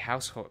tidy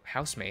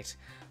housemate.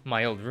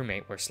 My old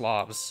roommate were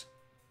slobs.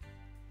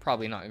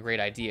 Probably not a great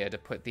idea to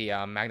put the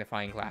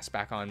magnifying glass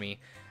back on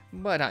me,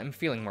 but I'm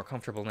feeling more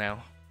comfortable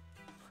now.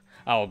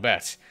 I'll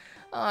bet.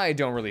 I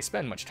don't really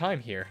spend much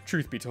time here,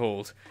 truth be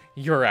told.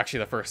 You're actually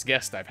the first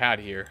guest I've had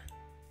here.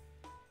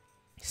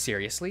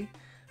 Seriously?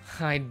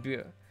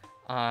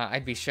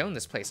 I'd be shown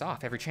this place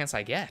off every chance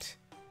I get.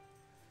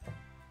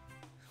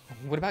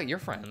 What about your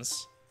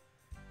friends?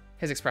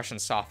 His expression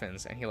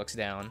softens, and he looks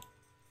down.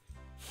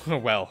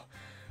 Well,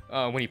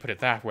 when you put it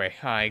that way,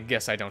 I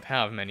guess I don't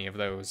have many of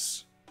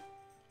those.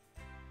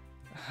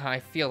 I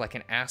feel like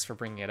an ass for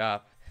bringing it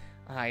up.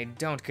 I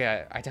don't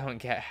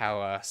get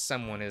how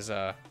someone as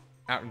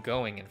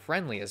outgoing and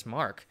friendly as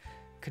Mark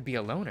could be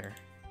a loner.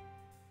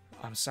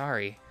 I'm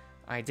sorry.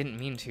 I didn't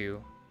mean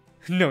to.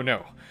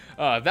 No.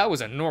 That was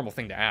a normal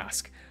thing to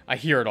ask. I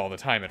hear it all the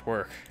time at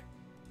work.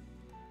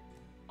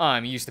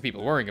 I'm used to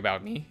people worrying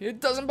about me. It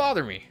doesn't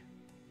bother me.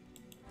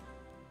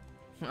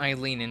 I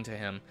lean into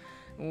him.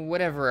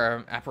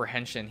 Whatever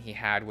apprehension he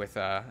had with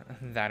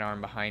that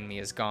arm behind me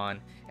is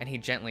gone, and he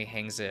gently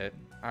hangs it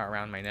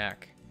around my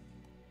neck.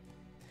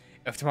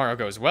 If tomorrow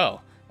goes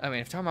well,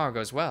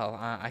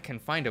 I can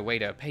find a way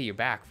to pay you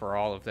back for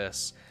all of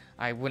this.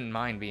 I wouldn't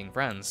mind being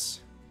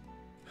friends.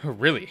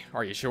 Really?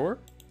 Are you sure?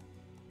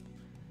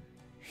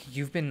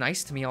 You've been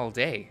nice to me all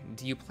day.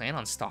 Do you plan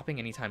on stopping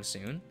anytime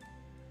soon?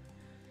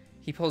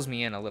 He pulls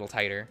me in a little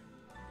tighter.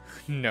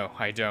 No,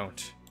 I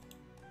don't.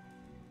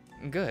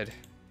 Good.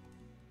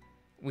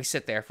 We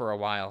sit there for a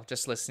while,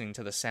 just listening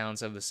to the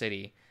sounds of the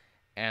city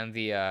and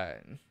the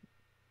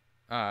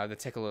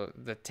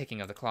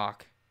ticking of the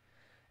clock.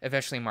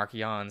 Eventually, Mark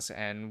yawns,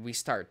 and we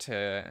start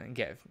to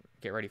get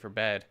ready for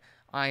bed.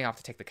 I opt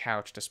to take the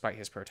couch despite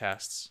his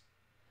protests.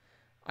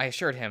 I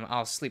assured him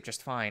I'll sleep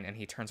just fine, and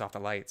he turns off the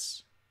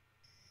lights.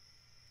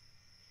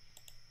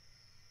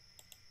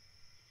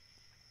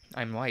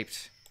 I'm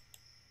wiped.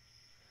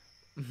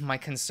 My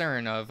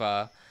concern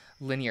of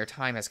linear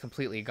time has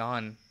completely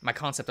gone. My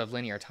concept of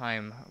linear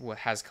time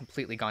has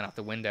completely gone out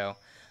the window,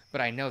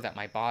 but I know that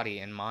my body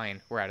and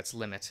mind were at its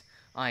limit.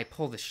 I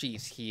pull the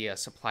sheet he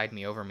supplied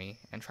me over me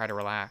and try to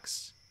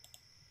relax.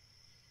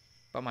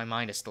 But my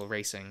mind is still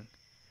racing.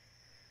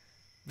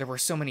 There were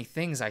so many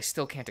things I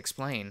still can't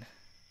explain.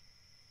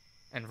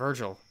 And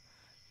Virgil,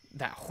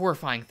 that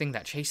horrifying thing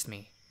that chased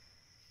me.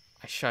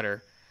 I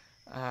shudder.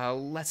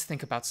 Let's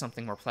think about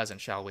something more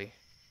pleasant, shall we?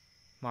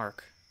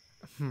 Mark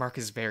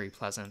is very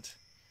pleasant.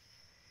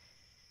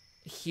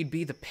 He'd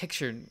be the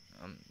picture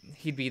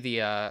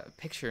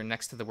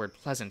next to the word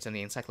pleasant in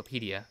the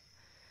encyclopedia.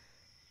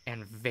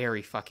 And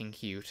very fucking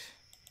cute.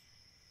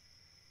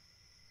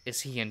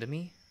 Is he into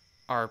me?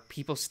 Are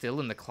people still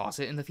in the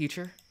closet in the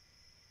future?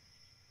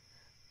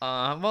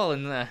 Well,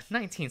 in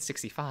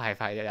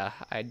 1965,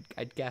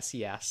 I'd guess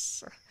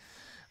yes.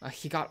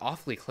 He got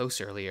awfully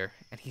close earlier,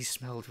 and he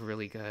smelled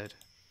really good.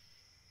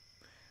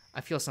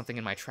 I feel something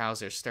in my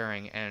trousers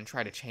stirring and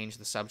try to change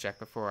the subject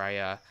before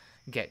I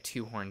get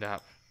too horned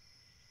up.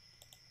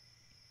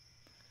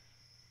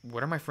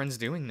 What are my friends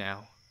doing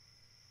now?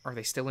 Are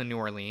they still in New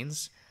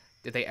Orleans?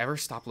 Did they ever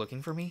stop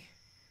looking for me?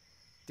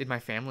 Did my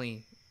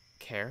family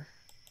care?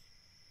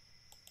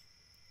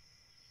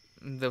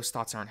 Those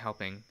thoughts aren't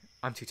helping.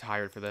 I'm too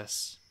tired for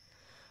this.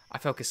 I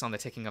focus on the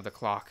ticking of the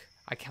clock.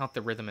 I count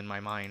the rhythm in my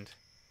mind.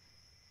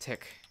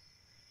 Tick,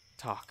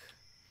 tock,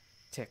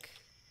 tick,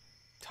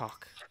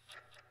 tock,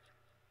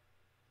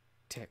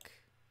 tick.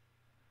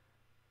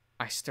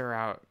 I stir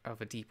out of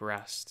a deep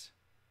rest.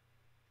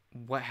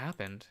 What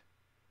happened?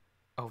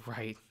 Oh,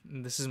 right.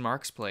 This is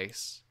Mark's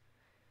place.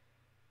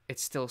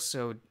 It's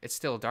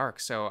still dark,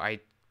 so I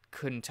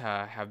couldn't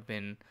have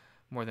been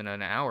more than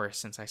an hour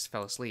since I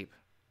fell asleep.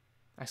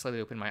 I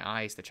slowly open my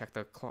eyes to check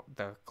the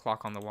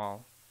clock on the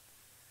wall.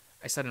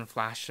 A sudden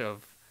flash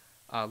of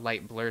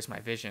light blurs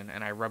my vision,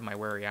 and I rub my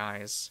weary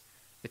eyes.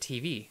 The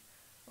TV.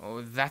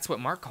 Oh, that's what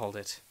Mark called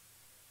it.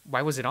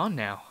 Why was it on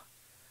now?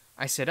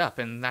 I sit up,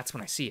 and that's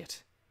when I see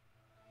it.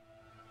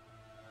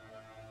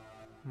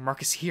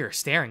 Mark is here,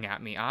 staring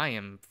at me. I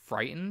am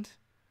frightened.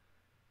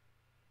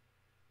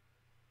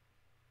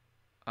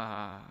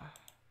 I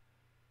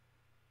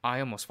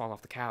almost fall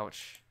off the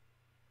couch.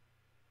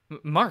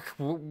 Mark,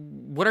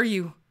 what are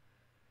you...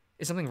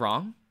 Is something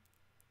wrong?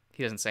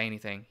 He doesn't say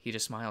anything. He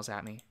just smiles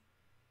at me.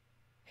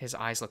 His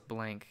eyes look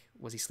blank.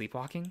 Was he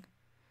sleepwalking?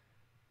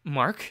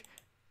 Mark?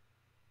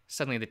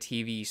 Suddenly the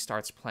TV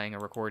starts playing a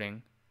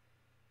recording.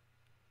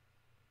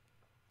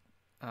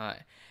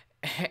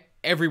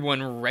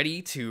 Everyone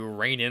ready to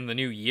rein in the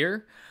new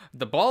year?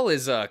 The ball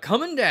is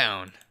coming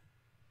down.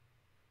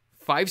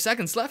 5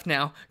 seconds left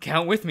now.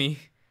 Count with me.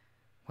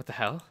 What the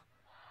hell?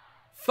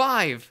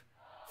 5,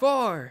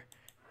 4,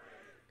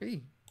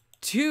 3,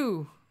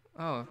 2.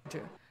 Oh,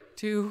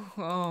 two.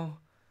 Oh.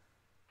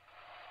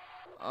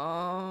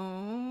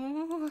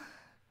 Oh.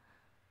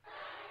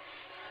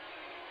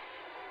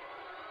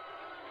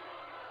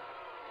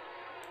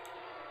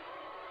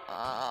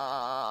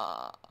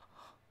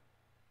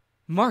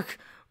 Mark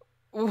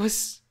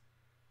was...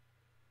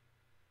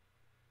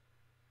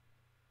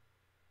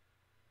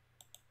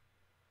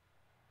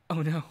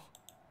 Oh no.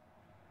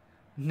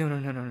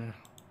 No.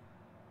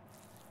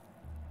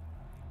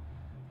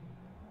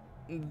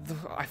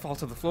 I fall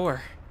to the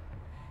floor.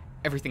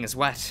 Everything is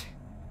wet.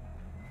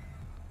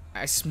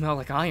 I smell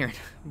like iron.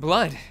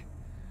 Blood.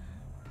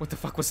 What the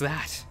fuck was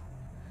that?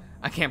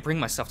 I can't bring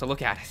myself to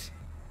look at it.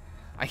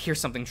 I hear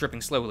something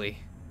dripping slowly.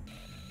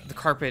 The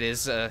carpet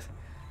is,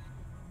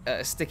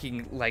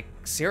 sticking like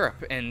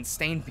syrup and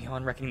stained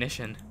beyond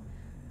recognition.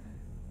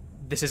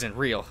 This isn't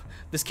real.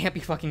 This can't be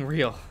fucking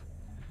real.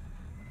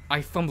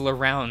 I fumble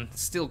around,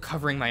 still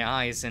covering my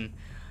eyes, and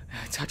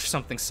touch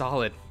something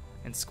solid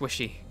and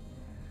squishy.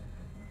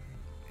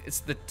 It's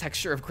the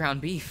texture of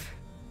ground beef.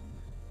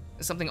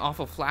 Something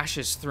awful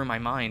flashes through my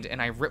mind,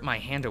 and I rip my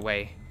hand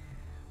away.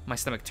 My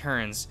stomach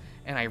turns,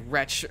 and I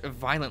retch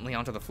violently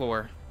onto the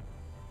floor.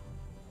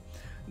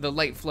 The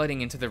light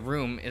flooding into the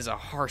room is a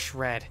harsh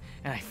red,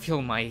 and I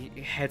feel my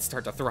head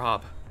start to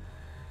throb.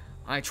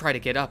 I try to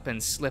get up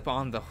and slip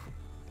on the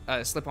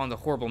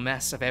horrible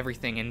mess of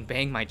everything and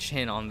bang my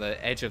chin on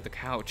the edge of the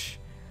couch.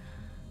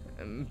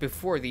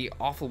 Before the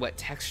awful wet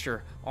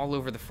texture all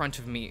over the front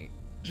of me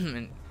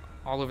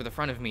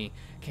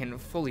can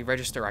fully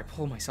register, I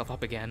pull myself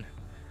up again.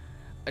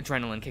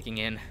 Adrenaline kicking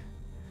in.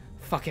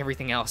 Fuck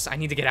everything else. I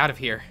need to get out of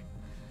here.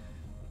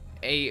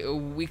 I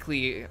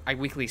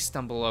weakly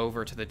stumble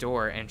over to the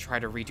door and try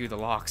to redo the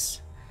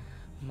locks.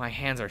 My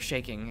hands are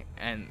shaking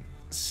and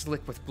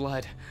slick with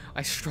blood.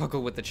 I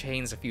struggle with the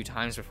chains a few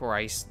times before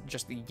I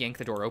just yank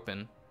the door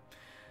open.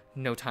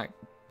 No time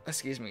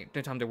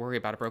to worry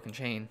about a broken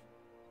chain.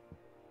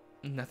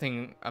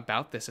 Nothing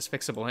about this is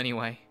fixable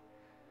anyway.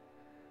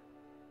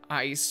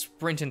 I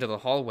sprint into the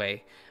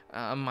hallway.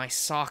 My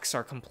socks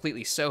are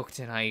completely soaked,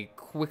 and I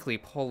quickly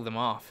pull them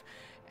off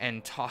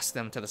and toss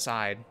them to the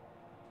side.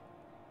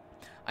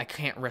 I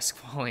can't risk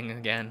falling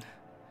again.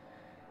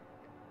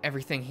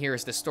 Everything here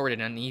is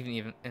distorted and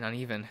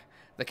uneven.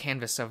 The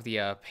canvas of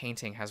the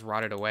painting has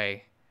rotted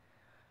away.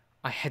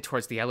 I head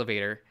towards the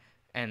elevator,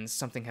 and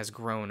something has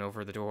grown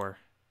over the door.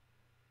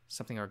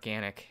 Something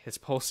organic. It's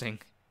pulsing.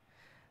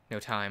 No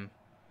time.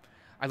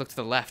 I look to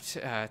the left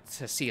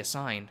to see a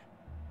sign.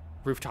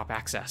 Rooftop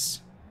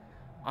access.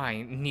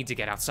 I need to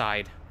get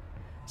outside.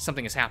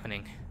 Something is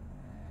happening.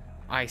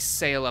 I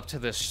sail up to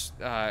the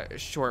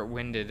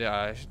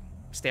short-winded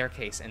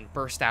staircase and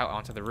burst out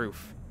onto the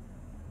roof.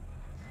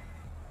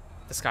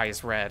 The sky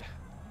is red.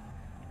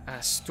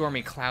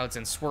 Stormy clouds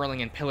and swirling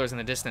in pillars in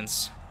the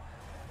distance.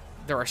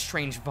 There are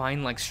strange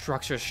vine-like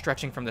structures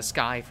stretching from the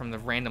sky from the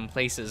random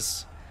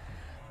places.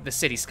 The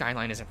city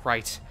skyline isn't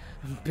right.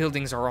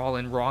 Buildings are all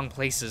in wrong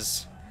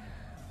places.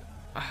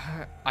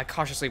 I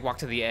cautiously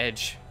walk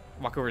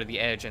over to the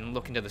edge and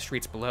look into the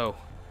streets below.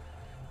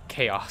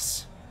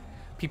 Chaos.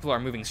 People are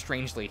moving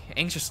strangely,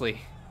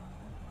 anxiously.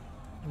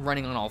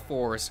 Running on all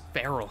fours,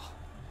 feral.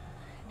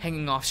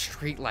 Hanging off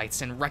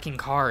streetlights and wrecking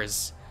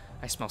cars.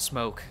 I smell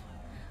smoke.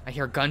 I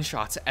hear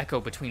gunshots echo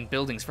between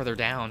buildings further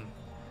down.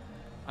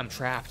 I'm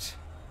trapped.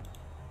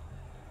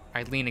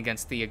 I lean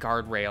against the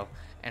guardrail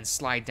and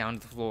slide down to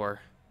the floor.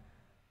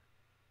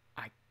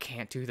 I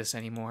can't do this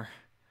anymore.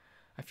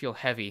 I feel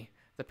heavy.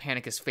 The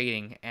panic is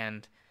fading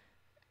and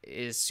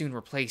is soon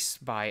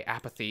replaced by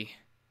apathy.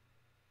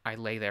 I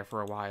lay there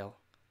for a while.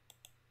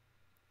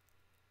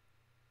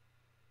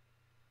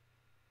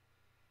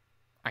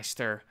 I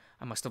stir.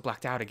 I must have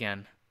blacked out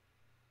again.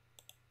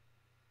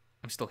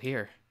 I'm still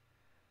here.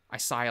 I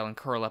sigh and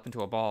curl up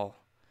into a ball.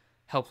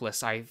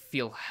 Helpless. I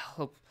feel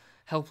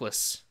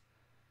helpless.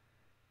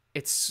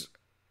 It's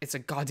a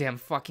goddamn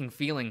fucking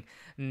feeling,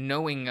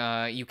 knowing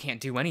you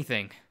can't do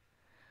anything.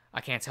 I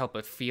can't help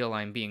but feel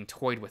I'm being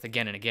toyed with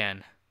again and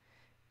again.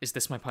 Is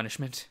this my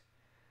punishment?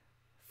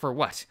 For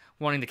what?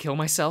 Wanting to kill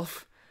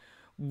myself?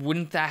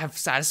 Wouldn't that have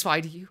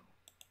satisfied you?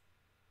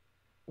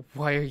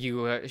 Why are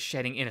you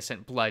shedding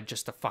innocent blood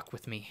just to fuck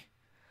with me?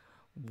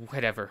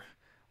 Whatever.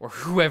 or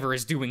whoever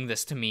is doing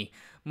this to me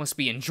must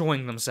be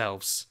enjoying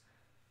themselves.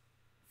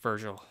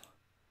 Virgil.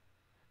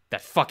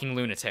 That fucking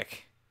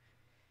lunatic.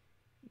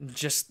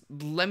 Just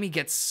let me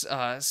get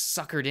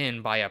suckered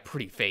in by a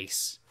pretty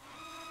face.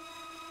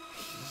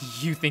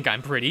 You think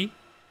I'm pretty?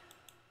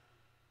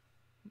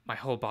 My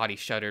whole body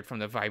shuddered from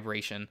the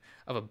vibration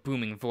of a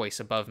booming voice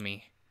above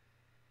me.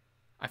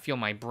 I feel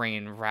my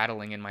brain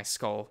rattling in my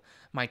skull.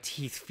 My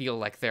teeth feel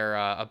like they're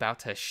about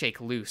to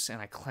shake loose,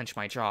 and I clench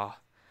my jaw.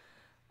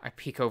 I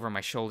peek over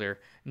my shoulder,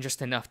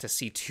 just enough to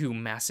see two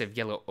massive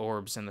yellow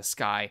orbs in the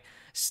sky,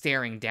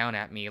 staring down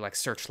at me like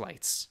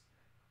searchlights.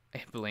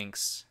 It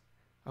blinks.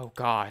 Oh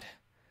God,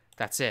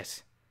 that's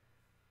it.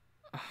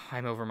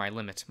 I'm over my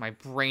limit. My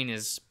brain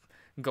is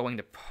going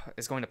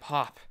to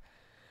pop.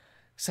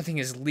 Something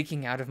is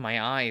leaking out of my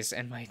eyes,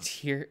 and my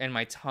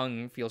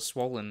tongue feels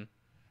swollen.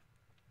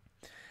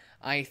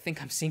 I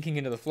think I'm sinking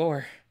into the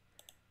floor.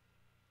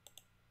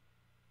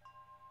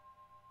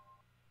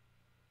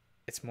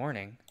 It's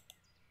morning.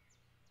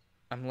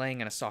 I'm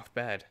laying in a soft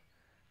bed.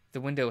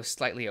 The window is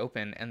slightly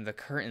open, and the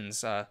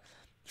curtains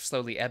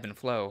slowly ebb and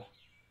flow.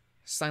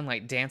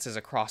 Sunlight dances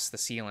across the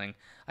ceiling.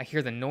 I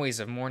hear the noise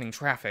of morning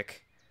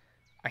traffic.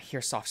 I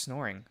hear soft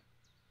snoring.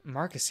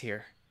 Mark is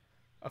here.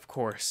 Of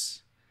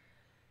course.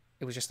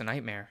 It was just a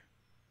nightmare.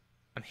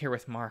 I'm here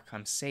with Mark.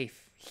 I'm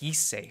safe. He's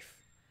safe.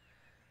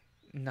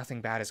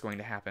 Nothing bad is going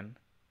to happen.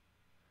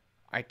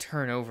 I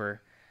turn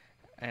over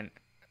and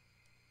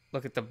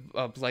look at the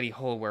bloody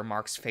hole where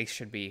Mark's face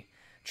should be,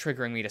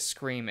 triggering me to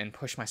scream and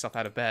push myself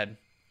out of bed.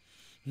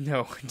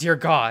 No, dear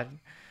God.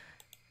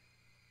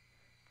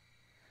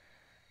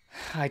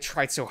 I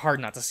tried so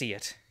hard not to see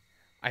it.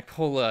 I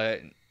pull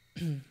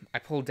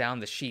down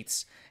the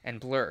sheets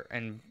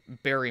and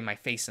bury my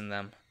face in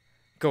them.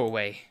 Go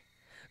away.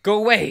 Go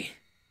away!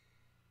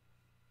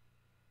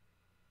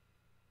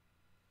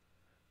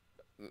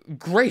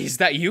 Gray, is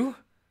that you?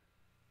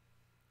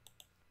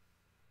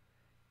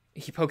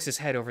 He pokes his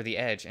head over the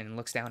edge and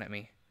looks down at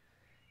me.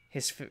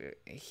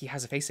 He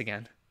has a face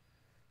again.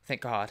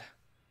 Thank God.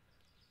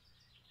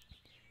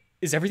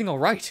 Is everything all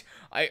right?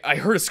 I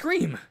heard a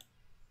scream.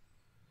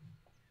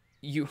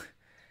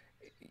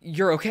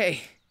 You're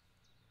okay.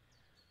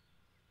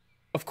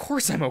 Of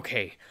course I'm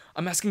okay.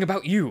 I'm asking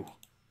about you.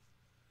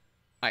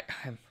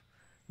 I'm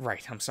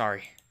right, I'm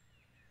sorry.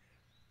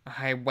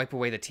 I wipe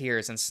away the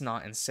tears and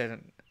snot and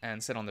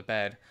sit on the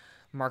bed.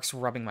 Mark's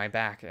rubbing my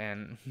back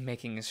and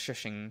making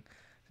shushing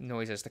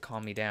noises to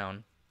calm me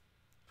down.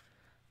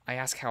 I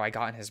ask how I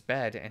got in his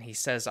bed, and he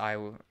says I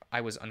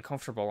was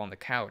uncomfortable on the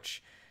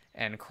couch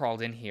and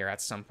crawled in here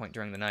at some point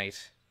during the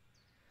night.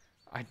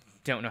 I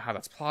don't know how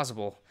that's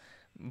plausible,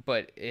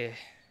 but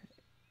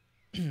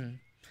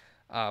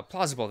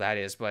plausible that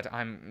is, but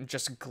I'm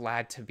just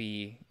glad to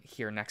be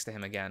here next to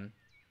him again.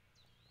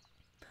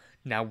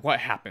 Now what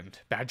happened?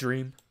 Bad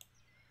dream?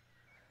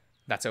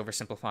 That's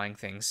oversimplifying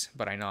things,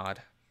 but I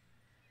nod.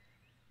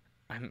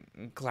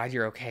 I'm glad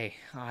you're okay.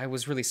 I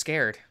was really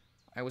scared.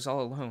 I was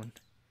all alone.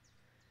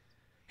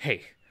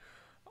 Hey,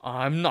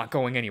 I'm not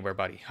going anywhere,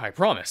 buddy. I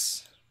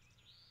promise.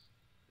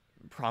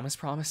 Promise,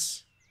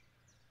 promise?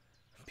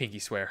 Pinky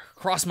swear.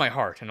 Cross my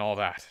heart and all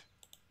that.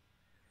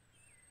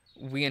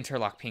 We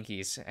interlock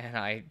pinkies, and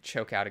I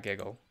choke out a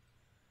giggle.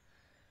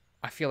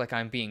 I feel like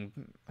I'm being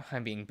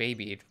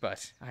babied,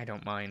 but I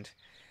don't mind.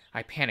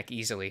 I panic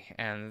easily,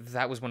 and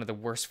that was one of the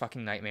worst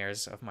fucking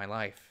nightmares of my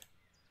life.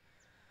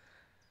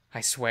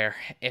 I swear,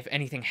 if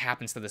anything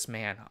happens to this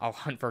man, I'll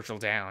hunt Virgil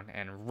down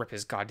and rip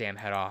his goddamn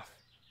head off.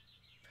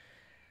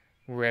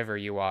 Wherever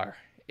you are,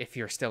 if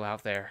you're still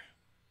out there,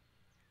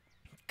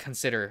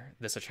 consider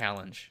this a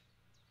challenge.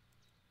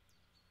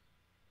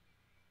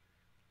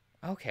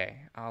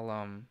 Okay,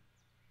 I'll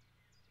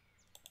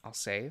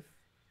save.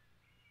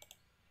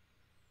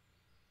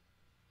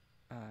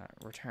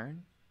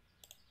 Return.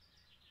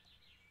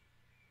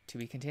 To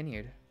be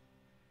continued.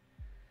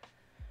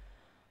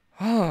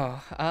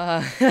 Oh,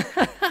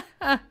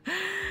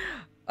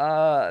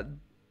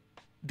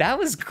 that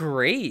was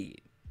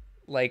great.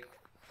 Like,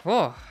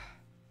 oh,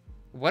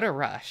 what a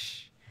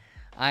rush.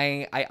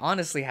 I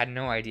honestly had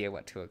no idea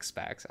what to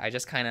expect. I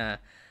just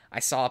I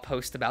saw a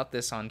post about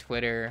this on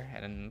Twitter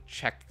and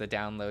checked the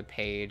download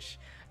page.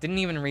 Didn't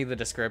even read the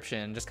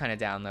description, just kind of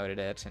downloaded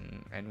it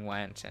and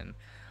went, and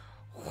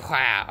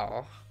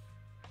wow.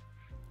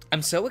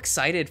 I'm so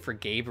excited for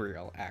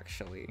Gabriel,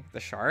 actually, the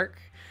shark,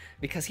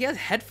 because he has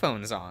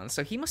headphones on,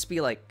 so he must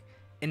be, like,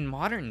 in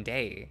modern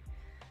day.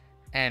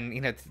 And,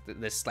 you know,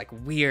 this, like,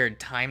 weird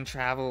time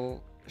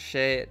travel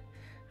shit.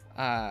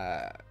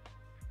 And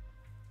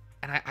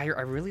I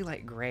really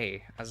like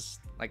Gray as,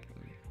 like,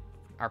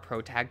 our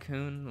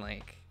pro-tag-coon.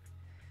 Like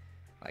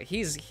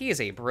he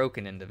is a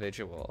broken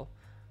individual,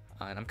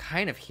 and I'm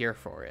kind of here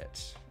for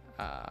it.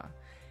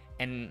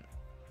 And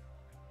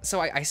so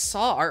I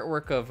saw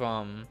artwork of,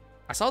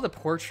 I saw the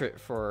portrait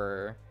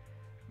for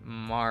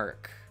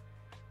Mark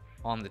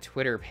on the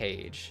Twitter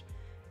page,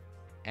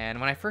 and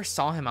when I first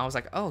saw him, I was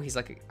like, oh, he's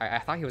like, I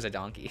thought he was a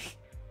donkey.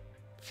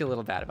 Feel a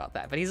little bad about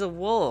that, but he's a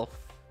wolf,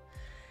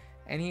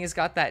 and he's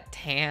got that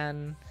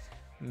tan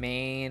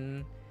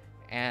mane,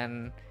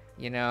 and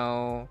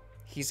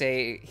he's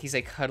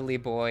a cuddly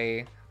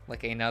boy,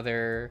 like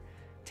another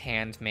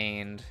tanned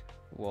maned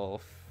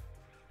wolf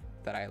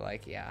that I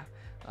like. Yeah.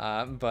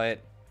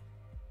 But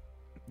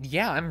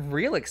yeah, I'm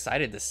real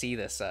excited to see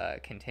this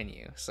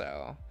continue.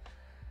 So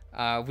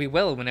we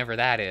will whenever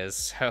that is.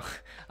 So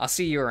I'll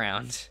see you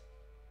around.